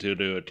capability to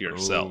do it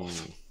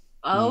yourself. Ooh.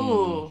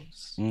 Oh.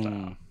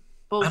 Mm.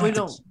 But we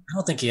don't. I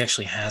don't think he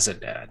actually has a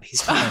dad.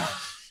 He's kind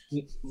of,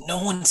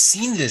 no one's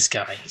seen this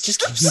guy. He just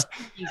keeps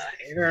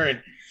there,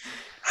 and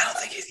I don't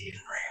think he's even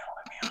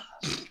real.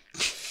 To be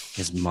honest.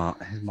 His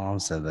mom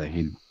said that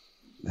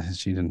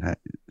she didn't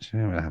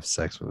even have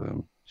sex with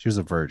him. She was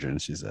a virgin,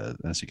 she said,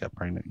 and she got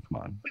pregnant. Come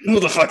on.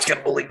 Who the fuck's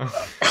gonna believe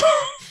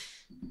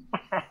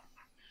that?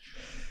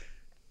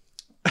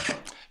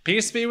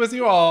 Peace be with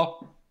you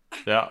all.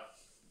 Yeah.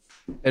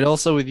 And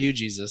also with you,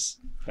 Jesus.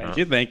 Thank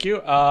you, thank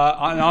you.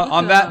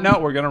 On that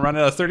note, we're gonna run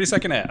a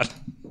 30-second ad.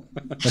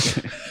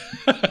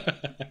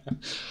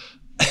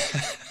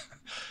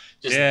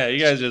 Yeah, you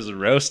guys just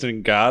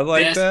roasting God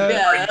like Yes, that.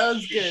 Yeah, that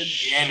was good.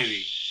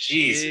 Christianity.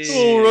 Jesus.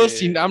 Oh,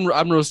 roasting! I'm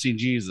roasting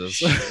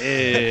Jesus.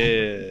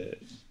 Yeah.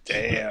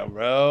 Damn,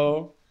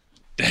 bro.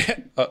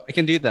 Damn. I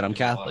can do that. I'm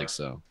Catholic,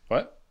 so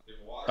What?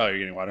 Oh, you're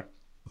getting water.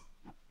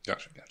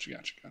 Gotcha.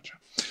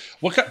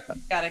 What kind?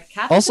 Got a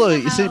cat. also, in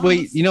the you said, house.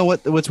 wait. You know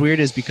what? What's weird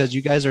is because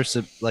you guys are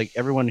like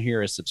everyone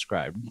here is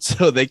subscribed,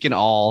 so they can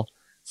all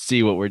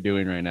see what we're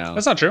doing right now.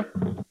 That's not true.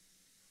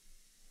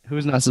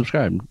 Who's not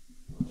subscribed?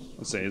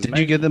 Let's see. Did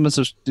you give them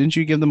Didn't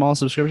you give them all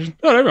subscription?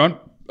 Not everyone.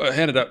 I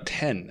handed out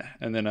 10,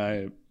 and then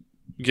I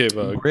You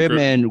gave Grim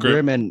and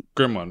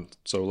Grim one,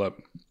 so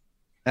 11.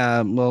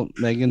 well,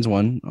 Megan's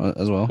one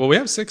as well. Well, we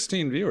have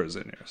 16 viewers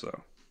in here,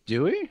 so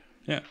Do we?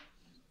 yeah.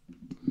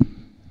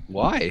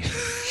 Why?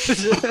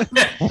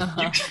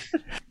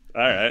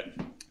 All right.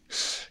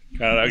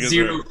 God, I guess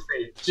Zero we're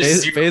faith.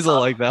 Just zero Faisal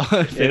like that.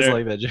 Faisal Inter-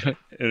 like that joke.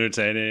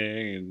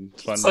 entertaining and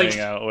fun It's to like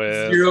hang out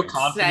with. Zero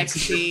confidence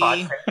Sexy. in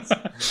your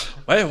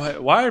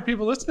podcast. Why are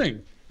people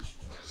listening?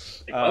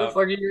 Like, why the fuck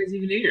are you guys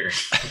even here?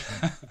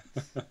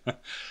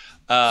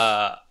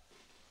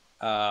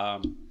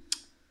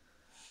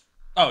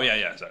 Oh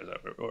yeah. Sorry.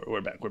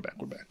 We're back. We're back.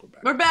 We're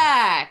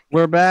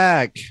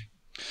back.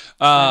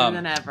 Better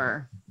than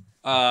ever.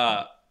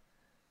 I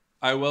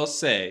will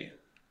say,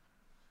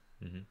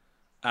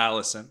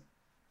 Allison,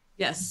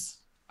 Yes.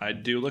 I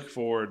do look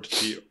forward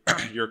to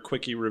your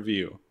quickie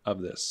review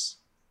of this.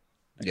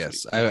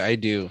 Yes, week. I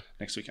do.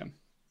 Next weekend.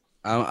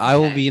 I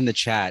will Okay. be in the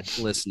chat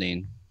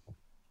listening.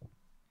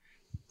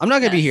 I'm not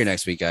gonna be Yes. here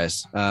next week,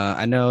 guys.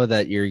 I know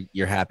that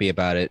you're happy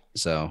about it,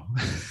 so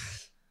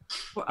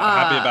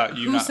happy about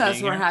you Who not says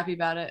being we're here? happy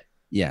about it?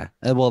 yeah.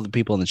 Well, the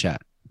people in the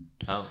chat.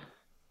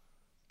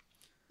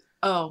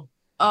 Oh,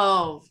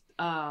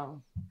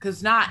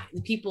 Because not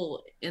the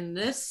people in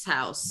this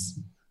house,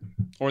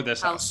 Or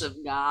this house house.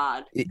 of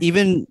God.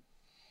 Even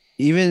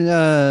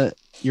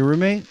your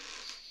roommate,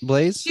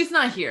 Blaze. She's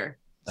not here,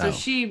 so Oh.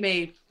 she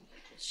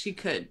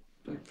could.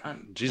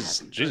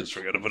 Jesus,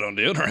 forgot to put on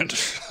deodorant.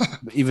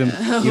 Even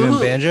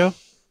Banjo.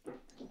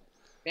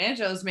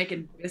 Banjo's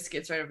making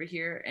biscuits right over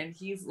here, and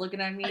he's looking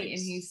at me and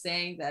he's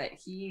saying that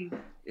he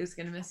is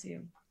gonna miss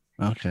you.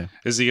 Okay.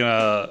 Is he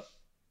gonna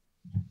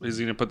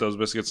put those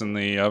biscuits in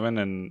the oven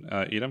and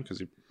eat them? Because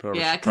he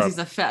probably, Yeah, because he's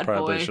a fat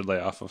probably boy. should lay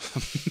off of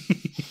them.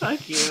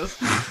 Fuck you.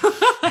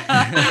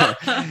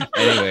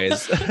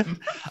 Anyways,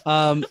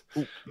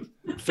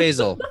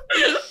 Faisal,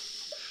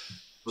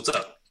 What's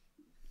up?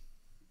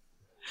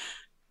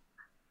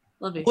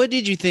 Love you. what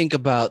did you think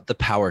about the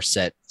power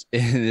set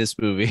in this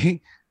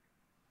movie?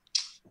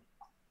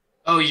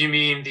 Oh, you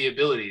mean the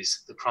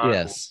abilities, the chronicle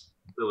Yes.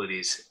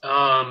 abilities?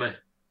 I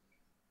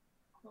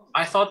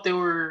thought they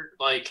were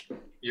like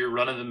your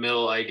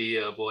run-of-the-mill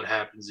idea of what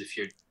happens if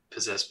you're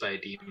possessed by a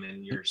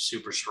demon. You're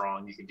super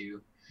strong. You can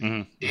do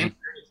Mhm. damn.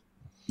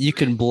 You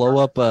can blow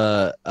up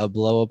a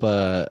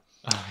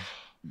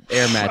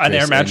air mattress. An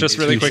air mattress in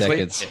really 2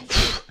 quickly?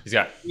 seconds. he's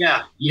got,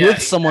 Yeah,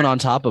 With someone on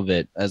top of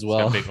it as he's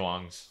well. got big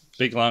lungs.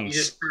 Big You lungs.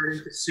 just turn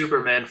into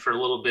Superman for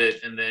a little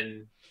bit, and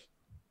then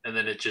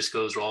it just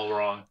goes all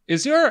wrong.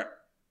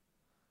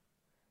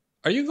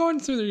 Are you going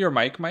through your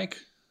mic, Mike?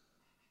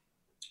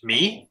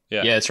 Me?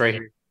 Yeah. Yeah, it's right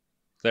here.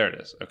 There it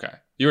is. Okay.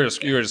 You were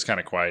just kind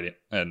of quiet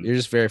and You're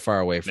just very far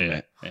away from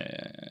it.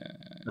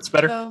 That's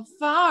better. So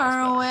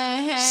far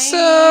away.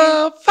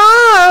 So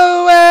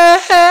far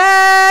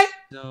away.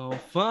 So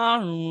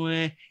far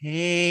away.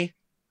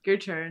 Your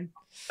turn.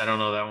 I don't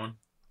know that one.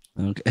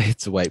 Okay,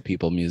 it's white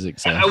people music.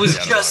 So, I was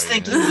Yeah, just no,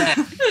 thinking that.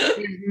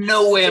 There's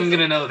no way I'm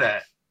gonna know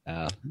that.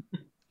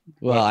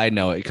 well, I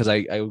know it because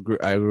I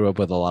grew up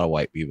with a lot of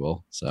white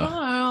people. So,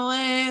 Far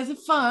away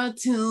is far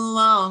too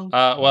long.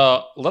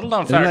 Well, little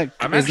known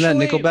fact. isn't that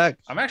Nickelback?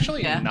 I'm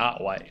actually Yeah.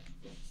 not white.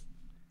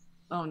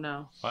 Oh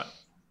no. What?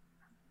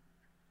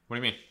 What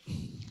do you mean?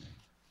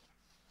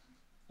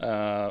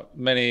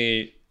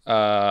 Many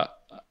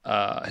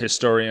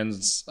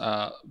historians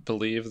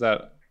believe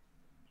that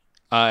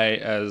I,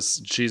 as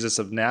Jesus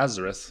of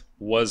Nazareth,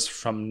 was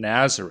from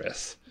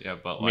Nazareth, Yeah,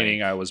 but like,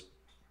 meaning I was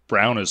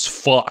brown as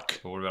fuck.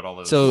 but what about all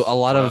those? So a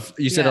lot of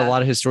you said Yeah. a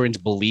lot of historians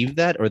believe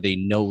that, or they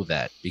know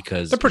that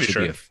because They're pretty it should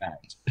be sure. a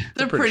fact.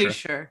 They're pretty pretty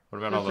sure. what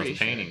about They're all those pretty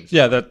sure. paintings?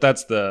 Yeah,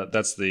 that's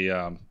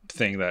the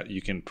thing that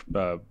you can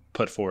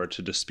put forward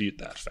to dispute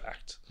that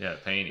fact. Yeah,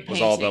 paintings. Was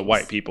all the Paintings.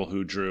 white people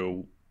who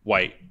drew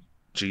white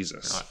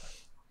Jesus.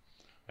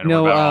 And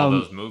No, what about all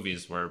those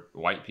movies where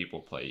white people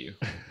play you?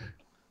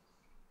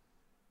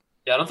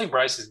 Yeah, I don't think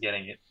Bryce is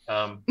getting it.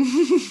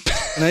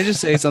 Can I just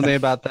say something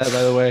about that,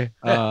 by the way?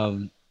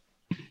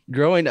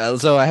 Growing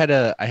so I had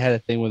a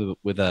thing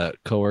with a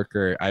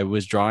coworker. I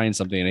was drawing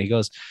something and he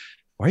goes,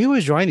 "Why are you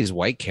always drawing these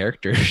white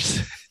characters?"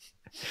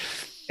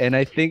 And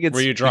I think it's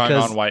Were you drawing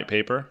because- on white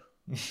paper?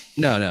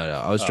 No.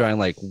 I was Oh. drawing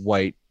like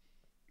white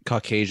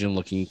Caucasian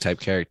looking type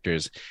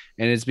characters.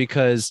 And it's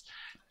because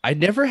I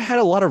never had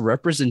a lot of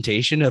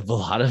representation of a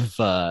lot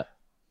of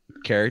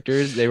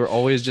characters. They were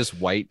always just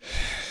white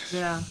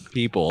Yeah.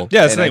 people.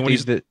 Yeah, that's And the I thing.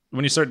 think that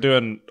When you start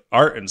doing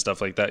art and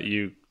stuff like that,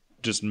 you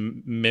just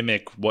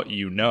mimic what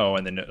you know,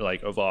 and then it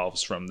like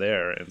evolves from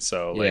there. And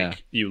so, like, Yeah.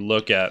 you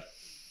look at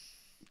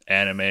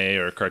anime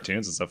or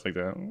cartoons and stuff like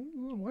that.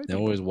 White they're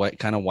people. always white,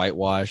 kind of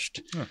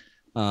whitewashed.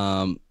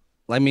 Huh.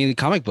 I mean,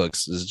 comic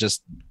books is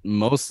just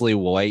mostly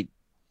white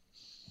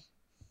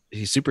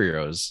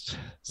superheroes.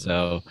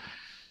 So,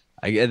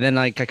 I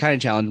kind of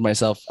challenged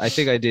myself. I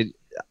think I did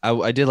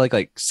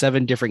like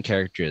 7 different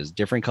characters,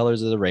 different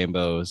colors of the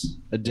rainbow,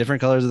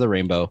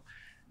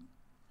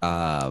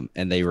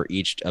 and they were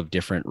each of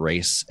different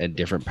race and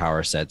different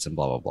power sets and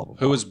blah blah blah blah.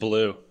 Who was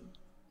blue?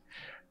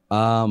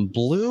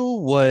 Blue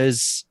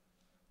was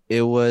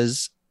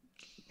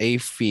a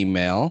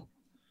female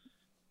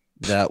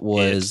that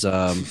was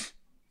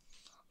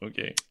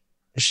Okay.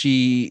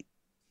 she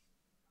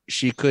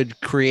could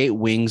create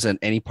wings on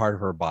any part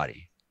of her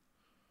body.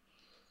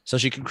 So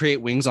she could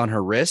create wings on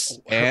her wrists,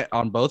 and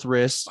on both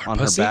wrists, on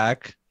pussy? her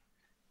back.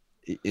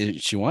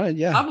 She wanted,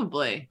 yeah.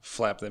 Probably.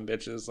 Flap them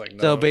bitches like.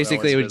 So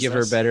basically, it would give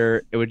her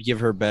better. It would give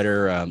her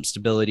better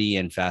stability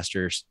and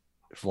faster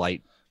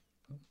flight.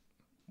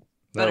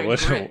 That better would,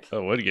 grip.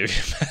 that would give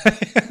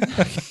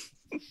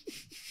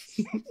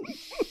you.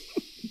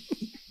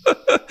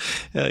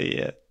 Hell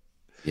yeah.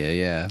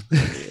 Yeah.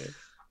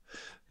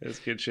 That's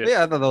good shit. But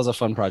yeah, I thought that was a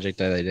fun project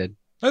that I did.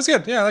 That's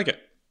good. Yeah, I like it.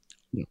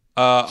 Yeah.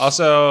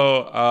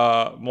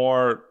 Also,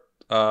 more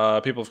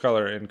people of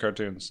color in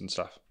cartoons and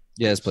stuff.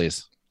 Yes,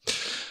 please.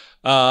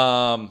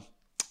 I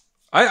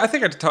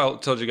think I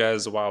told you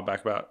guys a while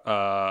back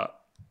about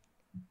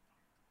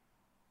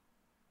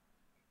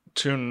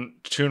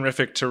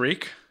Toonrific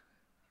Tariq.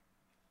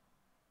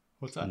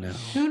 What's that? No.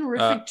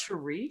 Toonrific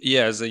Tariq?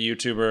 Yeah, is a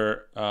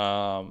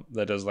YouTuber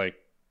that does like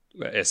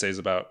essays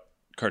about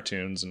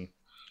cartoons and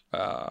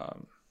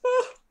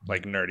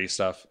like nerdy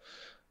stuff,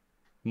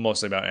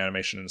 mostly about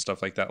animation and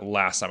stuff like that.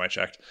 Last time I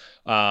checked,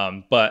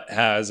 but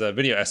has a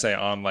video essay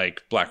on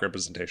like Black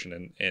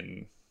representation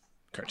in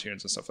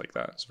cartoons and stuff like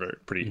that. It's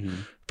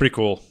pretty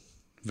cool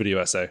video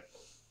essay.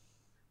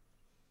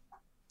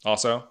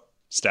 Also,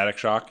 Static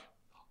Shock,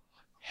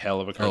 hell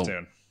of a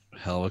cartoon.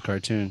 Hell of a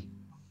cartoon.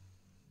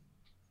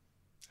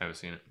 I haven't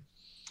seen it.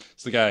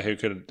 It's the guy who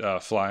could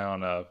fly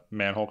on a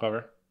manhole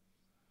cover.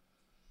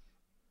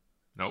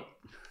 Nope.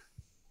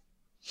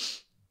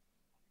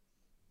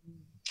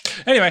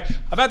 Anyway,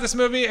 about this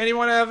movie,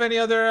 anyone have any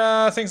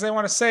other things they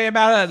want to say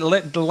about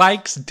it?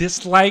 Likes,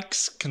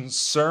 dislikes,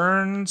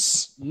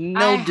 concerns? No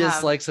I have-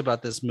 dislikes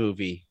about this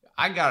movie.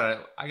 I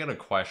got a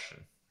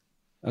question.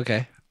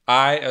 Okay.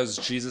 I, as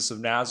Jesus of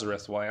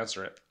Nazareth, will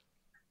answer it.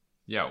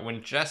 Yeah,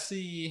 when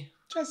Jesse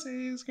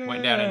Jesse's good.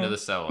 went down into the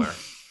cellar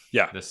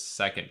Yeah. the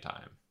second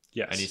time,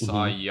 Yes. and he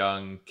saw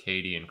young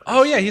Katie and Christy,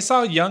 Oh yeah, he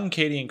saw young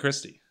Katie and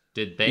Christy.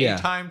 did they Yeah.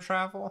 time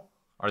travel?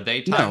 Are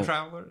they time No.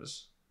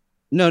 travelers?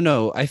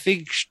 No. I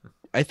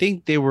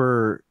think they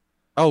were.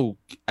 Oh,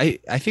 I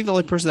think the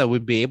only person that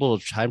would be able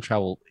to time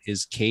travel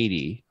is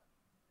Katie,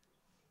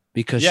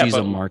 because Yeah, she's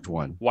a but- marked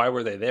one. Why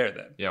were they there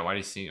then? Yeah, why do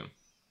you see them?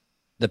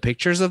 The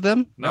pictures of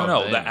them. No,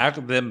 No, the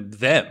act them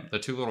The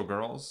two little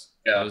girls?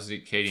 Yeah. That was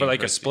Katie for and like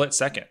a Christy. split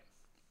second.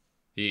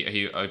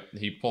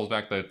 He pulls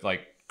back the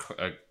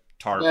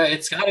tarp, Yeah,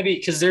 it's got to be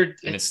because they're.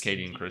 and it's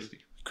Katie and Christy.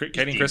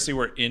 Katie and Christy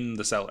were in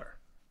the cellar.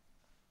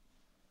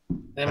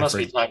 They must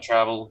be time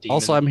travel. Demons.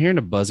 Also, I'm hearing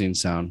a buzzing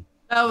sound.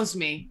 That was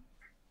me.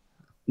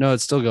 No,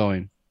 it's still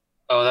going.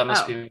 Oh, that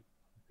must Oh. be a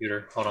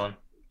computer. Hold on.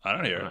 I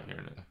don't hear I'm it. not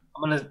hearing it.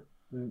 I'm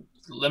gonna.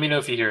 Let me know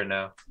if you hear it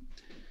now.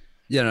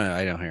 Yeah, no,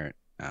 I don't hear it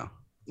now.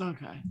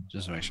 Okay.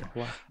 Just to make sure.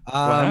 What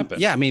Happened?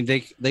 happened? Yeah, I mean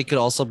they could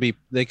also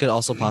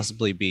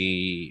possibly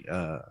be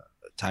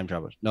time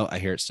travelers. No, I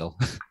hear it still.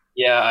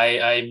 Yeah,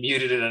 I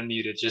muted and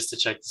unmuted just to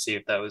check to see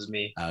if that was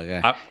me. Okay,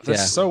 That's Yeah.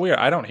 so weird.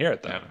 I don't hear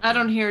it though. Yeah. I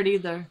don't hear it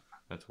either.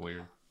 That's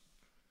weird.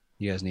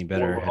 you guys need What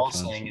better we're all headphones.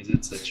 saying is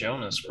it's a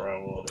Jonas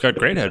problem. Got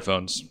great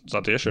headphones. It's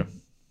not the issue.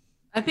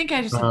 I think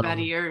I just have bad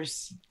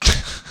ears.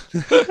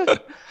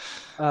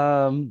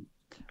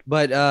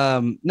 But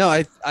no,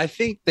 I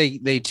think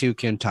they too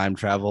can time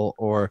travel.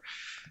 Or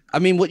I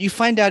mean, what you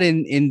find out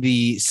in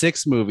the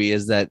sixth movie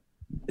is that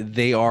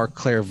they are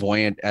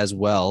clairvoyant as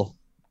well.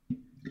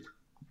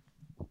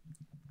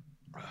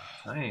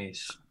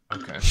 Nice.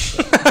 Okay.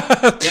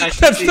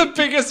 That's the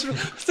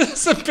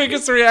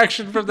biggest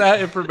reaction from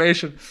that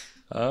information.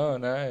 Oh,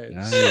 nice.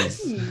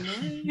 Nice.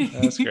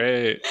 That's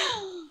great.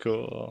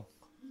 Cool.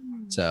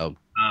 So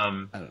I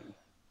don't know.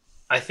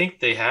 I think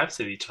they have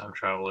to be time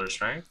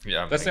travelers, right?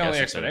 Yeah, That's the I only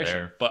guess if they're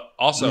explanation. But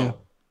also, Yeah.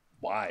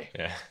 why?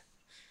 there.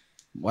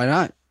 Why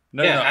not?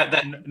 No, Yeah, no, at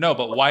that- no,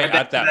 but why at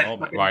at that that-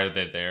 moment? Yeah. Why are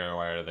they there?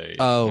 Why are they?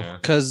 Oh, yeah.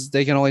 because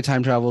they can only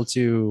time travel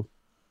to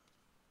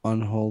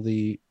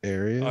unholy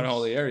areas.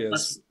 Unholy areas.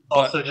 That's But,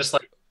 also just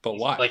but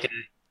why? like an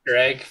Easter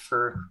egg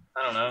for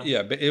I don't know.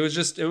 Yeah, but it was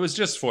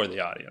just for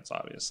the audience,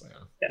 obviously.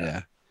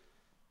 Yeah.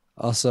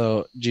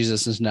 Also,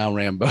 Jesus is now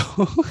Rambo.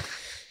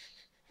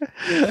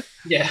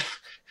 Yeah,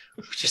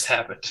 it just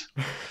happened.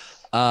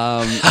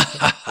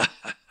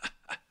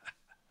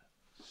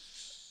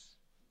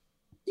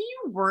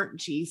 You weren't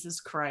Jesus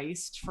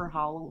Christ for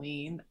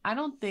Halloween. I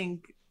don't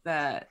think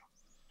that.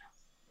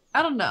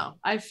 I don't know.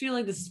 I feel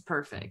like this is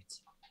perfect.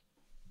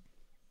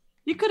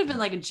 You could have been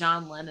like a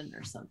John Lennon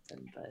or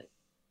something, but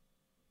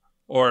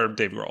Or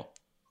Dave Grohl,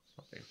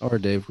 Or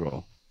Dave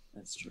Grohl.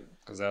 that's true.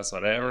 because that's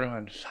what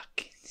everyone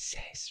fucking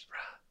says,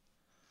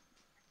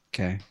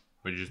 bro. Okay.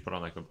 Would you just put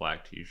on like a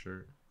black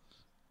T-shirt,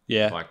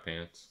 Yeah, black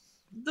pants?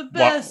 The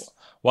best.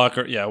 walk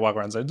around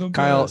and say, "The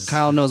best."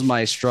 Kyle knows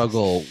my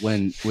struggle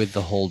with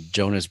the whole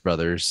Jonas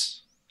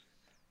Brothers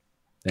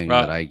thing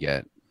Right. that I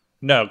get.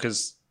 No,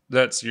 because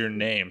that's your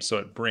name, so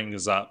it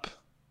brings up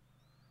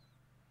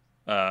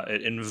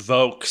It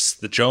invokes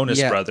the Jonas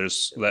Yeah,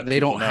 Brothers. Let They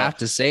people don't know. have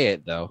to say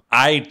it though.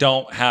 I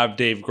don't have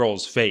Dave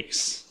Grohl's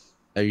face.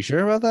 Are you sure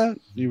about that?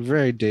 You're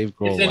very Dave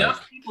Grohl. If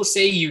enough people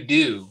say you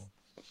do,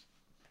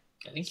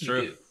 I think you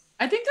True. do.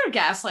 I think they're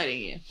gaslighting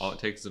you. All it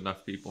takes is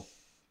enough people.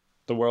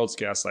 The world's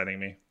gaslighting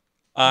me.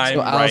 I'm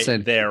Allison,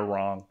 right. They're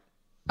wrong.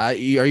 Are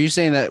you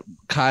saying that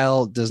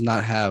Kyle does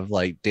not have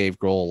like Dave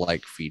Grohl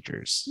like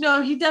features?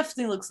 No, he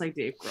definitely looks like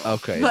Dave Grohl.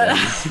 Okay,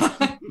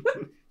 But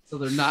So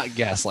they're not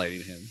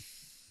gaslighting him.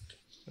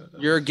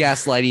 You're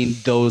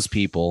gaslighting those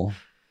people.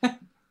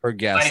 Or I'm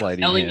gaslighting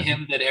telling him.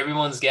 him that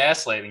everyone's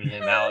gaslighting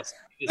him, Alex.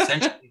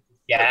 Essentially,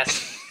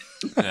 gas.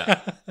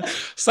 Yeah.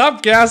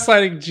 Stop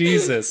gaslighting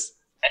Jesus.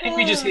 I think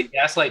we just hit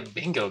gaslight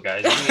bingo,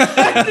 guys.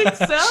 I think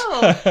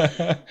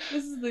so.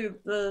 This is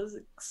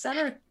the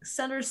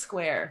center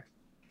square.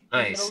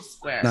 Nice. Middle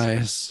square.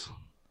 Nice.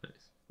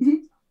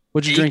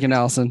 What you drinking,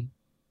 Allison?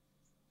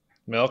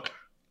 Milk.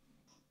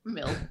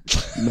 Milk.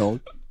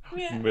 Milk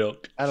Yeah.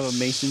 Milk. out of a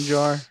mason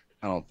jar?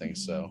 I don't think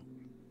so.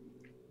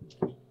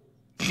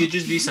 You could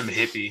just be some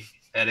hippie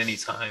at any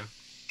time,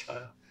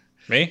 Kyle.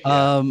 Me?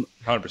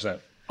 100%.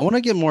 I want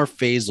to get more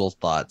Faisal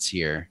thoughts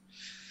here.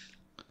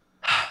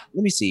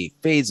 Let me see.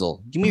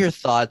 Faisal, give me your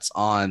thoughts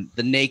on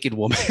the naked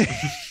woman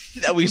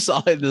that we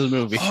saw in this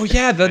movie. Oh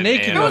yeah, the And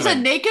naked Anna. There was a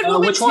woman. naked Oh,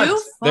 woman which too.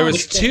 ones? There Fuck.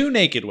 was two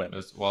naked women.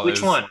 Which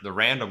There's one? The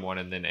random one,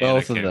 and then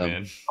Both of Anna came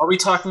them. in. Are we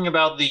talking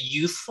about the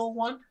youthful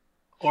one?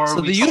 Or So are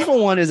the we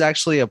youthful one is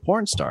actually a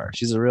porn star.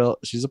 She's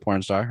a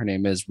porn star. Her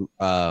name is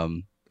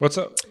What's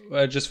up?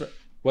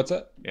 What's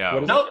up? Yeah.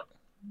 What is No.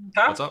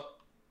 Kyle? What's up? Are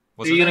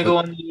What's you her gonna name? go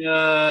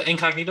on the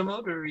incognito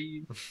mode, or are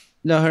you?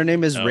 no, her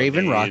name is Oh,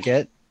 Raven dude.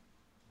 Rocket.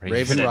 Raven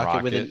Raven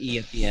Rocket with an E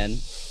at the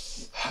end.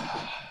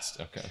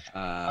 Okay.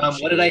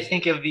 What did I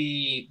think of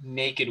the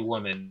naked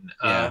woman?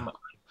 Yeah. I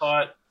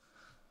thought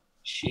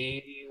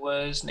she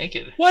was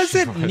naked. Was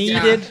it Yeah.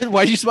 needed?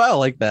 Why'd you smile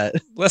like that?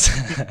 Let's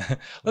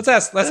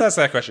ask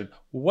that question.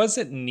 Was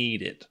it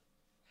needed?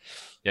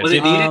 Yeah, Was did-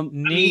 it needed? Um,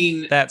 Need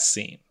mean- that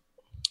scene?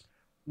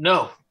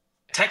 No.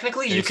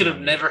 Technically, you could have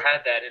Jason. never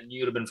had that, and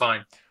you would have been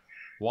fine.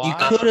 why? You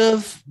could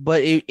have,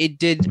 but it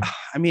did.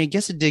 I mean, I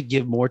guess it did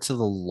give more to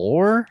the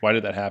lore. Why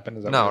did that happen?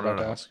 Is that No, what you're no,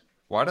 about to no. ask?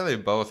 Why do they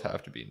both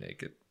have to be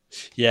naked?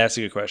 Yeah, that's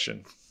a good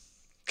question.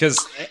 Because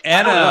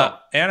don't know.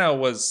 Anna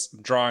was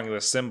drawing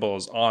the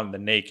symbols on the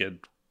naked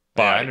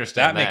Yeah, I body.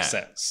 understand that makes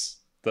that. sense.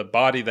 The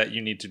body that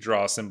you need to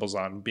draw symbols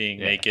on being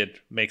Yeah. naked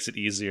makes it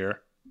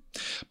easier.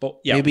 But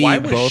yeah, maybe why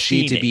you was both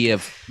she need to be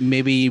of.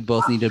 Maybe you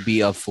both need to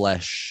be of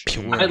flesh.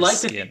 Pure I'd like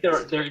to skin.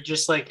 think they're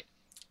just like,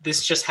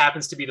 this just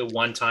happens to be the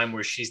one time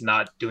where she's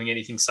not doing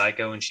anything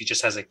psycho and she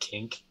just has a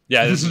kink.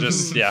 Yeah, this is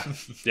just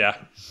yeah.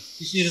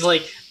 She's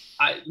like,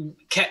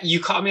 you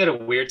caught me at a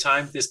weird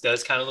time. This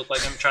does kind of look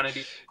like I'm trying to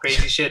do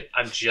crazy shit.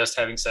 I'm just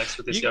having sex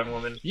with this young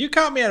woman. You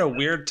caught me at a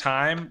weird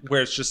time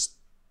where it's just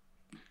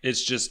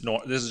this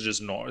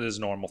is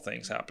normal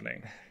things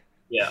happening.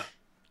 Yeah.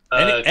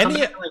 Any- come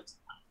any- back, like,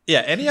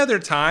 Yeah, any other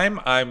time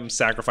I'm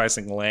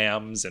sacrificing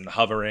lambs and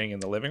hovering in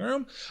the living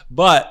room,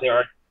 but there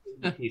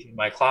are teeth in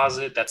my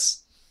closet.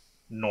 That's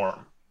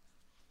norm.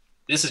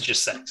 This is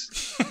just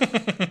sex.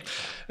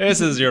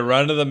 this is your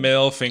run of the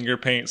mill finger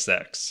paint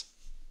sex.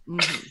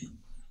 Mhm.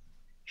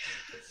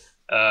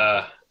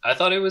 I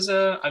thought it was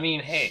I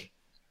mean, hey,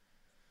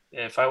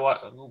 if I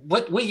watch,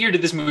 what year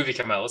did this movie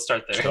come out? Let's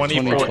start there.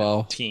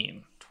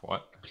 2014.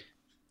 What?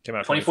 Came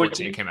out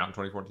 2014? It came out in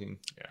 2014.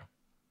 Yeah.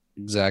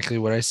 Exactly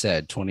what I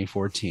said.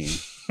 2014.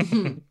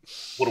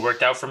 Would have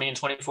worked out for me in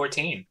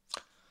 2014.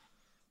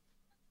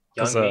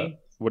 Young What's, me.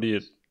 what are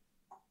you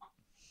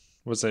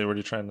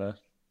trying to?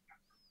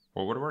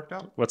 What would have worked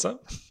out? What's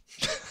up?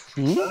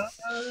 Hmm?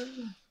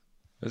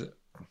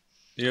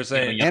 You're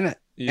saying Yeah.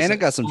 Anna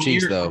got some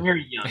cheeks When though. you're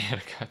young.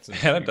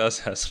 Anna does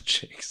have some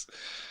cheeks.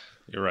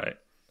 You're right.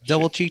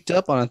 Double cheeked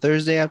up on a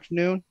Thursday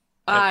afternoon.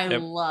 I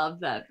It-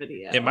 love that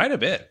video. It might have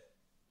been.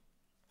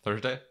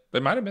 Thursday?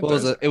 It might have been. What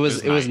was Thursday.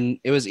 it?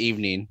 night. It was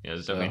evening. Yeah,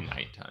 it's definitely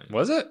nighttime.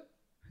 Was it?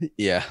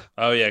 Yeah.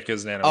 Oh yeah,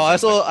 because Nana. Oh,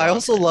 was in, like, I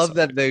also laundry or love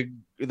that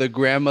the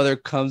grandmother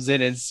comes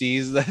in and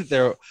sees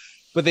that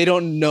but they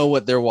don't know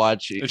what they're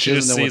watching. something. She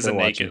just doesn't know what sees a they're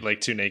naked, watching.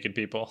 like two naked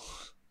people.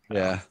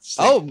 Yeah. It's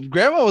like- Oh,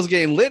 grandma was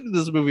getting lit in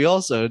this movie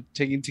also,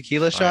 taking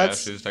tequila Oh, yeah,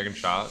 shots. she was taking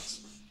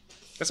shots.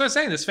 that's what I'm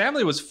saying. This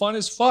family was fun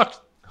as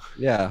fuck.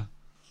 Yeah.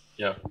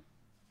 Yeah.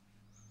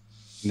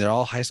 And they're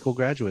all high school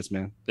graduates,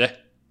 man. Yeah.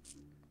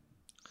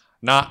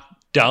 Not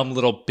dumb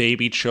little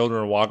baby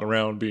children walking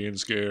around being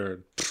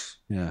scared.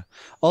 Yeah.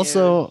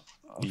 Also,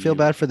 I feel Yeah.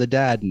 bad for the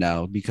dad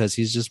now because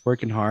he's just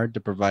working hard to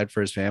provide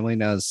for his family.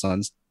 Now his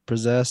son's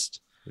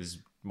possessed. His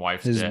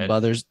wife's His dead.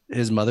 mother's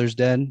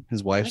dead. His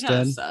That wife's kind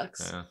of dead.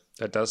 sucks. Yeah.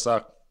 That does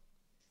suck.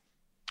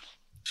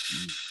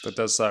 That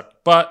does suck.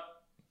 But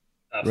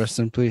Rest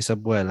in peace,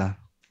 abuela.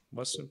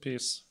 rest in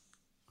peace.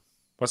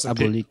 Rest in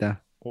peace. Abuelita.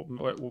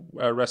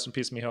 Rest in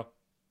peace, mijo.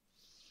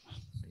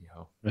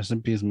 Yo. Rest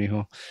in peace,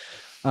 mijo.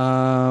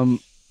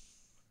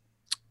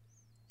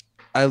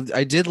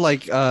 I did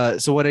like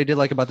so what I did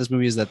like about this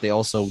movie is that they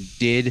also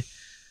did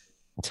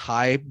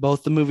tie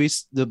both the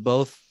movies,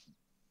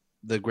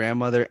 the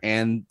grandmother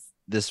and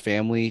this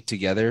family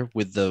together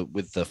with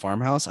the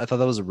farmhouse, I thought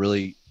that was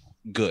really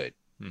good.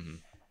 Mhm.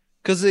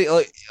 Because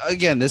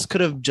again, this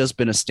could have just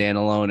been a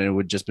standalone and it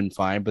would just been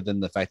fine. But then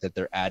the fact that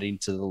they're adding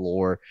to the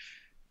lore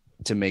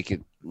to make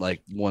it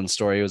like one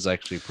story was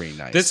actually pretty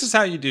nice. This is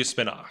how you do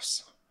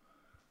spin-offs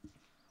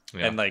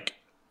Yeah. and like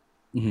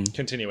Mhm.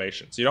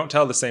 continuations. You don't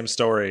tell the same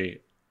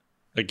story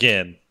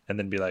again and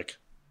then be like,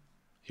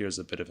 here's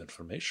a bit of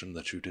information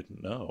that you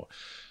didn't know.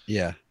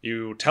 Yeah.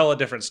 You tell a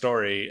different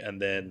story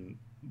and then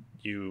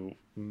you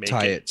make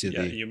Tie it to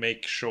the- you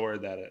make sure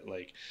that it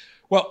like,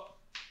 well,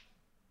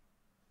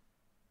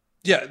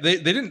 yeah, they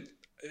didn't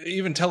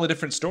even tell a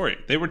different story.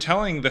 They were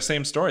telling the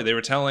same story. They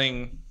were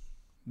telling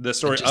the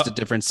story Just a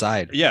different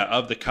side. yeah,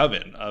 of the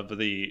coven, of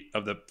the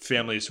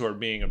families who are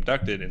being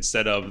abducted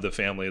instead of the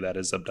family that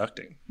is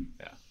abducting.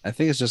 I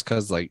think it's just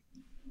because like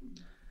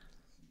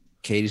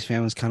Katie's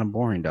family's kind of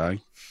boring, dog.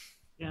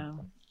 Yeah.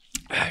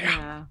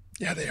 Yeah,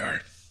 Yeah. they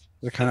are.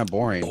 They're kind of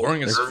boring.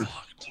 Boring as They're,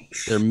 fuck.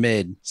 they're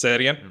mid, Say that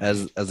again.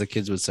 as the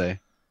kids would say.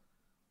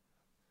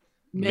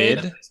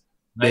 Mid.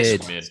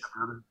 Mid. Mid.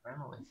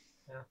 Family.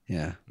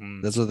 Yeah.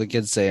 Mm. That's what the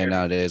kids say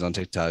nowadays on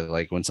TikTok.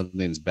 Like when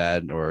something's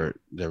bad or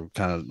they're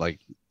kind of like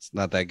it's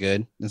not that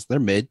good. They're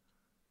mid.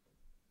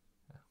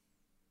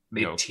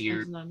 Mid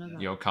tier.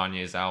 Yo,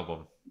 Kanye's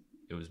album,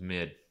 it was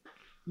mid.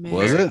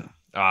 Was it?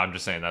 I'm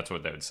just saying that's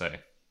what they would say.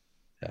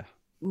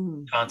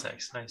 Mm.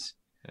 Context. Nice.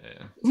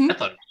 Yeah.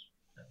 I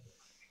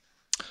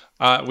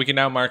thought We can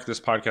now mark this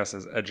podcast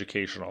as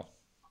educational.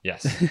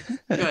 Yes.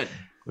 Good.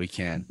 We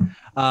can.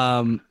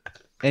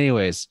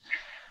 Anyways.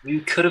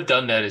 we could have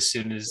done that as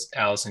soon as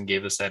Allison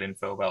gave us that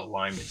info about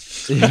Lyman.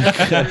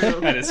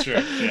 That is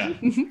true.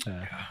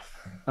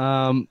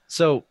 Yeah.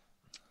 So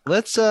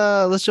let's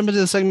jump into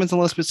the segments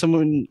unless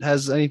someone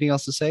has anything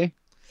else to say.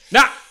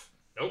 Nah.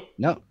 Nope.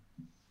 No.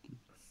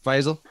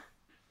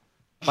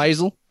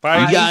 Faisal,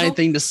 Bye. you got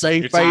anything to say,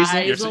 Your,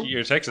 Faisal?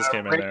 your Texas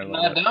came in there a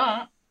little I bit.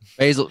 don't.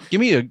 Faisal, give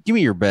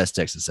me your best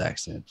Texas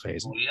accent,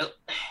 Faisal. Well,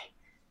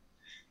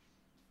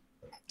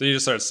 So you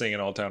just start singing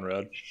Old Town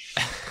Road.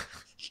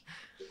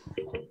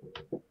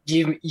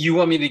 you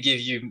want me to give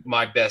you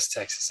my best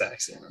Texas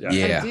accent?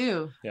 Yeah. I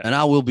do. Yeah. And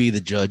I will be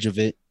the judge of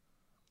it.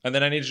 And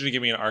then I need you to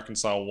give me an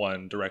Arkansas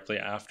one directly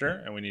after,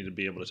 and we need to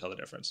be able to tell the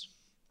difference.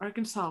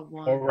 Arkansas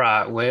one. All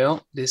right.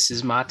 Well, this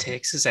is my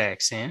Texas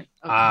accent.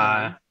 Okay.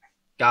 I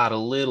got a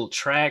little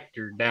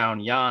tractor down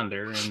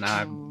yonder, and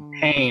I'm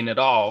paying it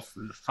off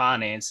and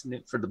financing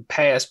it for the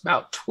past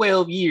about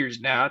 12 years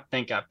now. I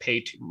think I pay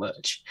too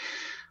much,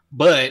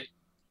 but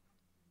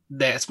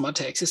that's my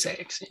Texas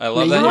accent. I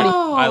love Now, that. you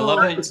No. I love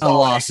that. I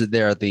lost it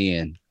there at the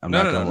end. I'm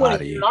No, not no, gonna no. lie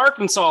want to an you.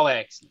 Arkansas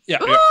accent. Yeah.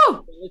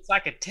 Ooh! It's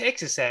like a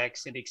Texas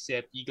accent,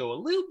 except you go a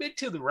little bit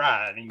to the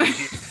right and you hear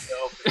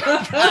yourself. To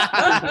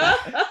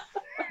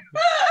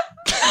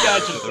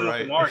the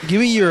right.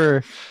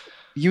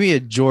 Give me a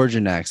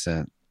Georgian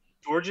accent.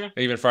 Georgia?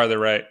 Even farther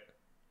right.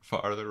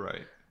 Farther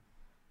right.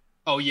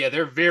 Oh yeah,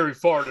 they're very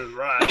far to the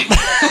right.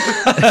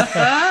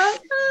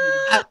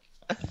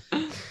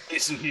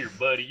 Listen here,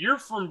 buddy. You're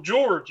from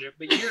Georgia,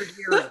 but you're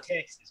here in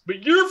Texas.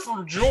 But you're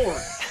from Georgia.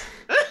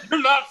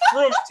 You're not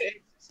from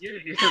Texas. You're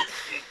here.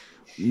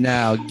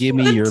 Now give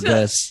me your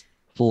best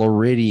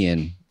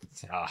Floridian.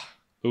 Ah,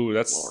 Ooh,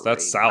 that's I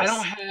south.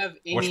 don't have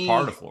any which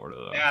part of Florida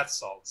though? bath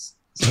salts,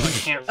 so I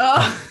can't.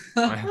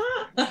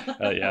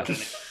 Yeah.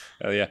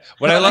 Oh yeah.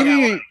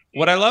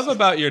 What I love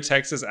about your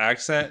Texas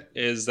accent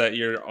is that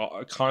you're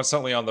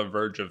constantly on the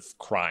verge of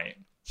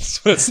crying.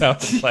 That's what it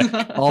sounds like.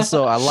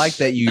 Also, I like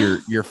that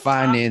you're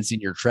financing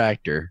your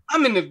tractor.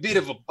 I'm in a bit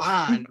of a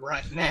bind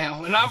right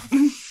now, and I'm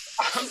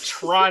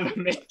trying to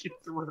make it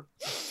through.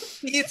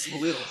 It's a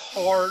little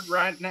hard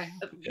right now.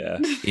 Yeah.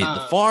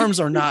 The farms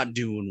are not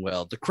doing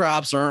well. The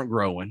crops aren't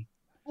growing.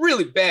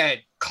 Really bad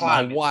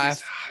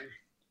climate.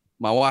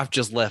 My wife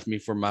just left me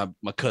for my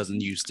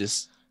cousin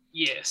Eustace,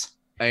 Yes.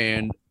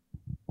 and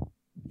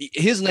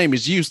his name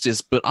is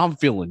Eustace, but I'm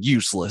feeling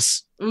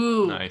useless.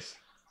 Ooh, Nice.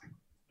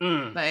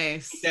 Mm.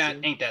 nice.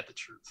 Ain't that the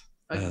truth?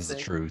 That's the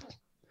truth.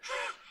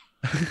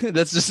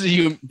 That's just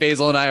you,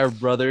 Basil, and I are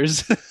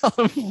brothers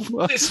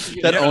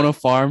that own a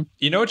farm.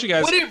 You know what you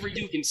guys? Whatever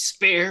you can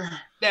spare,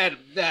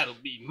 that'll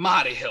be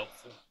mighty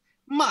helpful.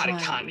 Mighty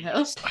Mighty kind of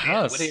helpful. spare.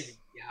 Yes. Whatever you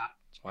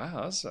got.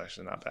 Wow, that's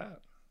actually not bad.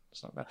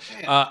 It's not bad.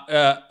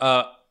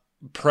 Yeah.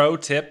 Pro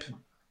tip: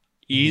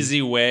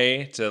 easy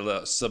way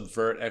to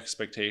subvert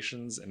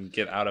expectations and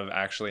get out of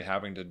actually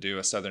having to do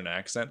a Southern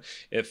accent.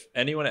 If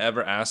anyone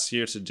ever asks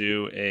you to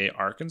do a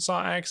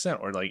Arkansas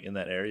accent or like in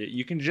that area,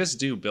 you can just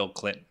do Bill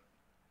Clinton.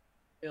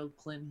 Bill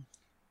Clinton.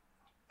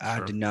 I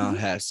did not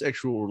have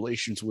sexual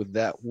relations with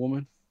that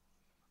woman.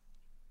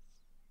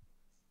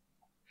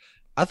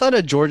 I thought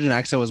a Georgian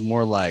accent was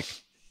more like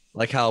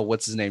how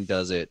what's his name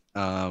does it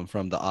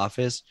from The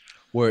Office,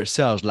 where it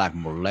sounds like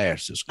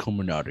molasses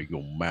coming out of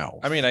your mouth.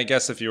 I mean, I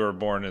guess if you were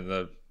born in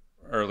the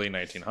early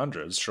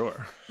 1900s,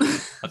 sure.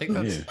 I think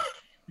that's. Yeah.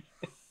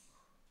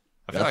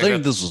 I feel I like think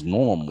that's- this is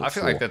normal. I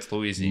feel for- like that's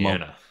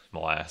Louisiana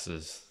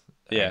molasses.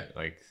 Yeah.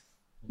 Like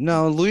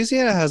No,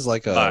 Louisiana has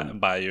like a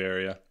Bayou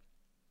area.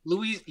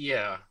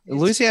 Louisiana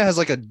has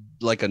like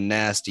a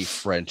nasty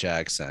French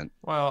accent.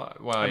 Well,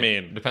 I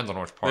mean, it depends on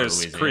which part of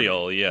There's Louisiana.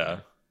 Creole, yeah.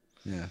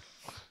 Yeah.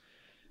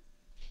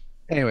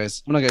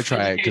 Anyways, I'm not gonna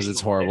try it because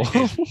it's horrible.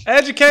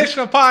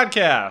 Educational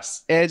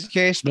podcast.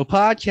 Educational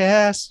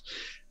podcast.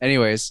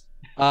 Anyways,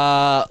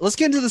 let's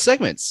get into the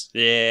segments.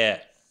 Yeah.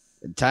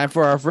 Time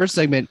for our first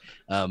segment.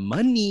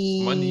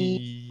 Money.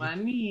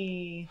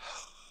 Money.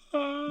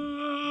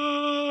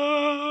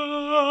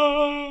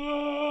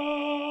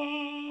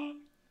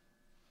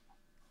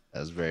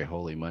 That's very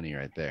holy money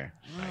right there.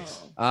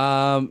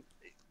 Wow.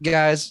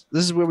 Guys,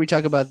 this is where we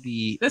talk about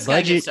the This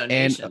guy gets budget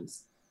and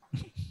donations.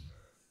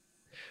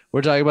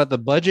 we're talking about the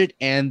budget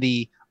and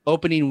the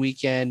opening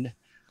weekend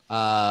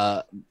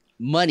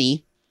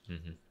money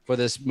Mhm. for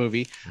this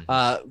movie.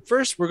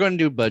 First, we're going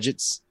to do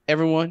budgets.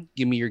 Everyone,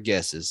 give me your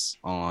guesses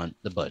on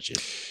the budget.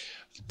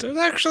 There's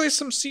actually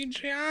some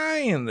CGI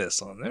in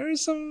this one.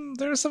 There's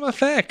some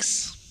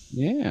effects.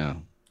 Yeah,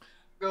 I'm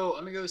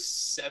gonna go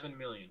 7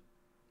 million.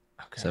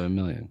 Okay. 7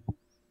 million. I'm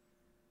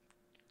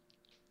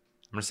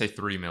gonna say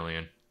 3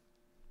 million.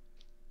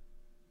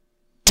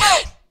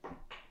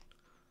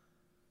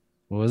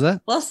 What was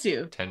that? Bless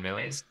you. 10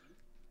 million.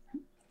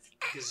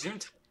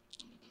 Gesundheit.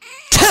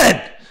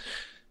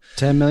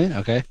 10 million.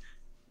 Okay.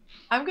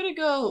 I'm gonna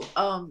go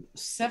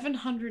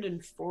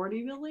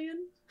 740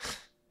 million.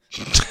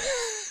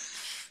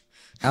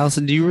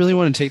 Allison, do you really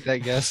want to take that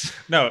guess?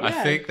 No, Yeah. I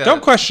think that.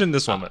 don't question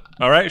this woman.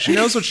 All right, she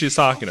knows what she's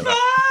talking about.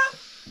 I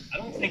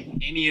don't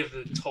think any of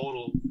the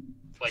total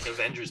like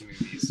Avengers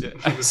movies.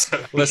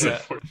 Listen,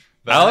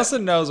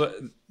 Allison knows what.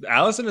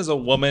 Allison is a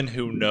woman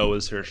who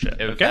knows her shit.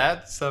 If Okay.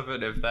 that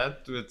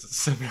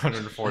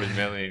 740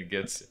 million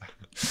gets.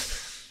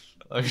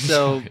 Let me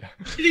So- show you.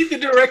 You need the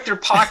director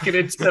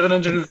pocketed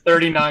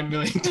 $739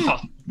 million.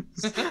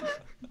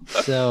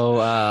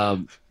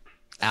 So,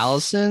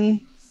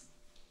 Allison,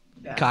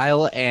 Yeah.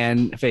 Kyle,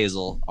 and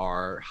Faisal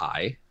are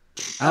high.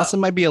 Allison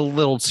might be a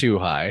little too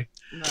high.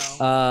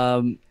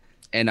 No.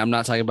 And I'm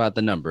not talking about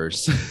the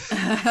numbers.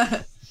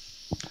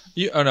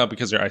 Oh no,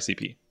 because you're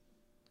ICP.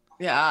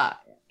 Yeah.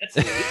 That's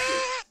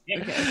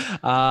Okay.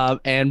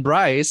 And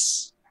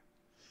Bryce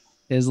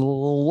is a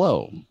little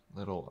low.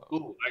 Little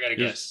Ooh, I gotta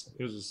guess.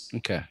 It was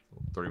Okay.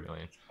 3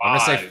 million. I'm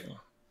gonna say. 5.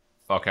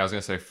 Okay, I was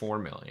gonna say 4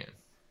 million.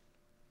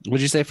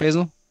 What'd you say,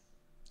 Faisal?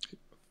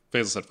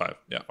 Faisal said 5.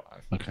 Yeah,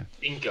 Okay.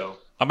 Bingo.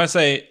 I'm gonna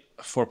say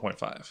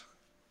 4.5. I'm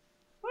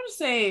gonna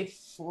say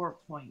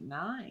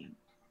 4.9. You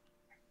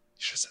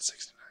should have said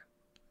 69.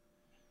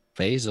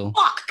 Faisal.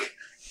 Fuck.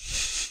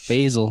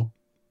 Faisal.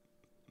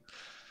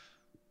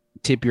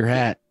 Tip your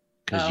hat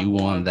because you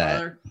won that.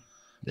 Brother.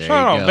 There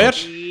Shut you up, go.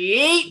 bitch.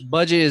 Yeet.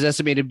 Budget is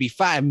estimated to be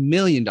 $5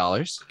 million.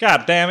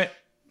 God damn it.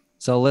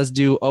 So let's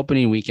do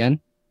opening weekend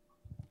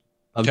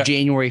of Okay.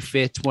 January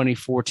 5th,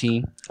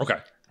 2014. Okay.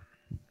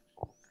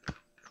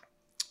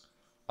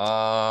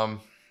 I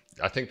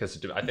think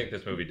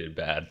this movie did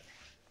bad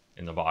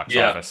in the box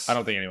Yeah, office. I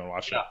don't think anyone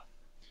watched Yeah.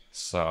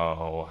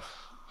 So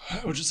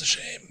it. Which is a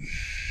shame.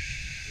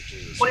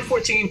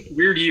 2014,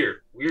 weird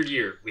year. Weird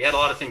year. We had a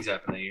lot of things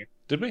happen that year.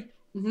 Did we?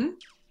 Mm-hmm.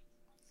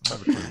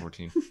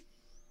 2014.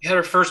 We had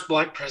our first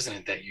black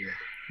president that year.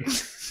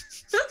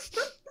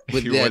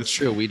 But He that's was-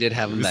 true. We did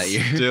have him that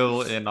year.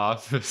 Still in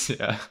office,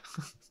 yeah.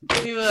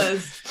 He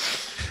was.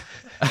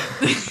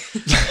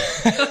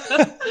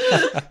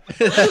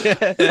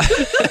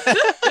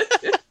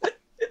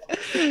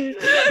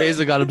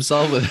 Faisal got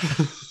himself with.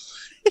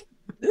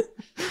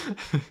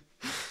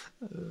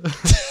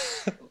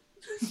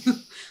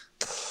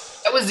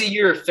 That was the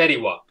year of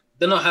Fetty Wap.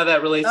 Don't know how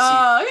that relates to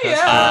Oh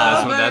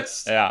yeah.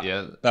 That's Yeah.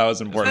 yeah. That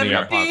was important Yeah.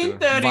 year.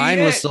 1738.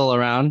 Vine was still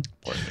around.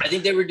 I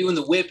think they were doing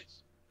the whip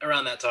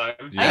around that time.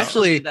 Yeah.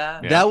 Actually,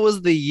 that. Yeah. that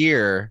was the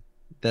year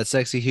that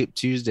Sexy Hip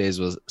Tuesdays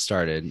was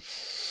started.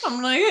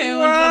 I'm like, hey,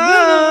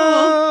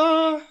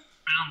 what's up?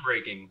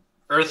 Groundbreaking.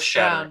 Earth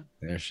shattering.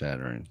 They're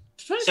shattering.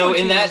 So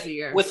in 2014 that was the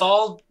year. with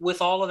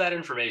all of that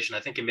information, I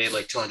think it made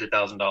like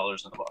 $200,000 in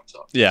the box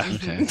office. Yeah.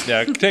 Okay.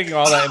 Yeah. Taking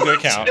all that into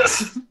account.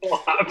 Just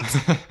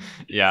flopped.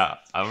 Yeah,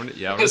 I'm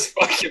gonna Just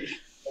fucking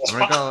I'm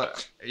gonna go.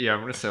 Yeah, I'm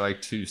gonna say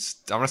like two.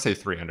 I'm gonna say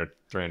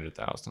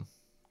 300,000.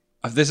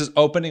 If this is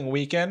opening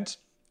weekend,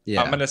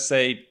 Yeah. I'm gonna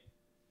say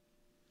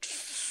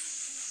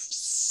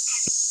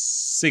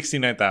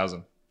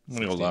 69,000. I'm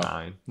gonna go low.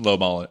 69. Low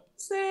ball it.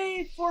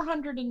 say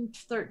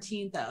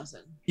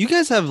 413,000. You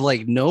guys have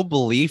like no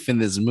belief in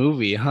this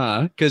movie,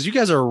 huh? Because you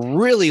guys are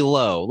really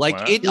low. Like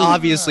Wow. it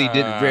obviously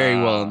did very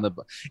well in the.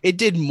 It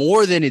did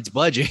more than its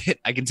budget.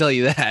 I can tell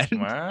you that.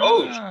 Wow.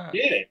 Oh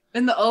shit.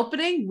 In the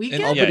opening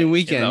weekend? opening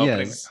weekend, in the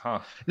opening- yes. Huh.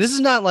 This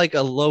is not like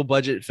a low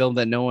budget film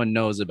that no one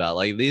knows about.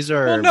 Like these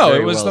are. Well, no,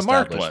 very it was the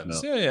marked well-established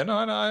ones. films. Yeah, no,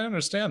 I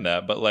understand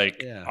that, but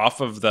like Yeah. off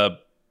of the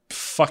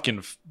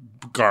fucking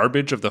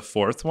garbage of the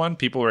fourth one,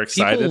 people were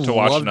excited People to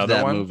watch loved another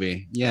that one.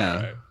 movie.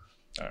 Yeah.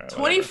 All right, whatever.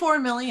 24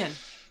 million.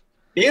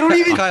 They don't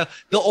even. Kyle,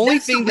 the only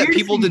That's the thing that weird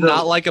people thing, did though.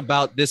 not like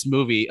about this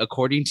movie,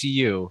 according to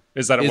you,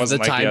 Is that it is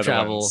wasn't the like time the other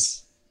travel.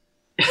 ones.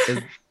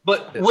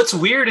 But what's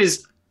weird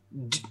is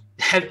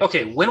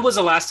Okay, when was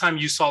the last time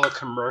you saw a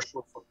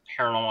commercial for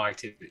Paranormal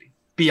Activity?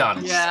 Be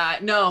honest. Yeah,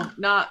 no,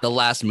 not The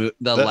last movie.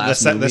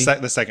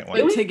 The second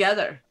one.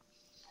 together.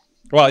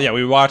 Well, yeah,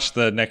 we watched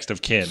the Next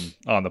of Kin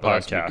on the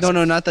podcast. No,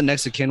 not the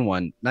next of kin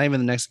one. Not even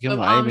the next of kin The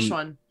one. Amish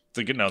one.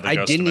 The I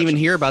Ghost didn't even Dimension.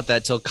 hear about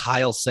that till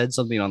Kyle said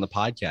something on the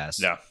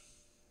podcast. Yeah.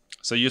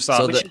 So you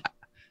saw. So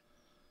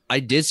I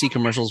did see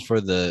commercials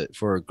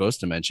for Ghost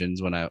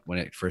Dimensions when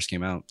it first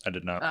came out. I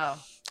did not.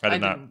 Oh, I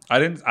did not. I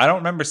don't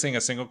remember seeing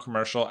a single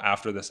commercial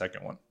after the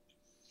second one.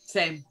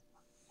 same.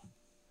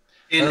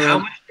 And how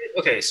much?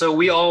 Okay, so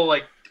we all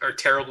like are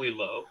terribly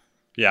low.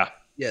 Yeah.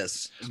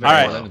 Yes. All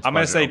right. Well, it's I'm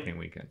gonna budget say opening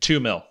weekend.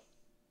 $2 million.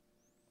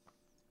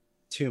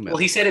 2 million. Well,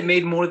 he said it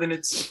made more than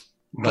its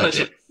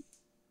budget.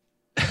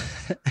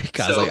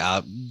 Guys, So-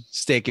 like,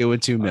 stake it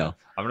with 2 mil.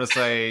 I'm gonna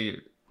say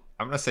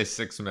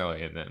 $6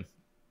 million then.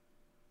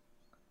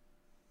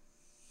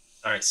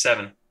 All right,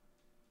 7.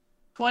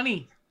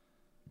 20.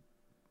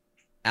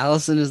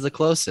 Allison is the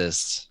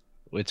closest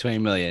with 20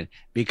 million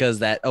because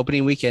that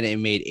opening weekend it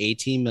made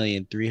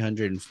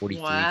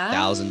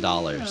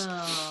 $18,343,000.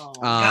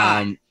 Wow.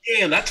 Um,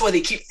 Damn, that's why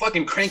they keep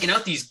fucking cranking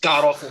out these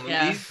god awful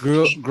movies.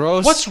 Yeah.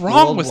 gross. What's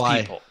wrong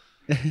worldwide- with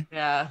people?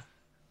 Yeah.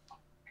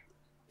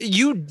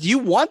 You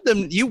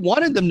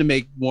wanted them to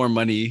make more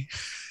money,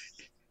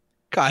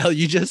 Kyle.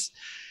 You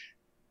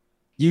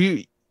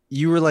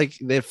were like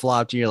they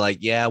flopped, and you're like,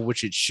 yeah,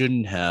 which it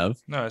shouldn't have.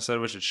 No, I said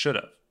which it should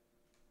have.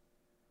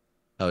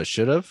 Oh, it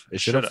should have. It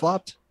should have Should've.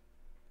 flopped.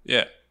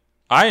 Yeah.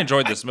 I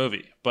enjoyed this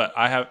movie, but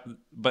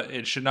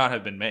it should not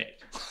have been made.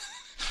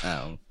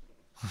 Oh.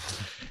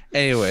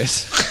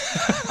 Anyways,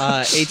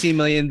 18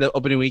 million the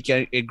opening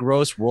weekend. It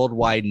grossed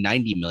worldwide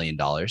 $90 million.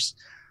 Okay,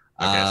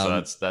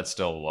 so that's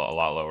still a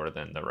lot lower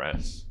than the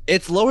rest.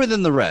 It's lower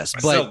than the rest,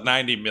 It's but still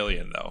 $90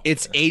 million though.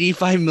 it's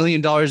 $85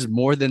 million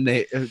more than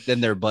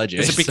their budget.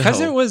 Is it because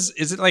so-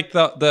 is it like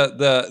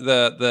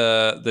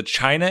the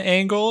China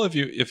angle? If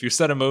you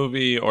set a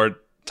movie or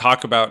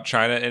talk about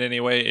China in any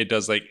way, it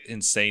does like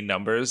insane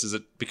numbers. Is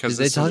it because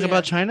Did they talk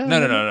about China?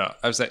 No.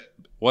 I was like,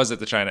 was it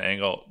the China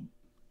angle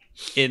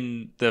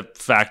in the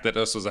fact that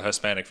this was a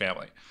Hispanic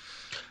family?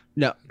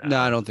 No,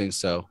 I don't think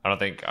so. I don't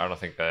think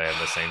they have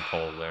the same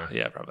poll there.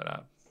 Yeah, probably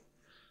not.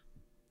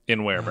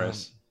 In where,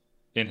 Bryce?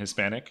 In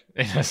Hispanic?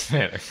 In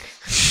Hispanic.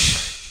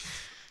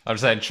 I'm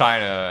saying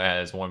China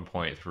has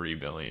 1.3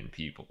 billion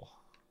people.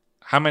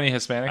 How many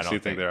Hispanics I do you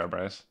don't think there are,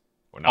 Bryce?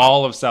 We're not-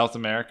 All of South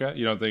America?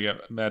 You don't think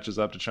it matches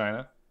up to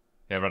China?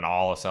 Yeah, but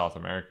all of South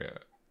America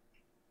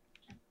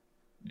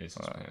is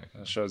Well, Hispanic.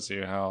 that shows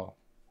you how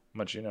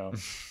much you know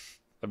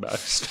about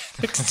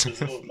Hispanics.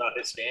 Brazil's not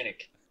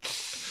Hispanic.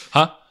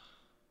 Huh?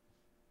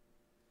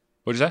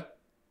 What'd you say?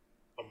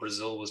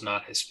 Brazil was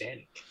not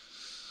Hispanic.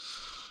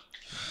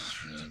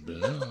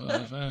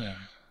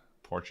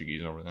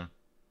 Portuguese over there.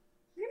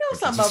 You know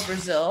something about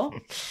Brazil.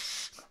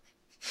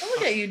 Oh,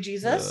 look at you,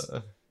 Jesus.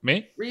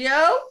 Me?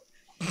 Rio?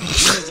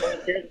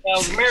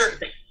 South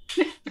America.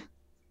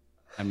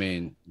 I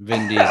mean,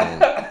 Vin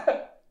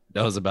Diesel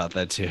knows about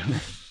that too.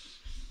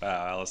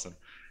 Wow, Allison.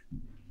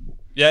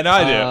 Yeah, no,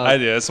 I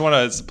do. It's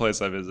a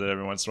place I visit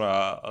every once in a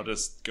while. I'll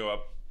just go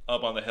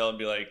up on the hill and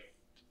be like,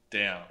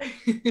 damn.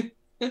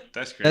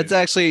 That's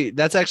crazy.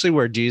 That's actually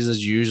where Jesus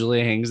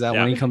usually hangs out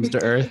when he comes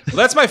to Earth. Well,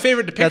 that's my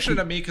favorite depiction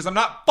of me because I'm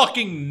not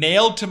fucking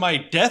nailed to my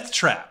death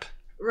trap.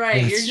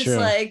 Right. That's You're just true.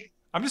 like,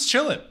 I'm just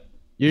chilling,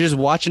 You're just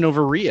watching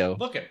over Rio.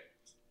 looking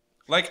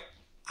like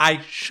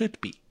I should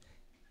be.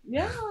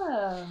 yeah.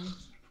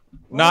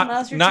 Well, now's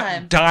Not your not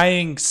time.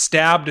 dying,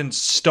 stabbed, and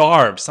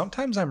starved.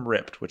 Sometimes I'm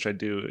ripped, which I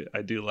do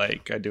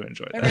like. I do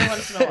enjoy Every that.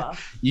 once in a while.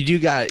 You do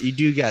got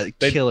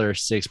They- killer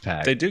six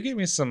pack. They do give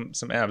me some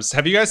abs.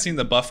 Have you guys seen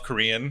the buff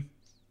Korean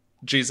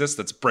Jesus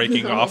that's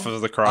breaking off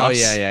of the cross? Oh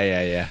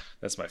yeah.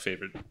 That's my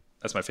favorite.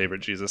 That's my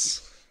favorite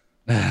Jesus.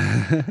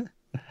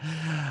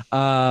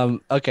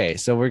 Okay,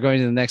 so we're going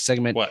to the next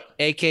segment. What?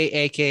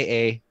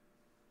 AKA.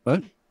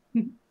 What?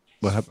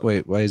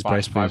 Wait, why is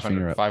Bryce putting his finger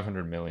 500, up?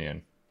 500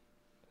 million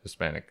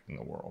Hispanic in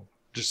the world,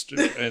 Just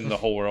in the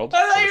whole world.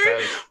 I thought you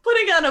were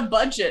putting on a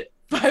budget.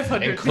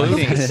 500.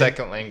 including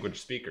second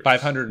language speakers.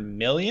 500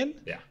 million?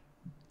 Yeah.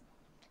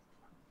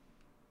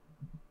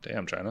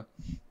 Damn, China.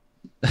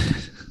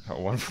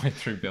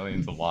 1.3 billion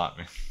is a lot,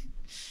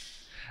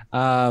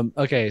 man.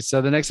 Okay,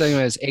 so the next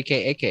segment is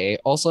AKA,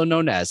 also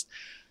known as,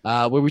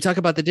 where we talk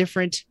about the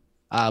different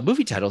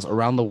movie titles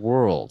around the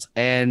world.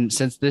 And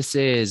since this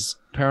is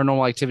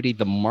Paranormal Activity,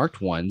 the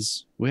marked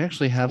ones, we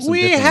actually have some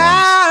different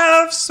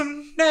ones.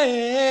 some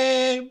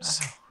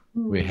names.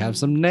 We have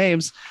some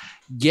names.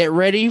 Get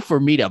ready for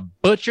me to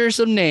butcher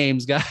some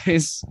names,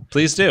 guys.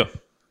 Please do.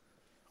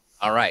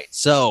 All right.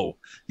 So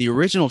the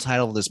original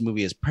title of this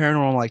movie is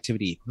Paranormal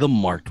Activity, The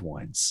Marked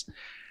Ones.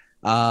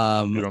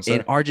 don't say.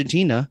 In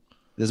Argentina,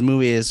 this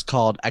movie is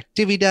called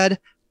Actividad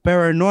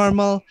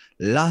Paranormal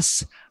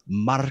Los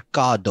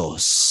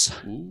Marcados.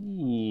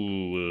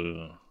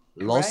 Ooh.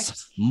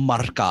 Los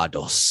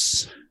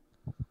Marcados.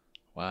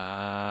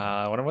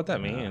 Wow. I wonder what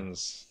that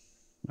means.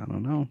 I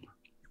don't know.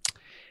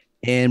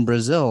 In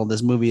Brazil,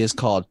 this movie is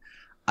called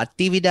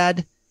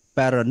Atividad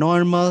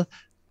paranormal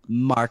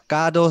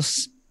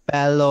marcados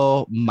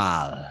pelo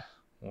mal.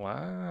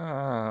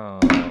 Wow.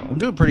 I'm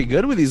doing pretty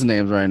good with these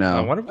names right I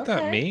now. wonder what that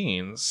Okay.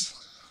 means.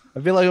 I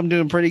feel like I'm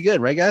doing pretty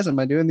good, right, guys? Am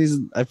I doing these?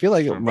 I feel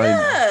like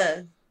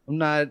Yeah. I'm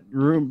not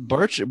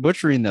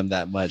butchering them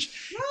that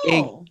much.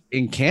 No.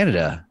 In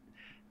Canada,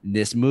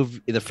 this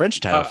movie, the French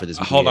title for this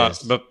movie Hold on, is-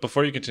 but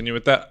before you continue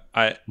with that,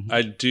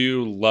 I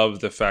do love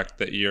the fact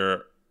that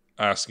you're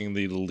asking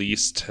the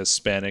least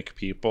Hispanic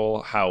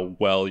people how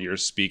well you're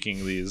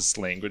speaking these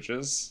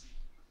languages.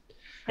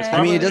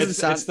 I mean, it doesn't it's,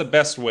 sound- it's the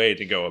best way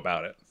to go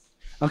about it.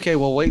 Okay,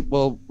 well, wait.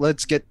 Well,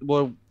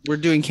 we're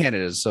doing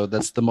Canada, so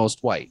that's the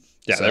most white.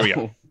 Yeah, there we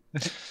go.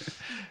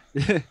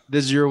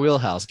 This is your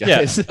wheelhouse, Yeah,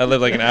 guys. I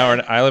live like an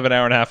hour. I live an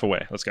hour and a half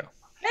away. Let's go.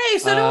 Hey,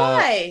 so do Uh,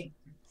 I.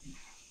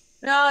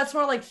 No, it's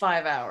more like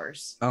 5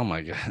 hours. Oh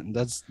my god,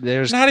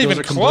 there's Not those even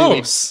are completely-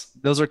 close.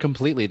 Those are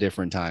completely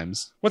different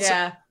times. What's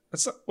Yeah.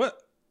 that's what?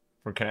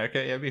 From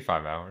Connecticut, yeah, it'd be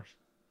 5 hours.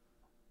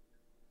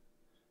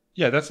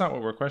 Yeah, that's not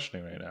what we're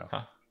questioning right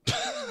now.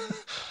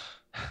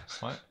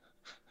 What?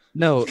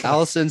 No,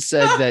 Allison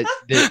said that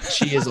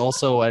she is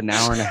also an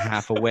hour and a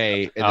half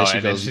away, and then she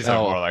and then goes, she said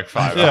 "No, more like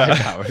 5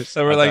 Yeah. hours.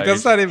 So we're I like, thought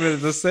that's you- not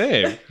even the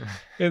same.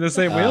 In the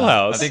same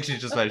wheelhouse. I think she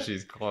just meant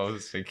she's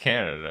close to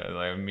Canada.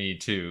 Like me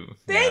too.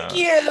 Thank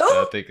Yeah. you.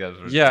 I think that's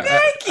what yeah,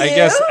 Thank I you.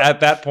 guess at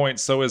that point,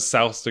 so is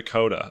South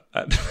Dakota.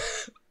 I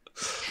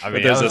But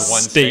mean, there's that a was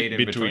one state in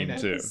between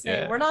it. two.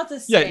 Yeah. We're not the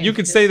same. Yeah, you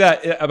could say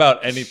that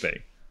about anything.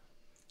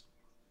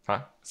 Huh?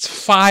 It's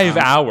 5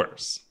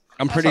 hours.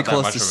 I'm pretty not that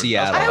close much to of a-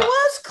 Seattle." I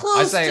was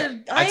close I'd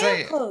say, to. I I'd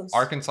say am close.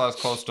 Arkansas is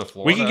close to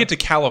Florida. We can get to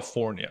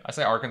California. I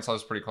say Arkansas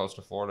is pretty close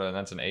to Florida, and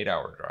that's an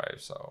 8-hour drive.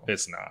 So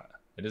It's not.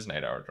 it is an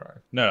 8-hour drive.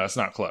 No, it's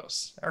not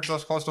close. Arkansas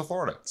is close to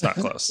Florida. It's not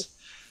close.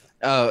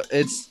 Oh,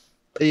 it's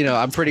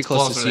I'm pretty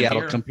close to closer than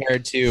Seattle here.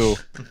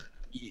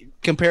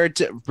 compared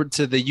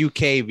to the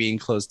UK being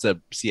close to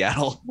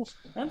Seattle.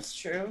 That's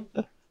true.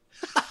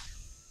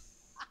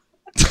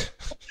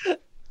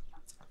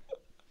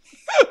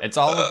 It's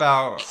all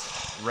about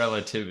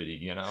relativity,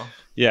 you know.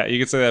 Yeah, you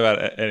can say that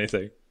about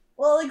anything.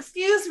 Well,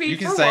 excuse me You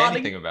can for say wanting.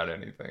 anything about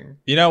anything.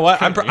 You know what?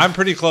 Could be. I'm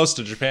pretty close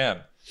to Japan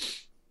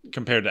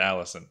compared to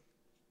Allison.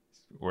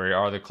 We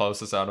are the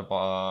closest out of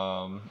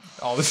all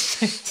the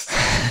states.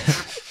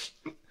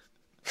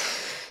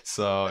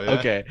 So yeah.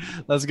 Okay,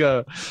 let's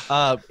go.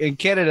 In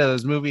Canada,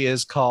 this movie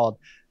is called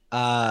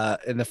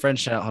in the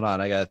French. Hold on,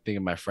 I gotta think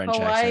of my French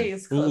Hawaii accent.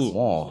 is close.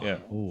 Oh, Yeah.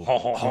 ooh, Ho,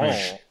 ho, ho.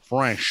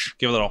 French,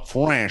 Give a little.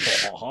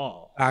 French.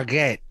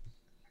 Baguette.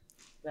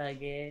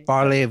 Baguette.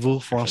 Parlez-vous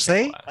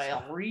français?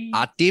 Paris.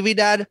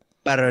 Actividad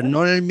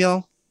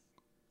paranormal.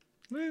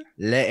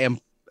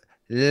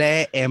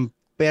 Le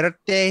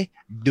imperte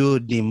du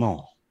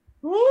démon.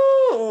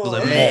 Ooh.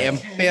 Le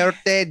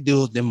imperte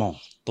du démon.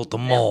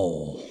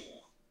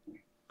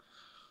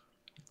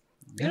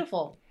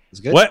 Beautiful. It's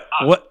good. What?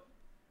 What?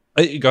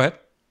 Go ahead.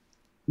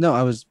 No,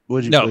 I was.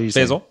 What No, you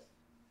saying? Basil.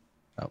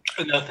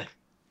 Nothing.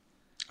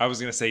 I was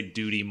gonna say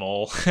duty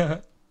mole.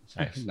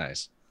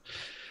 Nice.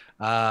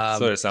 That's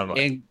what it sounded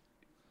like.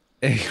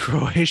 In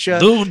Croatia,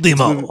 Duty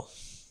mole.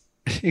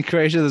 In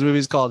Croatia, this movie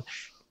is called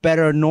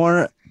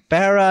Paranormalano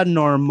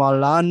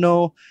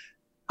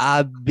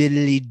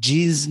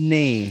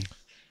Abilijizne.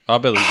 Oh,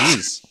 Billy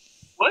G's.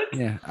 What?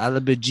 Yeah,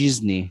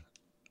 Abilijizne.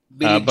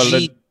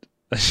 Billy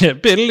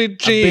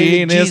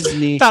Jean is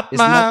Abilijizne not is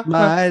not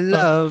my my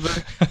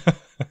lover.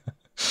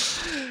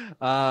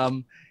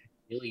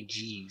 Billy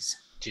G's.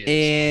 Jizz.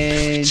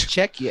 In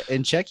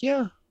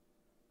Czechia,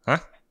 Huh?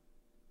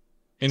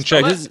 In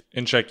Spell Czech, it.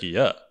 in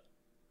Czechia.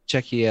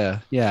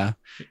 Czechia, yeah.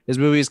 This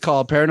movie is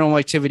called Paranormal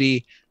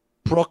Activity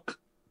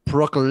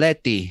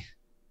Prokleti.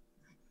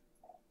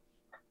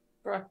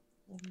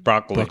 Broccoli.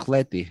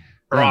 Prokleti.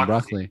 Broccoli.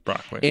 Broccoli.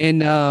 Broccoli.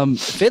 In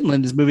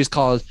Finland, this movie is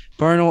called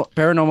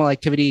Paranormal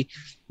Activity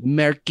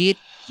Merkitet.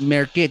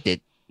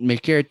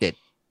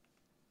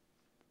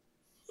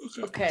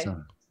 Okay.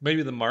 So,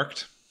 Maybe the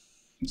marked.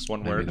 It's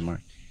one maybe word. the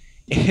mark.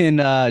 In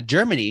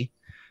Germany,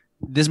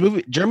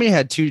 Germany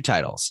had two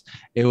titles.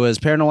 It was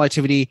Paranormal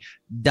Activity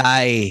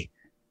Die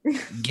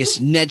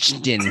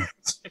Gesnechten.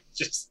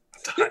 Just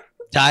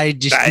Die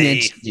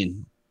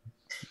Gesnechten.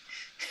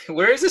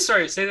 where is this?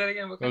 Sorry, say that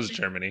again. What That was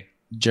country? Germany.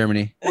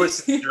 Germany. Or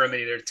it's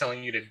Germany. They're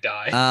telling you to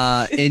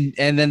die.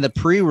 And then the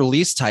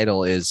pre-release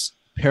title is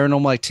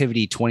Paranormal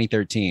Activity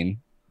 2013.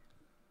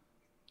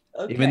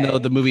 Okay. Even though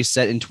the movie's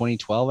set in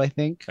 2012, I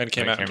think. And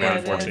came out in Came out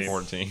in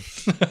 2014.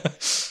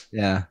 2014.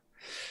 Yeah.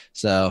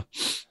 So,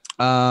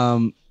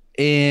 and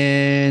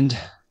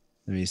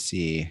let me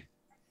see.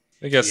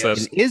 I guess Yeah.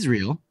 that's In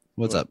Israel,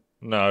 what's up?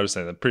 no. I was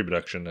saying the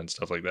pre-production and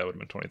stuff like that would have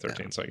been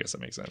 2013. So I guess that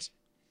makes sense.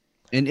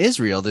 In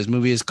Israel, this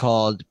movie is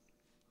called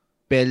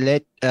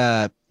Pelut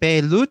al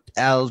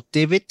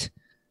Tivit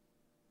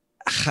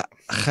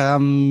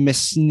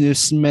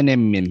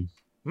Chamesnusmenemin.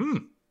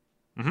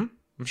 Mm-hmm.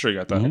 I'm sure you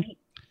got that. Mhm.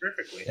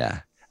 Perfectly.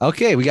 Yeah.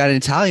 Okay, we got an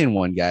Italian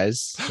one,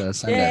 guys. So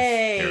it's time to-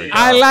 Here we Yay. go.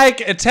 I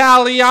like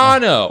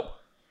Italiano.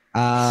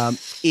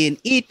 in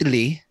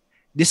Italy,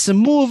 this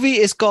movie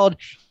is called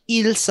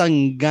Il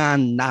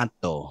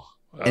Sanganato.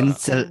 Il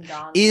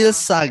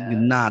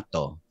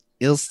Sagnato.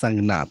 Il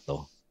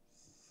Sagnato.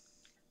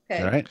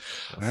 Okay. All right.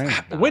 All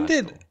right. When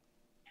did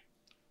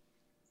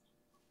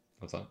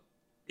What's up?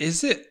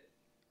 is it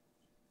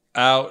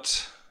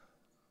out?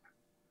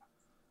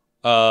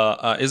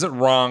 Is it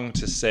wrong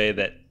to say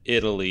that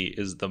Italy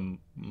is the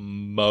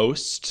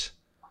most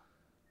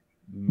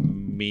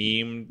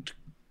memed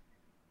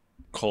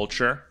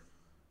culture?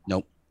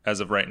 Nope.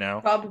 As of right now,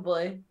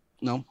 Probably.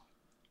 No.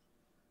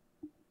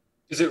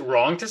 Is it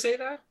wrong to say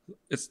that?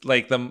 it's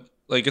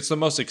it's the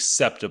most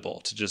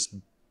acceptable to just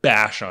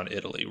bash on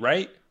Italy,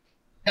 right?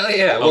 Hell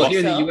yeah. Well, Well, here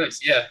in so. the US,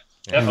 yeah.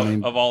 I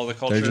mean, Of all the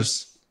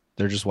cultures,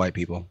 they're just white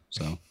people.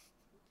 So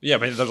yeah,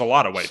 but there's a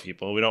lot of white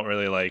people. We don't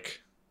really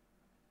like.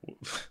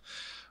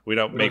 We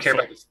don't We make don't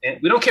care fun.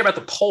 about we don't care about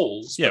the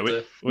polls. Yeah,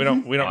 but we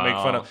don't make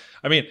fun Wow. of.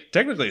 I mean,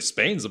 technically,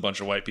 Spain's a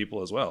bunch of white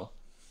people as well.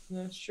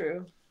 That's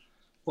true.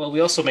 well, we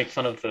also make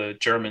fun of the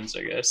Germans,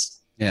 I guess.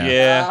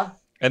 yeah.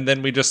 And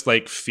then we just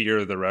like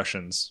fear the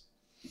Russians.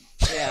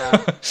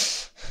 Yeah.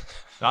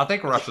 I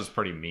think Russia's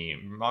pretty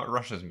meme.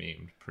 Russia's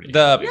memed pretty. The,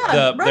 heavily.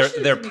 Yeah, the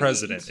Russians their memed.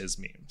 president is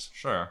memed.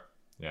 Sure.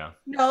 Yeah.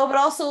 No, but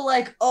also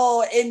like,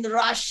 oh, in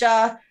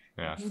Russia,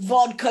 Yeah.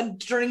 vodka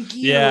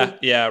drinking.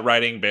 Yeah,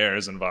 riding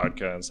bears and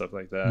vodka and stuff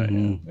like that.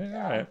 Mhm.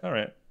 Yeah, all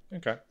right,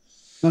 okay.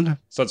 Okay.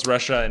 So it's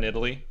Russia and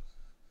Italy.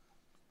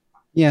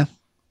 Yeah.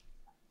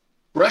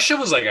 Russia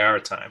was like our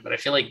time, but I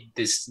feel like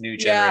this new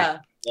generation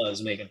Yeah.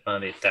 loves making fun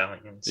of the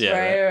Italians. Yeah,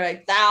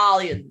 right.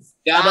 Italians.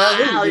 Gabba-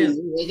 Italians.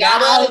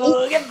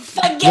 Gabba-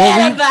 Forget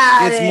Well,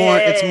 about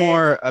it. it's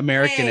more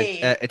American,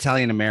 Hey.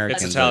 Italian American.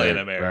 It's Italian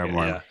American.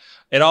 Yeah.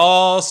 It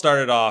all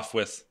started off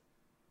with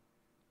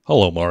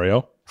 "Hello,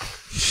 Mario."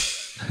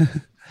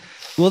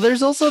 Well,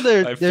 there's also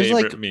My there's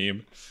favorite like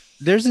meme.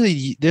 there's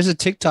a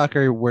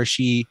TikToker where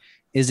she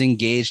is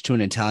engaged to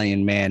an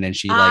Italian man, and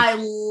she I like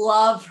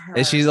love her.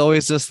 and she's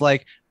always just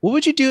like, "What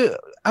would you do?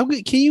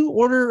 Can you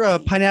order a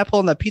pineapple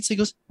on that pizza?" He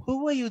goes, "Why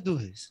would you do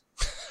this?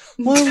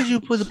 Why would you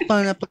put a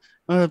pineapple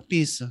on a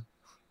pizza?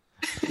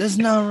 That's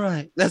not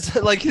right."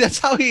 That's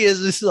how he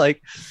is. It's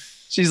like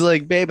she's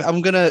like, "Babe,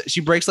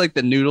 She breaks like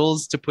the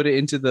noodles to put it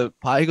into the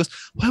pie. He goes,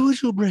 "Why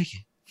would you break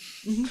it?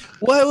 Mhm.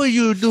 Why would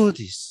you do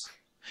this?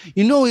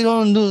 You know we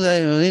don't do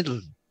that in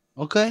Italy,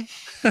 okay?"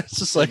 It's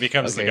just He like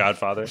becomes the okay,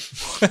 Godfather.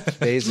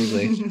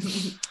 basically.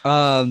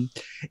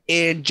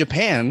 In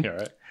Japan, Yeah,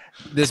 right.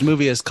 this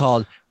movie is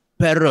called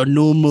Per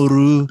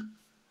numero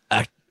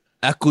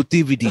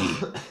activity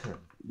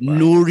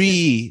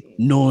Nuri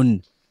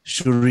non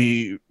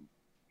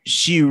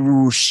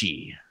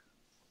shirushi.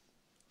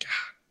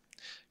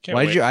 Can't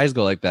Why wait. did your eyes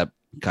go like that,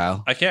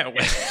 Kyle? I can't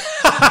wait.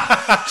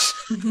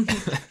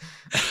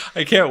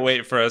 I can't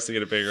wait for us to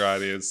get a bigger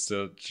audience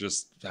to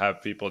just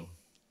have people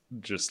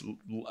just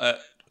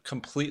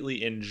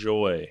completely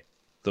enjoy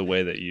the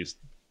way that you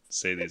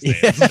say these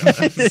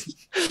names.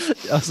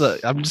 Also,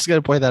 I'm just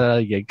gonna point that out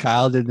again.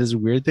 Kyle did this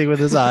weird thing with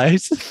his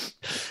eyes.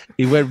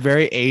 He went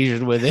very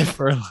Asian with it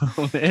for a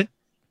little bit.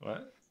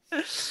 What?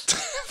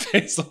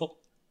 Basil.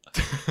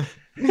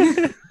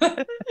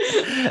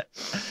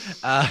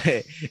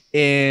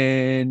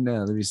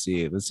 Let me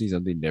see. Let's see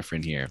something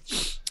different here.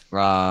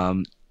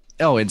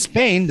 In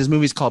Spain, this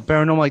movie is called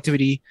Paranormal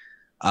Activity,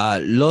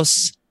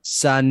 Los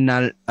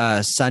Señalados.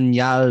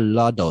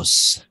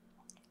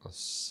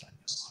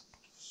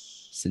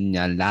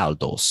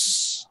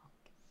 Señalados.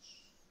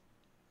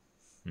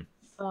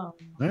 Um,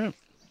 Alright.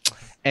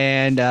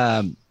 And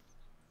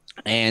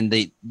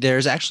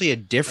there's actually a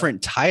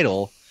different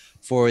title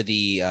for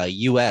the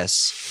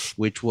U.S.,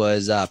 which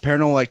was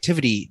Paranormal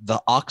Activity: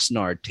 The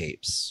Oxnard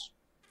Tapes.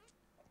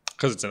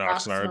 Because it's an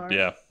Oxnard. Oxnard.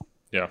 Yeah.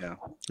 Yeah.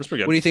 That's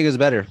pretty good. What do you think is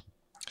better?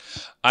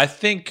 I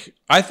think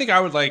I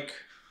would like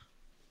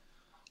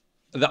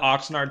the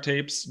Oxnard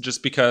tapes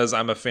just because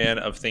I'm a fan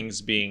of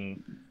things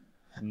being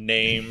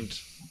named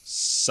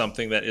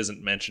something that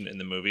isn't mentioned in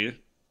the movie.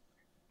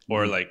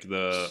 Or like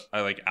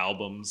I like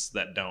albums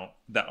that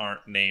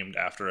aren't named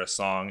after a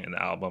song in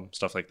the album,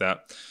 stuff like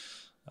that.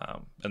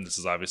 And this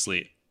is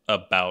obviously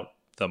about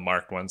the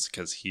marked ones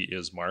because he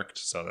is marked,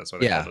 so that's why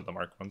they called it the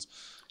marked ones.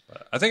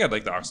 But I think I'd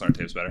like the Oxnard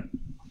tapes better.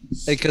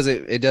 Because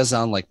it does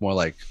sound like more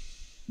like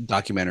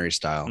documentary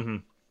style. Mm-hmm.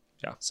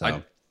 Yeah.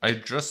 So I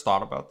just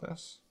thought about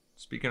this.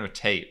 Speaking of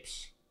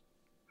tapes,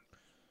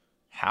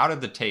 how did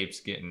the tapes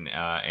get in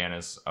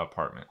Anna's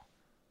apartment?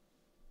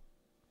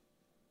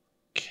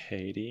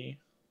 Katie,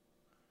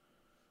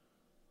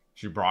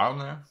 She brought them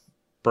there.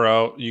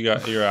 bro,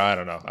 you're I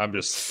don't know. I'm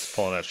just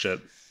pulling that shit.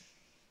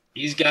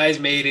 These guys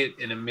made it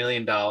in $1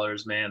 million,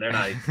 man. They're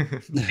not even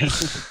quite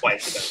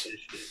about this shit.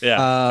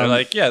 Yeah, they're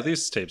like, yeah,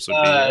 these tapes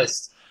would be. Here.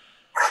 Just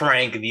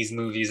crank these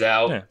movies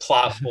out, Yeah.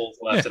 plot holes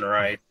left and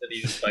right. That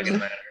even fucking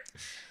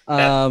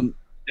matter.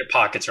 Their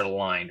pockets are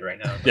lined right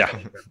now. Yeah.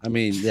 I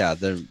mean, yeah,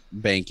 they're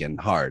banking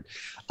hard.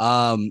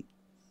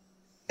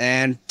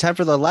 And time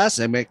for the last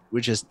segment,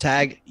 which is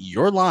Tag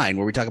Your Line,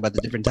 where we talk about the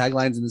different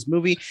taglines in this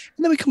movie,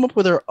 and then we come up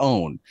with our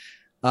own.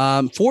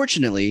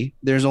 Fortunately,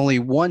 there's only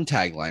one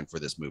tagline for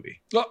this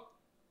movie.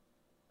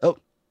 Oh,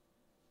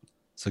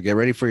 So get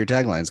ready for your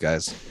taglines,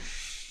 guys.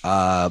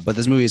 But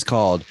this movie is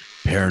called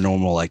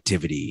Paranormal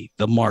Activity: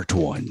 The Marked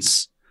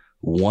Ones.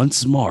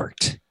 Once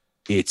marked,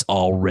 it's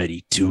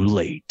already too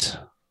late.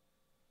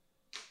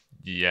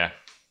 Yeah.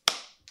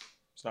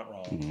 It's not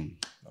wrong.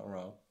 Not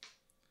wrong.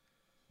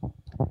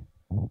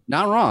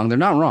 Not wrong. They're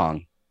not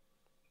wrong.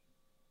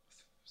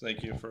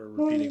 Thank you for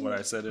repeating what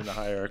I said in a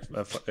higher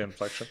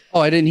inflection. Oh,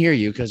 I didn't hear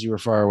you because you were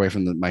far away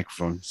from the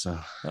microphone. So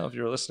Well, if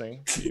you were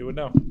listening, you would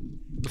know.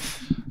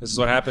 This is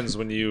what happens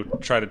when you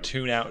try to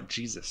tune out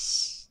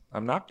Jesus.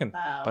 I'm knocking,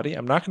 Wow. buddy.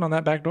 I'm knocking on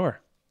that back door.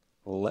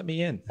 Let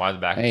me in. Why the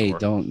back hey,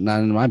 door? not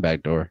in my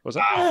back door. What's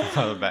that?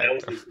 Why the back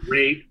That door? was a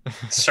great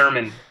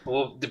sermon.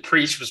 Well, the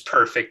preach was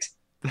perfect.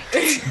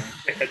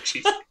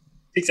 Jeez.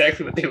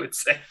 Exactly what they would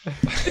say.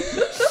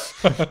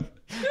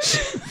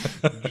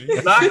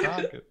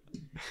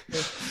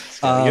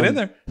 Get in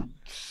there.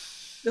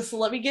 Just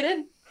let me get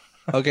in.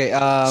 Okay.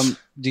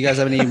 Do you guys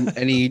have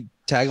any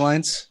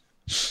taglines?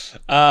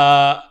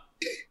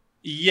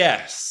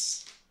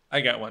 Yes.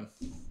 I got one.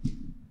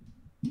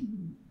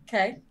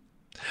 Okay.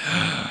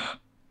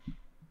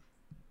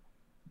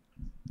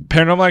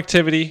 Paranormal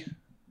Activity,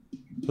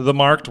 the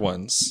marked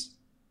ones.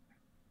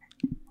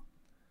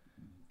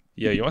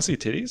 Yeah, you want to see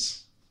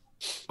titties?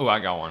 Oh, I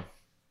got one.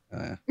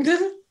 Uh,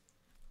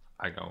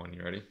 I got one.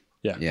 You ready?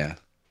 yeah.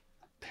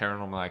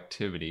 Paranormal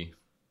Activity,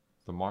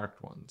 the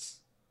marked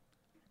ones.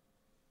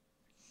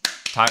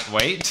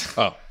 Wait.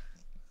 Oh,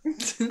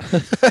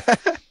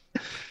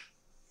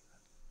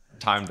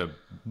 Time to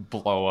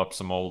blow up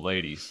some old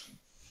ladies.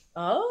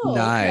 Oh,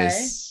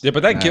 Nice. yeah,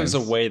 but that gives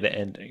Nice. away the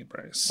ending,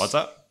 Bryce. What's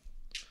up?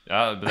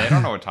 But they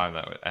don't know what time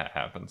that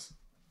happens.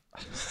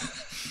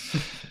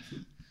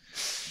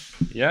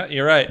 Yeah,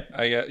 you're right.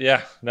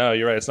 Yeah, no,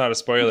 you're right. It's not a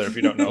spoiler if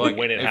you don't know Like,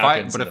 when it if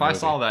happens. But if I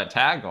saw that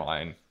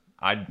tagline,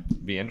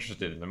 I'd be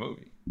interested in the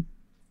movie.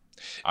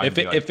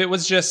 If it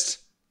was just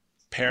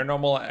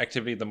Paranormal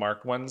Activity, the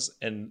marked ones,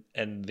 and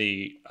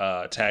the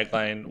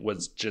tagline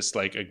was just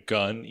like a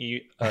gun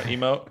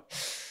emote,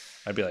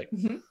 I'd be like,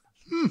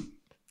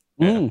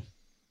 Mm.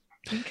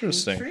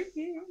 interesting.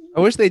 Intriguing. I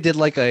wish they did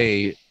like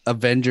a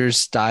Avengers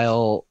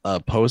style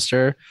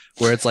poster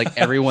where it's like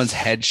everyone's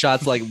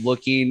headshots like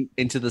looking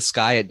into the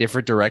sky at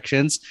different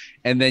directions,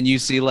 and then you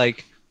see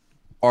like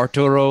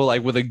Arturo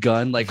like with a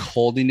gun like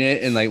holding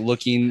it and like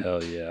looking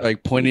Hell yeah.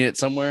 like pointing it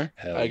somewhere.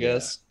 Hell I yeah.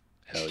 guess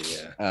Hell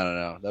yeah. I don't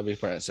know. That'd be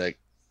pretty sick.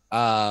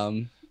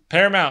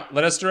 Paramount,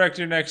 let us direct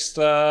your next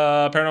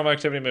Paranormal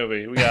Activity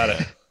movie. We got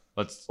it.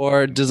 Let's.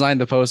 Or design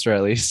the poster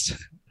at least.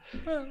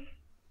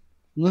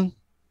 Let's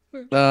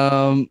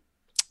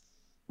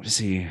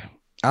see.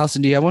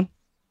 Allison, do you have one?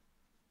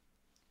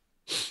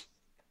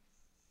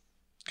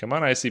 Come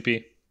on,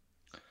 ICP.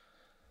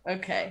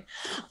 Okay.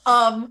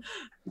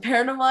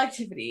 Paranormal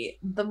Activity,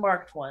 the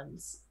marked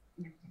ones.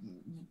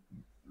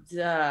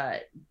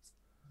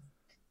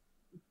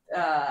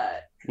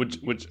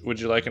 Would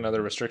you like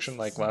another restriction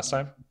like last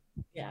time?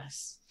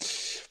 Yes.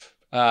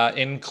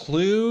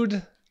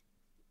 Include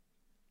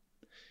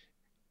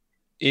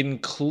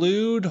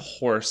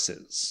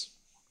horses.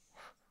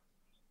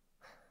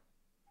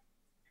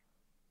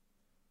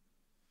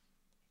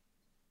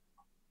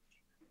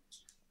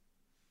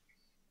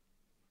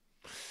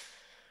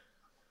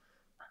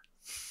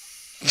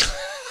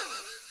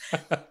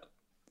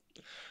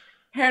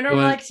 Paranormal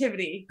What?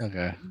 Activity,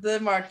 Okay. the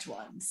marked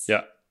ones.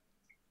 Yeah.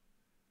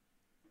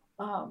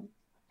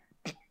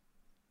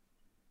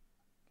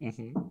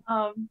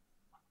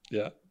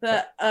 Yeah.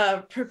 The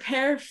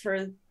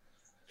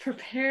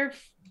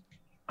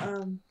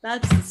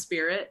that's the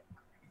spirit,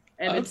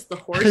 and it's the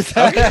horse.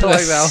 I like that one.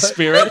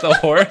 Spirit, the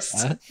horse.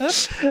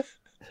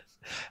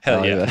 Hell I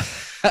like yeah.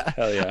 that.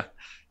 Hell yeah.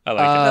 I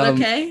like Is that Um,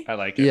 okay? it. I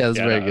like it. yeah, it's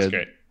very no, it's good.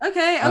 great.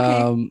 Okay.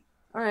 All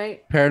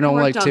right. Paranormal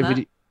Worked on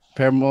Activity.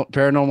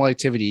 Paranormal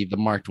Activity. The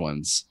marked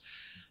ones.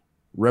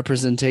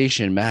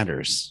 Representation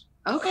matters.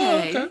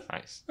 Okay. Oh, okay.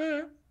 Nice. All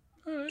right.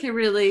 All right. Okay,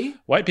 really?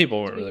 White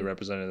people weren't really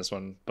represented in this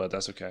one, but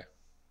that's okay.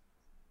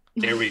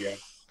 There we go.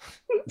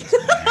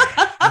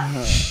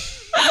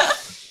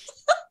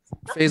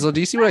 Faisal, do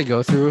you see what I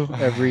go through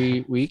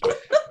every week? There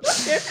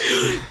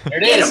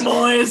it Get is. 'em,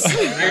 boys.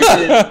 There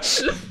it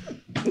is.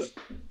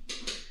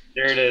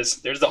 There it is.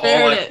 There's the whole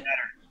There life it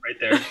matter right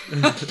there.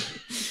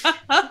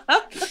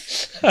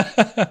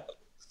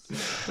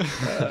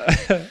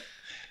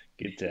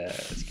 Good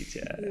times.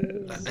 Good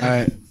times. All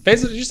right.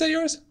 Faisal, did you say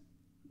yours?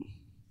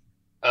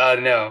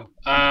 No.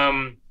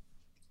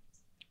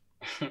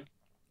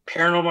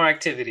 Paranormal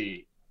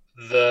Activity,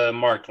 the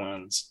marked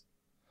ones.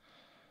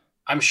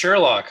 I'm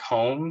Sherlock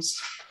Holmes.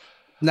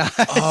 Nice.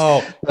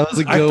 Oh, That was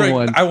a good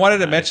one. I wanted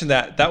to mention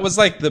that. That was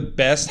like the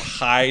best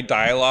high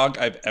dialogue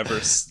I've ever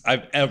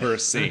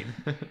seen.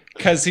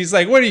 Because he's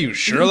like, "What are you,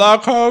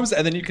 Sherlock Holmes?"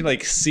 And then you can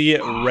like see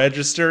it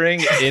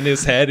registering in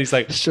his head. He's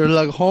like,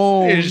 Sherlock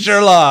Holmes. "Hey,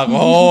 Sherlock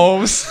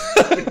Holmes."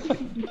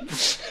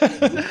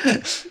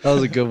 That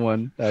was a good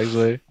one,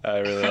 actually. I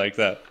really like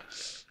that.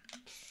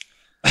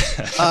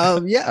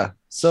 Yeah.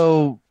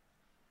 So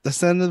that's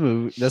the end of the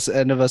movie. That's the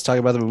end of us talking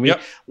about the movie.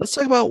 Yep. Let's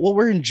talk about what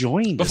we're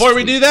enjoying. Before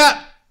we do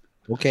that,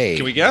 Okay.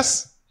 Can we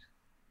guess?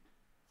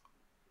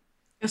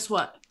 Guess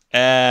what?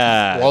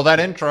 Well, that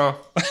intro.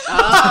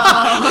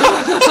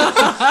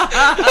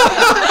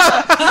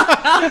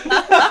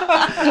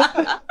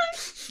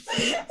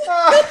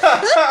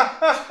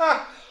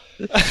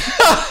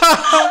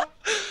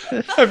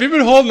 Have you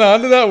been holding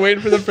on to that,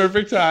 waiting for the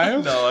perfect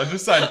time? No, I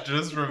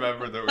just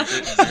remembered that we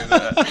didn't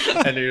do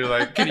that. And you're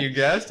like, can you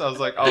guess? I was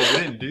like, oh, we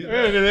didn't do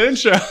that. An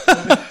intro.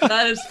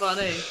 That is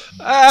funny.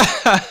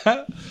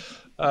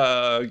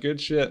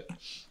 Good shit.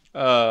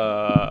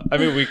 I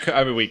mean, we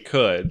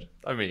could.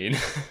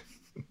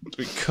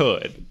 We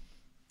could.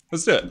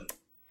 Let's do it.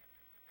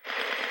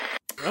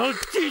 I'll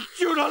teach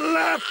you to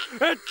laugh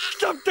at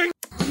something.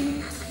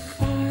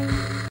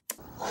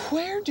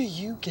 Where do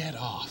you get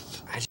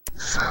off?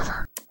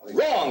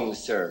 Wrong,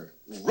 sir.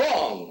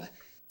 Wrong.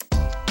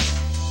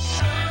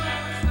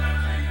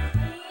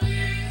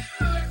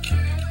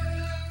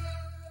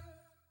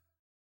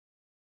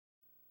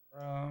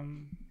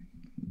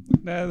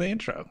 The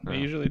intro. We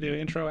usually do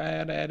intro,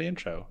 ad,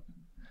 intro.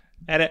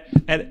 Ad.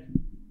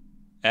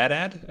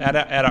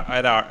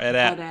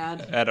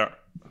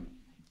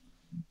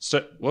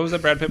 What was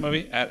that Brad Pitt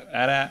movie?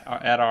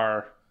 At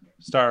our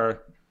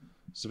star.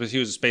 He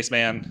was a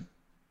spaceman.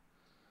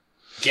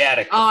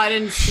 Gattaca. Oh, I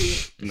didn't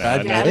see it.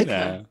 Brad Pitt?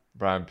 No.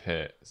 Brad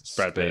Pitt.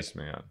 Brad Pitt.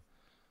 Spaceman.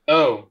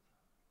 Oh,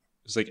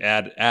 It's like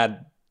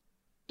Ada?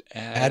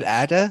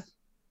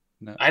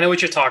 I know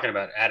what you're talking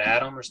about. Ad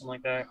Adam or something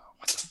like that.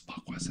 What the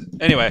fuck was it?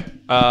 Anyway, do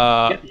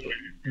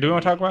we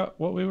want to talk about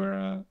what we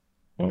were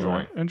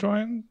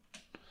enjoying?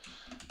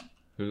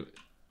 Who's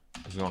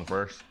going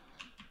first?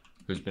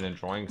 Who's been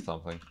enjoying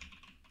something?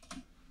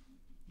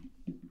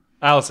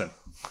 Allison.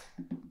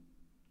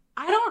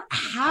 I don't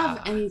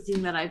have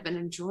anything that I've been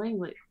enjoying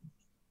lately.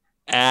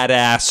 Ad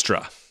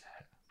Astra.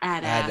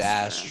 Ad Ad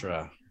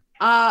Astra.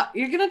 Astra.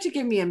 You're gonna have to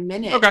give me a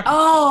minute. Okay.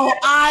 Oh,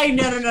 no.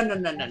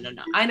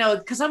 I know,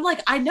 because I'm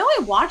like, I know I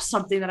watched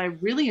something that I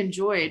really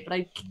enjoyed, but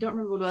I don't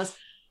remember what it was.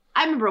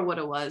 I remember what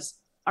it was.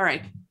 All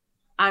right,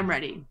 I'm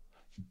ready.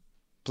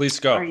 Please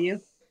go. Are you?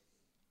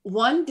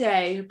 One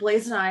day,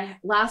 Blaze and I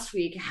last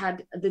week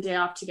had the day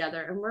off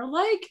together, and we're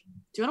like,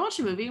 "Do you want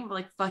to watch a movie?" And we're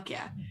like, "Fuck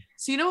yeah!"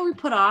 So you know what we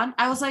put on?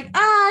 I was like,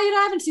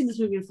 I haven't seen this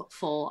movie in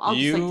full. I'll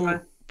just like throw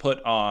it.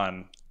 Put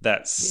on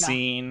that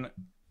scene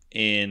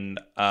in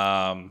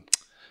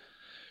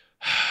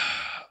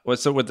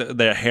what's it with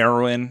the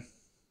heroin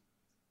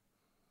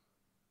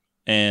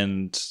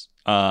and it's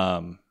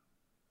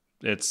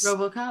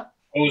RoboCop.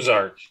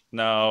 Ozark.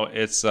 no,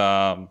 it's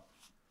Narcos.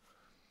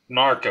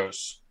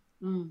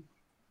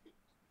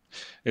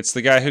 it's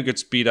the guy who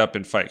gets beat up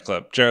in Fight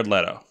Club, Jared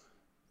Leto.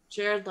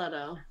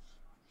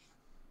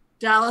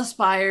 Dallas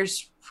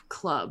Buyers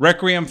Club.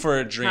 Requiem for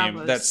a Dream.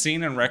 Cowboys. That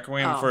scene in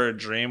Requiem for a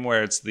Dream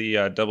where it's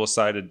the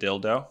double-sided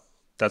dildo.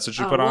 That's what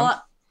you put well, on?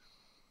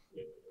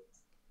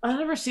 I've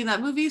never seen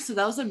that movie, so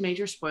that was a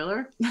major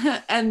spoiler.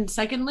 And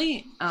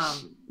secondly,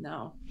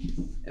 no,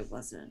 it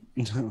wasn't.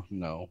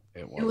 No,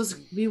 it wasn't. It was.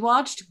 We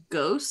watched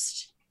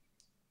Ghost.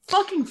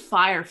 Fucking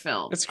fire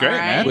film. It's great, all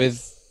man. With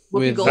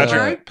Whoopi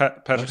Goldberg?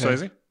 Patrick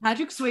Swayze?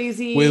 Patrick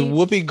Swayze. with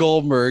Whoopi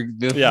Goldberg,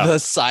 the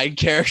side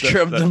character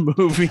of the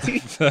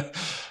movie.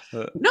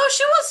 No,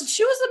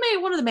 she was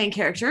one of the main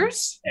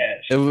characters.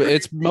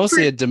 It's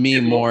mostly a Demi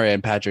Moore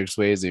and Patrick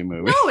Swayze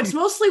movie. No, it's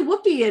mostly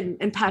Whoopi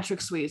and Patrick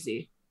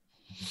Swayze.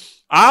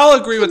 I'll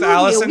agree with Movie a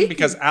Allison week.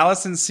 because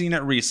Allison's seen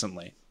it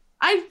recently.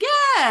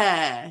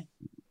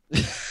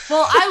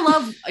 Well, I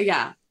love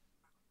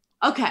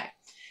Okay.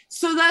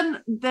 So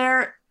then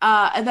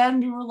and then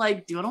we were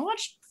like, do you want to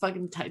watch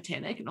fucking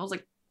Titanic? And I was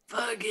like,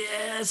 fuck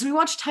yeah. So we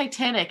watched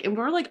Titanic and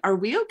we were like, are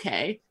we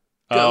okay?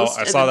 Ghost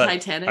I saw that.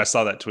 Titanic. I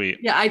saw that tweet.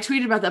 Yeah, I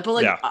tweeted about that, but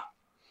like,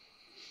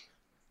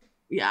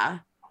 Yeah.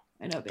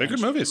 I know. They're good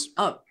movies.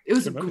 Oh, it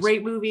was Good a movies.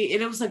 great movie,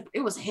 and it was like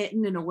it was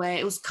hitting in a way.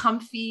 It was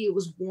comfy. It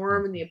was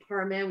warm in the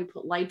apartment. We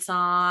put lights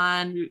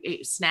on. We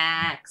ate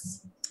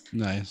snacks.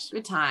 Nice.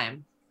 Good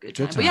time. Good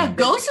Good time. But yeah, time.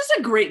 Ghost is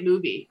a great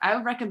movie. I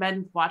would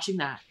recommend watching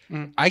that.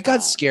 I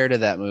got scared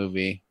of that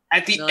movie.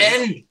 At the Really?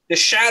 end, the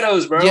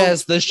shadows, bro.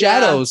 Yes, the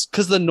shadows,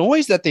 because the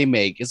noise that they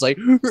make is like,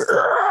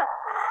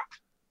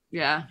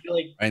 Yeah,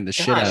 Like, and the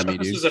shit gosh, out I of me, thought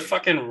this dude. was a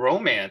fucking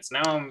romance.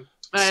 Now I'm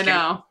I scared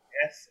know.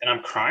 to death, and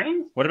I'm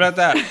crying. What about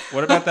that?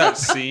 What about that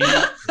scene?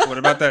 What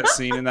about that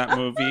scene in that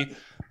movie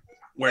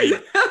where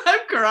I'm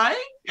crying.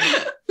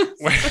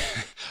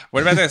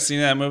 what about that scene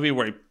in that movie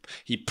where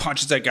he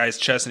punches that guy's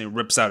chest and he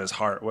rips out his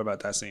heart? What about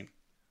that scene?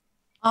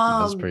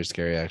 That's pretty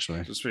scary, actually.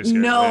 It was pretty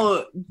scary. right?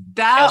 No,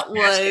 that That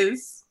was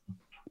was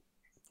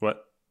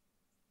What?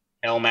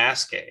 El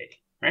Masque,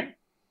 right?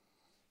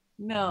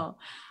 no.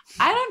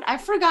 I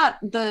forgot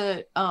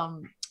the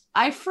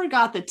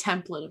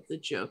template of the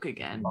joke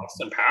again.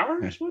 Austin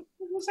Powers. What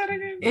was that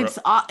again? It's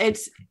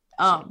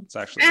It's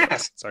actually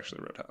Yes. it's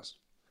actually Roadhouse.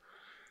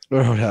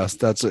 Roadhouse.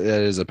 That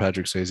is a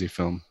Patrick Swayze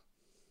film.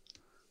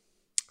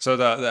 So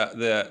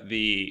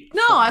the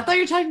No, I thought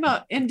you were talking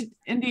about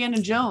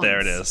Indiana Jones. there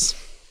it is.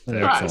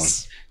 There Right. it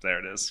is. There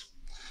it is.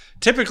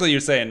 typically you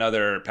say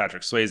another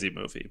Patrick Swayze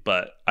movie,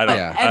 but I don't.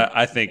 Yeah.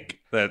 I think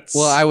that's.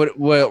 Well, I would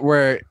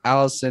where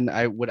Allison,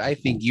 I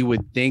think you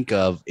would think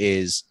of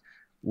is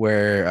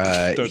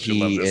where Don't you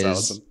love this,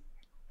 Allison?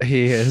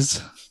 He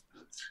has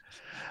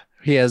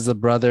the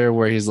brother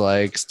where he's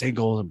like, "Stay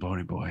golden,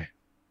 Pony Boy."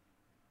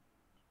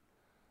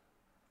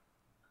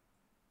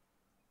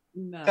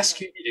 No. That's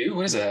Scooby Doo.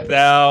 What is that?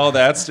 Now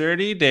that's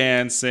Dirty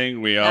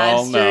Dancing. We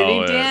all That's know Dirty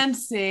it.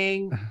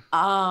 Dancing.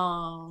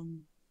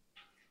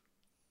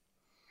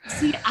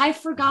 See, I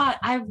forgot.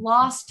 I've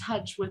lost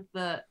touch with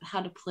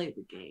how to play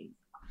the game.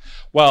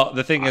 Well,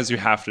 the thing is, you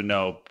have to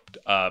know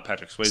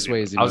Patrick Swayze.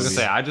 Swayze I was gonna movies.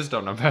 say I just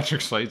don't know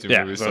Patrick Swayze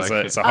Yeah, movies. so so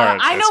it's a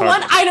hard. I it's know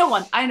hard. one.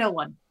 I know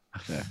one.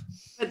 Okay.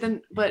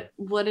 But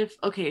what if?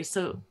 Okay,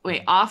 so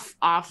wait, off.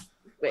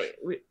 Wait,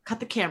 cut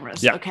the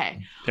cameras. Yeah. Okay.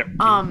 Yep.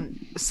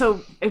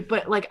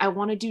 But like, I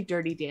want to do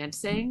Dirty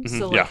Dancing.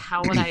 So like, Yeah.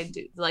 how would I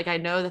do? Like, I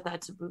know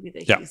that's a movie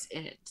that Yeah. he's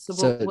in. So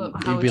how you'd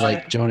be would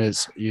like, I-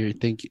 Jonas, you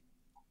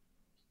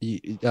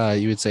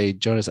would say,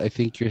 Jonas, I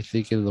think you're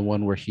thinking of the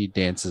one where he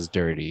dances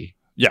dirty,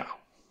 Yeah.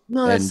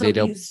 no, and that's they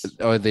don't, he's-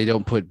 or they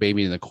don't put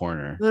baby in the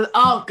corner.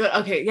 Oh, good.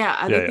 Okay, yeah.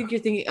 I Yeah, think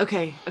you're thinking.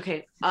 Okay.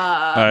 Okay,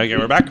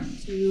 we're back.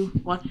 2,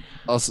 1.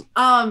 Also,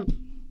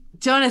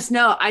 Jonas,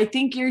 no, I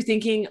think you're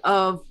thinking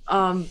of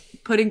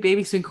putting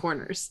babies in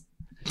corners.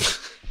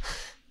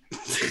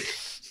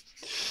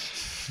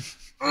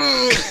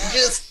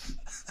 Just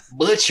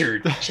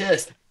butchered.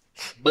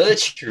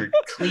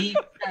 Clean.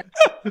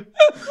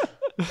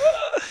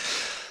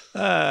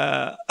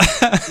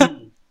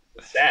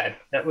 Sad.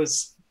 That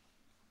was.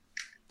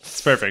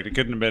 It's perfect. It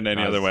couldn't have been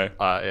any other way.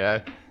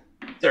 Yeah.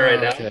 It's all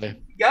right now. okay.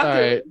 Got All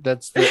there. right,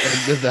 that's the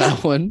end of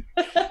that one.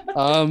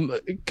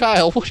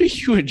 Kyle, what are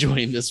you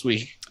enjoying this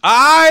week?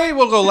 I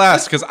will go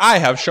last because I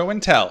have show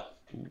and tell.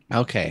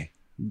 Okay,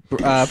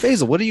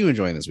 Faisal, what are you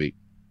enjoying this week?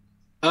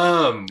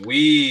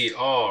 We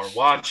are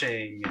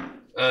watching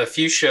a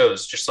few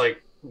shows, just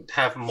like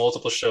have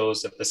multiple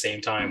shows at the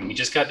same time. We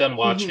just got done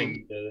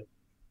watching the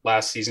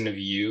last season of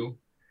You,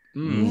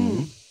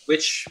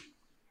 which,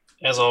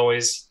 as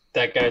always,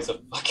 that guy's a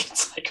fucking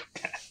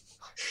psychopath.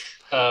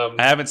 I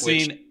haven't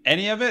seen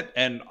any of it,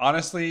 and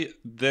honestly,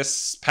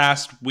 this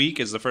past week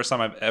is the first time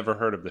I've ever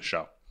heard of the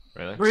show.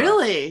 Really?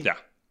 Really? Yeah.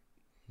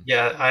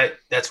 Yeah,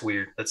 that's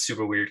weird. That's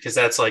super weird because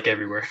that's like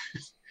everywhere.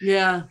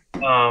 Yeah.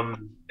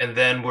 And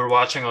then we're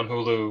watching on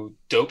Hulu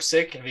Dope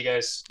Sick. Have you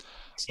guys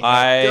seen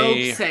that? Dope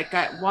I sick.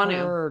 I want to.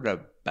 heard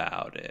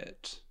about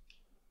it.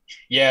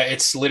 Yeah,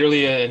 it's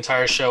literally an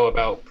entire show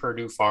about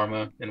Purdue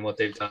Pharma and what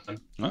they've done.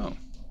 Oh.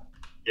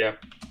 Yeah.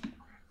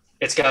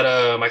 It's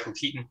got Michael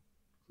Keaton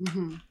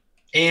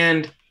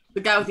and The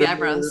guy with the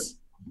eyebrows.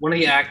 one of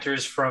the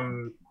actors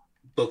from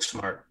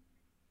Booksmart.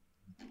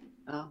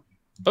 Oh.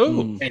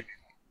 Oh.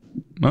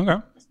 Okay.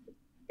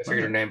 I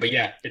figured her name, but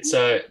yeah, it's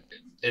a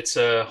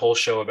whole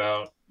show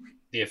about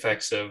the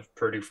effects of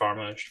Purdue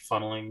Pharma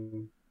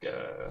funneling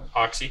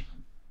Oxy.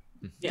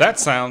 Yeah. That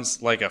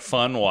sounds like a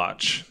fun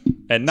watch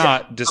and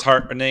not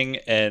disheartening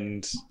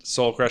and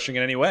soul crushing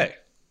in any way.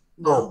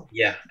 Oh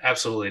yeah,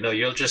 absolutely. No,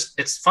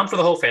 it's fun for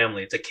the whole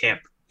family. It's a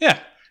camp. Yeah.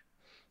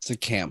 It's a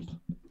camp.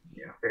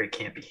 Yeah, very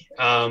campy.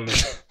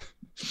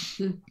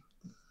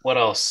 What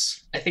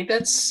else? I think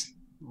that's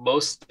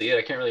mostly it.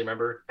 I can't really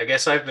remember. I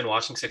guess I've been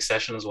watching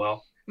Succession as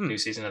well. New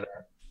season of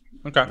that.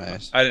 Okay.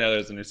 Nice. I didn't know there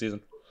was a new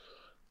season.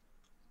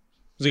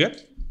 Was it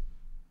good?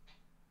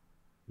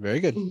 Very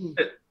good.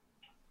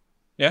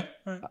 Yeah.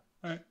 All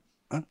right.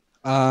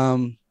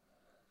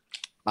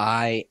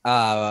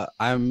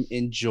 I'm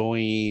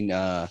enjoying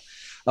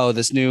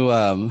this new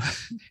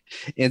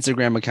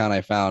Instagram account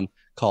I found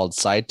called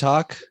Side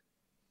Talk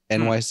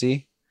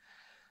NYC.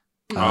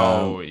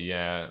 Oh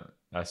yeah,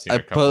 I've seen I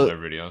a couple of their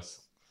videos.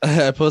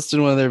 I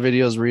posted one of their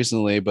videos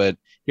recently, but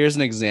here's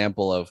an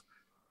example of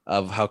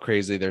how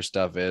crazy their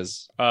stuff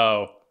is.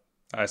 Oh,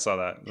 I saw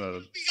that. We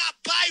got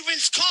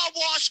Byron's Car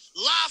Wash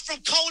live from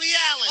Coney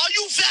Island. Are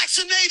you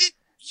vaccinated?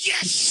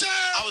 Yes, sir.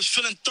 I was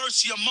feeling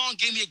thirsty. Your mom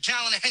gave me a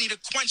gallon of Henny to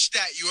quench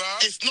that, you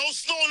heard? If no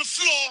snow on the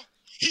floor,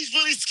 he's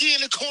really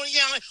skiing in Coney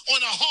Island on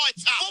a hard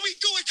top. What we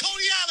do in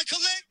Coney Island,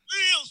 Colette?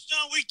 Real,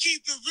 son. We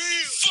keep it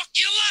real. Fuck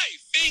your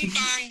life. Bing,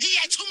 bang. He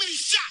had too many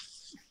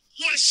shots.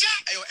 You want a shot?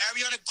 Hey, yo,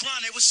 Ariana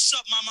Grande, what's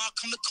up, mama? I'll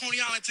come to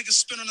Coney Island and take a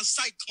spin on the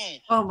cyclone.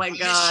 Oh my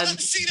God. Let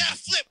me see that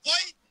flip, boy.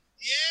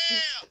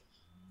 Yeah.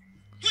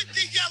 Put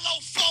the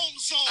yellow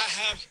foams on. I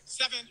have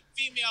 7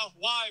 female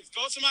wives.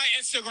 Go to my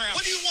Instagram.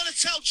 What do you want to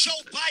tell Joe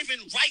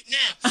Byron right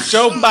now?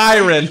 Joe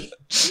Byron.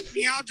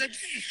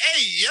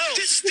 Hey, yo.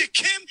 This is the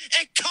Kim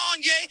and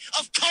Kanye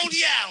of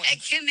Coney Island.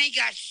 And Kim ain't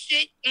got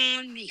shit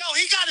on me. Yo,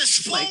 he got his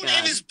phone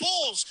and his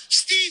balls.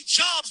 Steve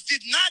Jobs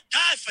did not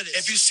die for this.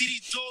 If you see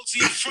these dogs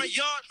in your front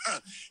yard,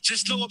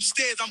 just know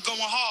upstairs I'm going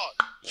hard.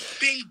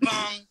 Bing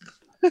bong.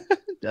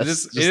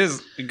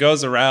 It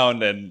goes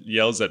around and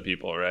yells at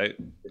people, right?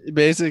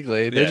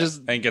 Basically, they're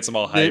just and gets them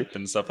all hyped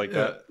and stuff like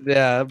that.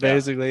 Yeah,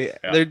 basically.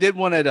 Yeah. They did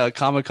one at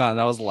Comic-Con.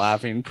 I was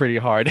laughing pretty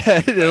hard.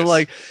 They're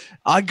like,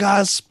 I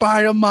got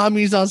spider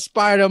mommies on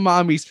spider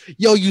mommies.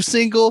 Yo, you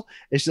single?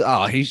 And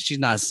she's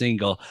not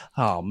single.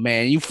 Oh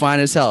man, you fine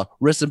as hell.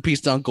 Rest in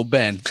peace to Uncle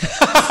Ben.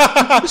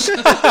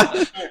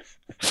 I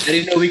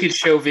didn't know we could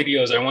show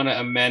videos. I want to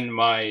amend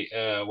my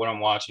what I'm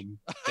watching.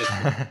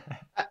 I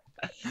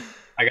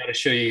got to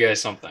show you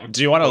guys something.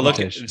 Do you want to look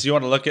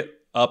it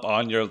up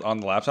on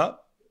the laptop?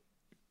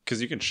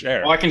 Because you can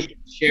share. Oh, I can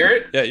share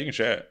it? Yeah, you can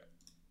share it.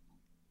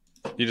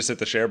 You just hit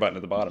the share button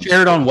at the bottom.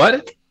 Share it on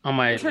what? On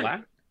my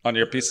lap? On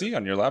your PC,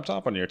 on your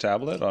laptop, on your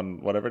tablet,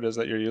 on whatever it is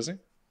that you're using.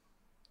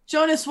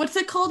 Jonas, what's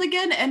it called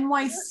again?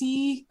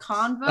 NYC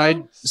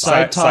Convo?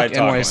 Side Talk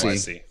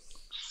NYC.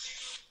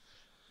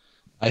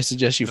 I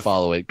suggest you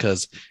follow it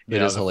because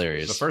it is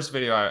hilarious. The first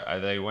video,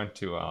 they went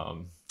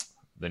to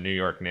the New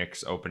York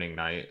Knicks opening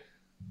night.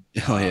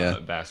 Oh yeah,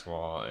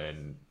 basketball,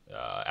 and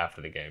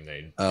after the game,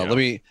 they let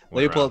me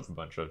pull up a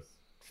bunch of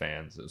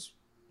fans. It was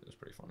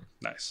pretty funny.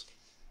 Nice.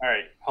 All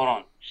right, hold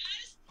on.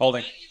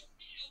 Holding.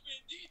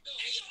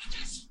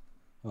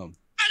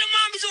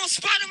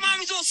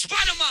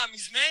 Spider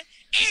mommies, man.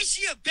 Ain't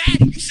she a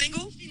baddie? You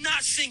single? You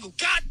not single.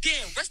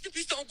 Goddamn. Rest in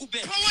peace to Uncle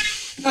Ben.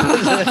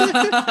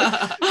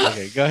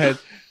 Okay, go ahead,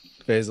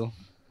 Basil.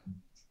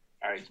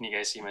 All right, can you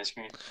guys see my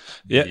screen?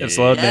 Yeah, it's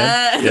loading in.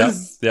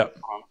 Yep.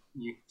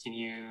 Can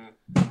you?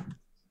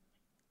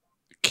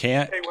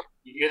 Can't.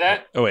 You hear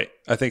that? Oh wait,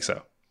 I think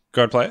so.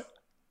 Go ahead and play it.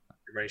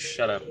 Everybody,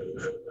 shut up.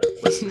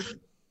 It's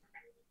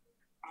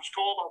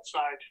cold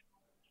outside.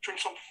 Drink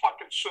some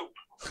fucking soup,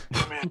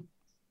 man.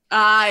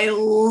 I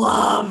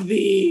love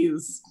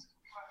these.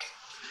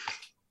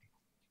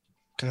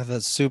 God,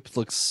 that soup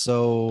looks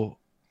so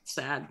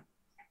sad.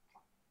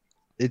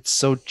 It's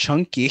so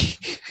chunky.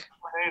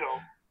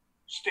 Tornado,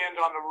 stand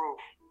on the roof.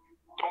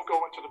 Don't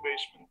go into the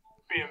basement.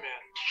 Be a man.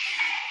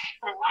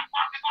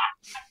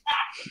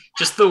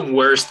 Just the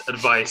worst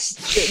advice.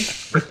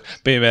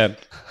 Be a man.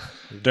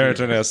 During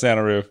tornado,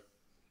 Santa roof.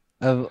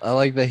 I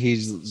like that he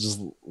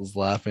just was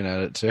laughing at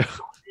it too. Use a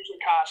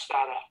car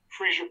starter.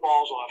 Freeze your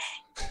balls off.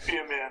 Be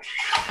a man.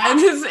 And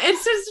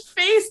it's his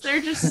face.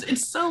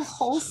 It's so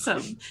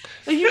wholesome.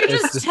 Like you can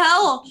just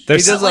tell. He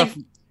does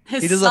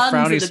his he does son's a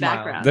frowny in the smile.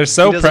 background. They're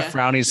so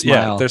frowny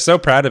smile. Yeah, they're so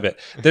proud of it.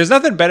 There's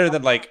nothing better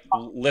than like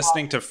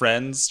listening to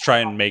friends try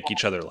and make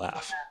each other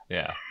laugh.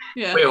 Yeah.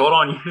 Yeah. Wait, hold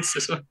on. This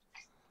one.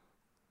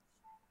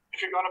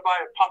 If you're gonna buy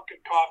a pumpkin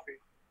coffee,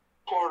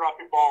 pour it off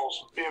your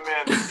balls. Be a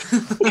man.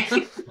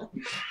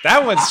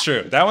 That one's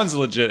true. That one's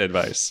legit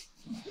advice.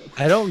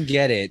 I don't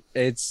get it.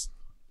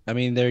 I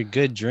mean, they're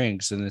good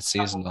drinks and it's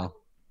seasonal.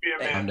 Be a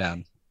man. I'm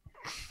down.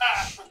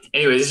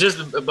 Anyways, it's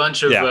just a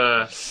bunch of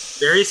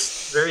very,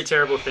 very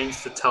terrible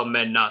things to tell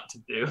men not to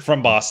do.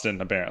 From Boston,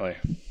 apparently.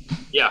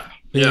 Yeah.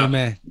 Yeah,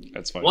 man.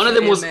 That's funny. One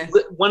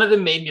of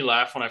them made me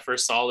laugh when I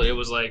first saw it. It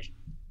was like,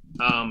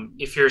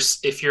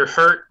 if you're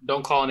hurt,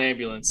 don't call an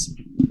ambulance.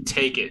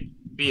 Take it.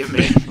 Be a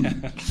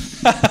man.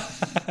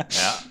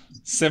 Yeah.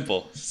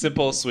 Simple,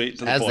 sweet,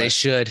 to the As point. they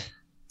should.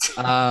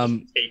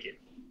 Take it.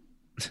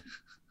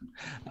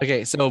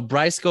 Okay, so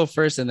Bryce go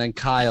first, and then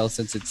Kyle,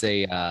 since it's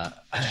a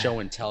show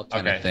and tell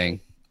kind of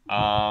thing.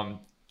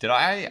 Did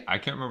I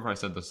can't remember if I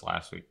said this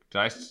last week.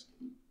 I've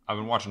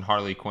been watching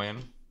Harley Quinn.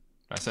 Did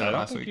I say that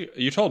last week?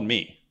 You told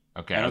me.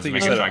 Okay, I don't think you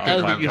making said sure it. I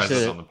couldn't advertise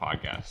this on the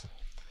podcast.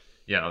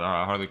 Yeah, the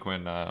Harley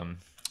Quinn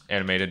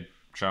animated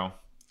show.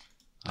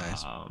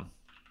 Nice.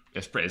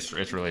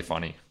 It's really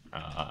funny.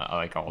 I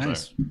like all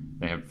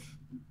they have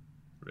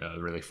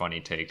really funny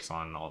takes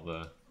on all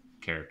the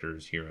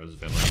characters, heroes,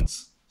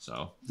 villains.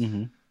 So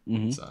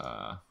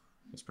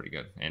it's pretty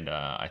good, and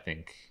I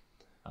think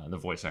the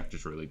voice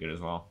actor's really good as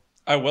well.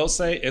 I will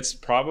say it's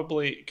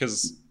probably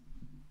because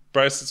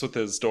Bryce sits with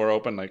his door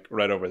open like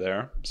right over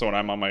there. So when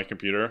I'm on my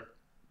computer,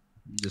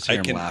 just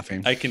hear him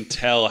laughing. I can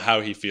tell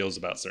how he feels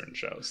about certain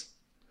shows,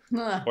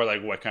 Huh. or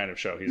like what kind of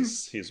show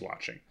he's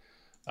watching.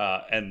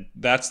 And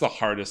that's the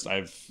hardest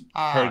I've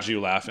heard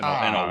you laugh in a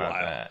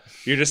while.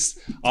 You're just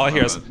all I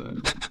hear is.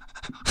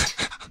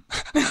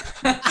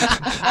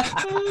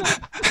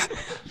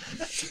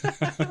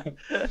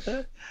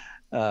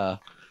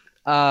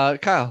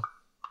 Kyle.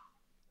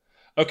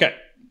 Okay.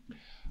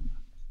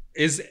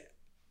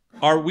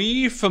 Are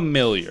we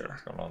familiar?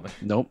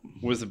 Nope.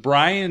 With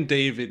Brian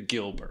David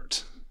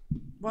Gilbert?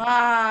 Wow,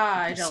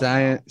 I don't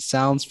know.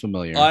 Sounds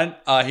familiar.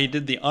 He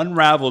did the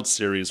Unraveled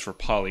series for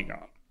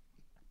Polygon.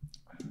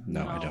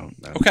 No, I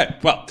don't. No. Okay,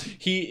 well,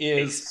 he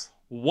is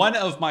one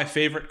of my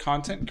favorite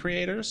content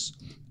creators.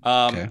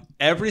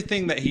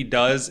 Everything that he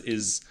does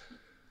is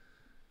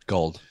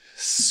gold.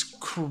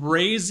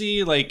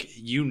 Crazy, like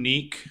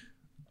unique.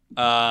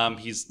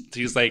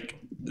 He's like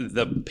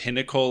the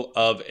pinnacle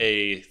of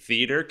a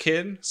theater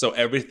kid, so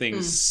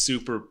everything's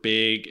super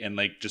big and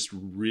like just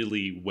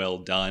really well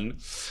done.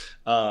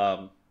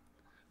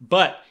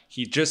 But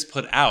he just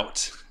put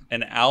out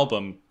an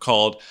album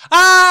called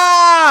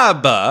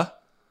ABBA,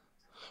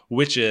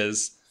 which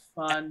is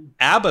fun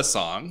ABBA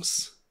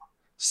songs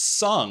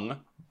sung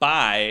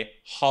by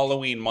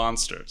Halloween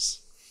monsters.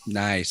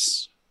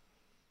 Nice.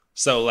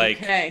 So like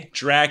Okay.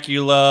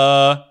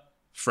 Dracula,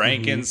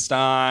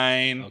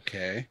 Frankenstein,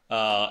 Okay.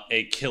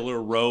 A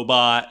killer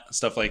robot,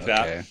 stuff like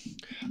Okay.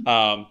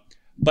 that.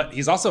 But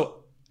he's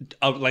also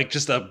like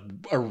just a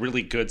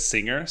really good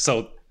singer.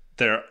 So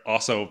they're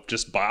also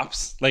just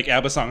bops. Like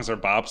ABBA songs are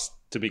bops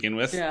to begin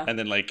with, Yeah. and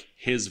then like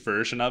his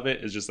version of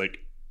it is just like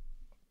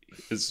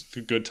is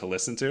good to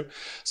listen to.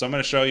 So I'm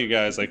gonna show you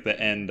guys like the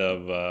end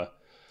of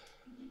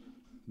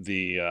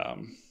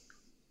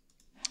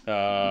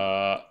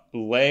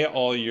Lay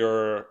All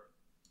Your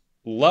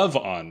Love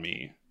on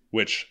Me,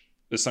 which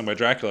is sung by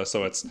Dracula,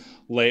 so it's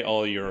Lay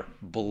All Your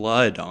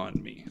Blood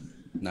on Me.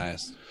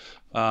 Nice.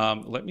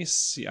 Let me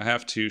see. I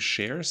have to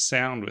share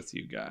sound with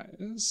you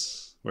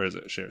guys. Where is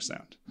it? Share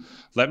sound.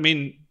 Let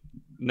me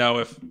know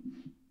if...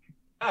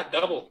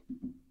 Double.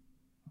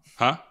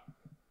 Huh?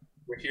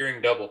 We're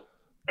hearing double.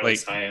 At Like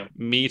least I am.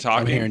 me I'm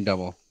talking? hearing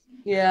double.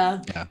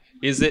 Yeah.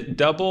 Is it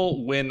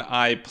double when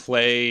I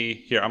play...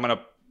 Here, I'm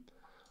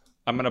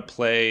gonna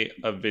play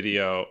a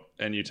video,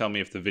 and you tell me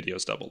if the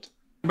video's doubled.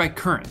 By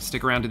current.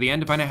 Stick around to the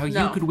end to find out how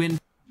No. you could win.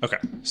 Okay,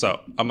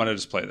 so I'm gonna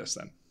just play this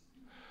then.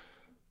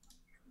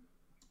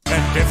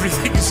 And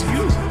everything's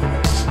new.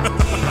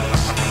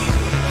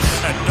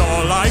 And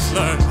all I've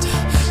learned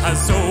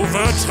has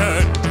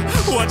overturned.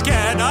 What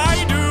can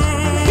I do?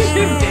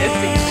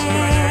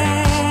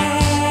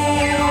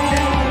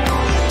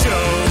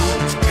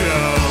 Don't go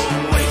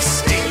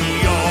wasting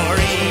your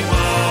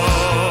emotion.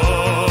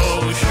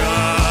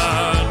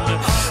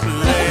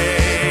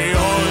 Lay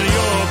all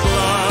your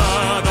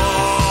blood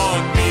on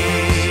me.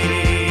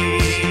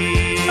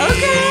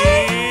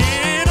 Okay.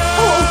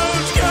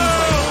 Don't go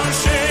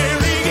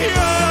sharing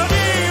your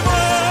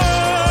devotion.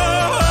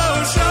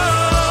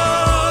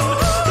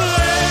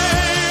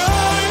 Lay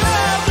all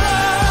your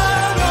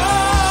blood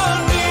on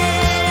me.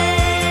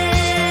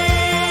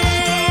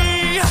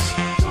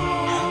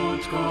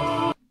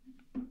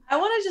 I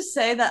want to just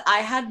say that I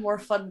had more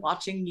fun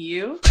watching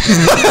you.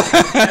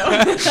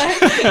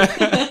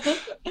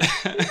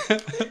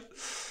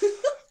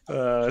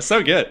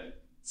 So good.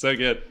 So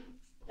good.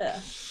 Yeah.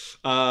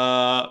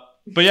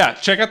 But yeah,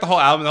 check out the whole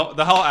album.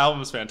 The whole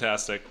album is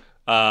fantastic.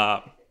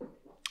 And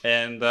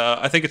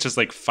I think it's just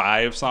like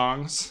 5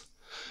 songs.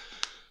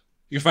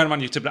 You can find them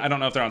on YouTube. I don't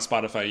know if they're on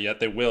Spotify yet.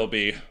 They will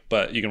be,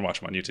 but you can watch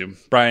them on YouTube.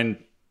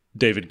 Brian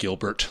David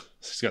Gilbert.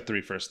 He's got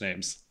 3 first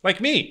names. Like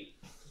me.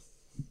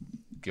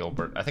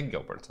 Gilbert. I think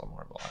Gilbert's a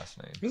more of a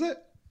last name. Is it?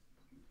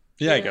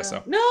 Yeah, I guess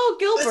so. No,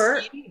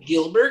 Gilbert.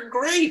 Gilbert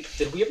Grape.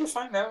 Did we ever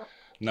find out?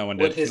 No one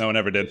What did. his- No one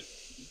ever did.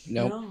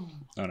 Nope. No.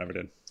 No one ever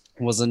did.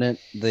 Wasn't it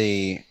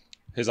the...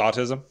 His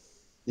autism?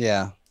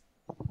 Yeah.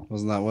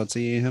 Wasn't that what's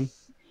eating him?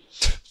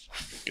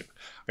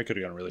 I could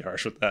have gone really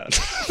harsh with that.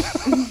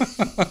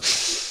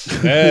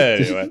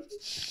 Anyway.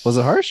 Was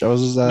it harsh? Or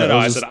was that, No,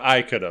 was I just- said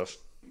I could have.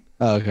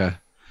 Oh, okay.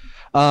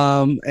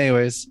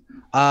 Anyways,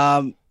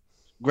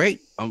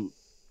 great.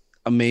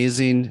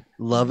 Amazing.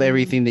 Love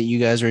everything that you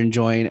guys are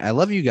enjoying. I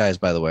love you guys,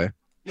 by the way.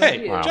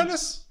 Hey, Wow.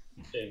 Jonas.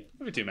 Hey.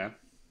 Love you too, man.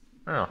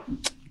 Oh.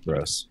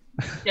 Gross.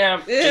 Yeah.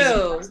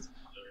 Ew.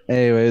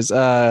 Anyways,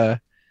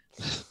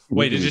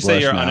 Wait, did you say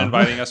you're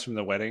uninviting us from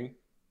the wedding?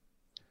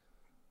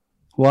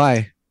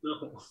 Why?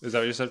 No. Is that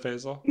what you said,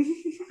 Faisal?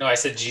 No, I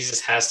said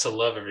Jesus has to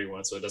love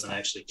everyone, so it doesn't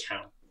actually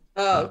count.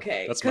 Oh,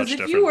 okay. That's Because much if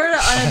different. you were to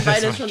uninvite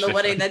That's us from much the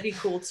wedding, different. that'd be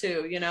cool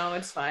too. You know,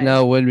 it's fine.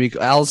 No, when we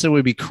Allison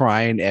would be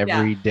crying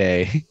every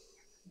day.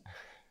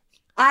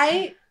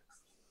 I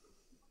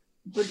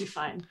would be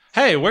fine.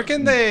 Hey, where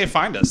can they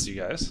find us, you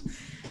guys?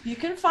 You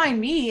can find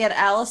me at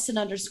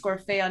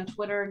Allison_Faye on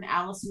Twitter and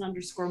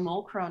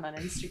Allison_Mulcrone on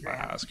Instagram.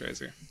 Wow, that's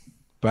crazy.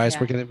 Bryce, Yeah.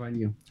 where can they find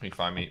you? You can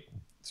find me.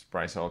 It's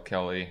Bryce L.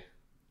 Kelly.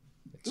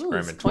 Ooh, Instagram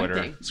it's and Twitter.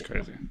 pointing. It's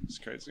crazy. It's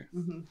crazy.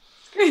 Mhm.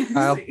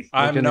 Kyle,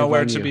 I'm can they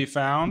nowhere find to you? be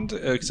found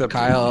except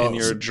Kyle- in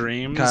your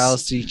dreams, Kyle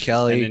C.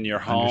 Kelly and in your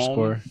home,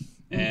 underscore.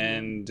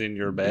 and in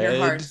your In bed,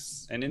 your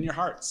hearts. and in your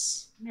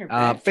hearts. In your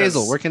Uh, bed.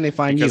 Faisal, where can they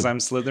find Because you?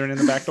 I'm slithering in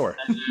the back door.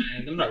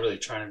 And I'm not really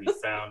trying to be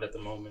found at the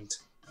moment.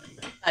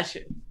 I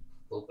should.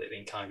 A little bit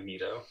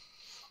incognito.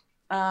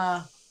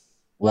 Well,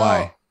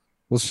 Why?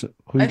 Who are you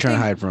I trying to think-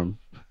 hide from?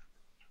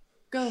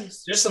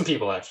 Ghost. There's some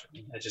people after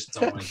me. I just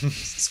don't like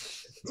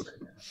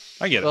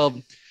I get it.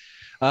 Well,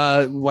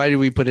 why did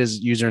we put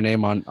his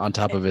username on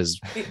top of his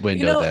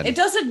window You know, then? it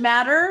doesn't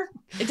matter.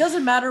 It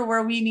doesn't matter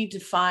where we need to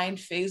find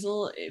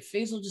Faisal.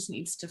 Faisal just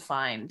needs to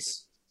find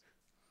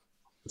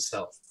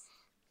himself.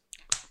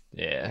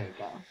 Yeah. There you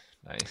go.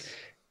 Nice.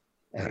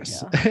 There you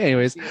Yes. go.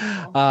 Anyways,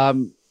 Beautiful.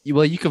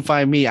 well, you can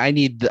find me. I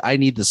need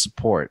the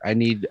support. I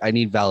need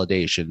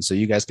validation. So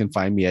you guys can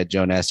find me at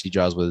Joe Nasty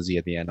Jaws with a Z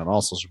at the end on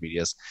all social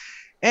medias,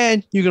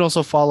 and you can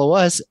also follow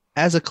us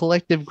as a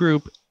collective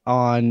group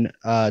on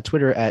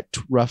Twitter at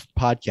Rough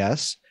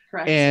Podcasts.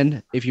 Correct.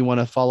 And if you want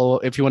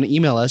to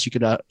email us, you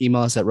could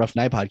email us at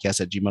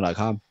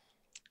roughnightpodcast@gmail.com,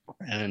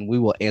 and we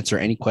will answer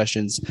any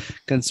questions,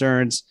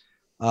 concerns,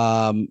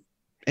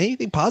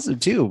 anything positive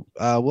too.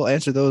 We'll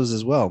answer those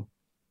as well.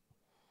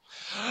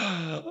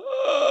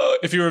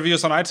 if you review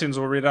us on iTunes,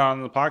 we'll read it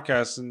on the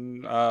podcast.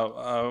 And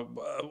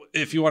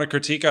if you want to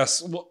critique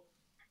us,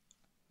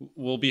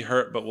 we'll be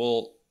hurt, but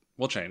we'll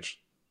change.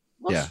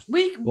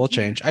 We'll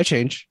change. I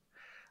change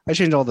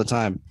all the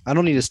time. I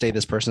don't need to stay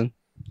this person.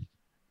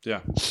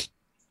 Yeah.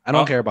 I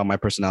don't care about my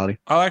personality.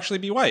 I'll actually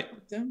be white.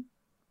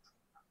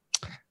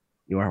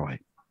 You are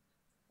white.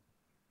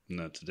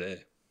 Not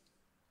today.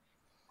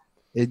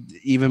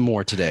 Even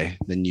more today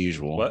than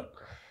usual. What?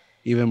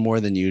 Even more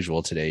than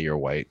usual today, you're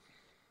white.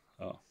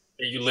 Oh.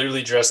 You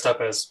literally dressed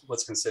up as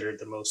what's considered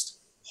the most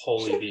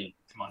holy being.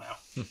 Come on now.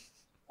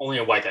 Only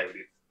a white guy would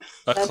do.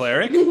 A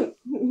cleric?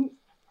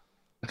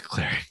 A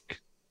cleric.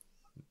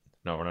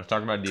 No, we're not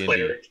talking about D&D.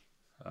 Cleric.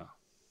 Oh.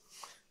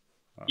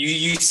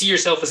 You see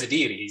yourself as a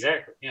deity,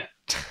 exactly. Yeah.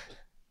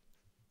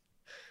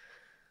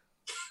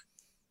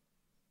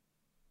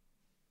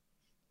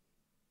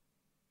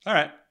 All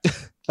right.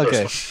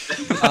 Okay.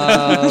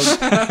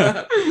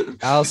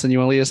 Allison, you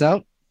want to lead us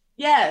out?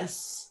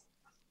 Yes.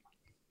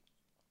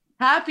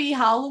 Happy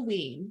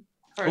Halloween,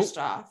 first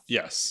off.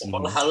 Yes.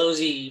 On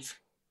Hallows Eve.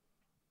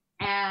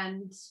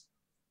 And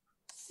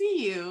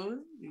see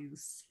you, you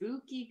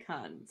spooky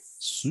cunts.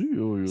 See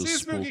you, See you,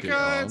 spooky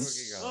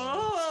cunts.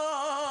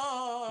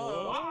 Oh.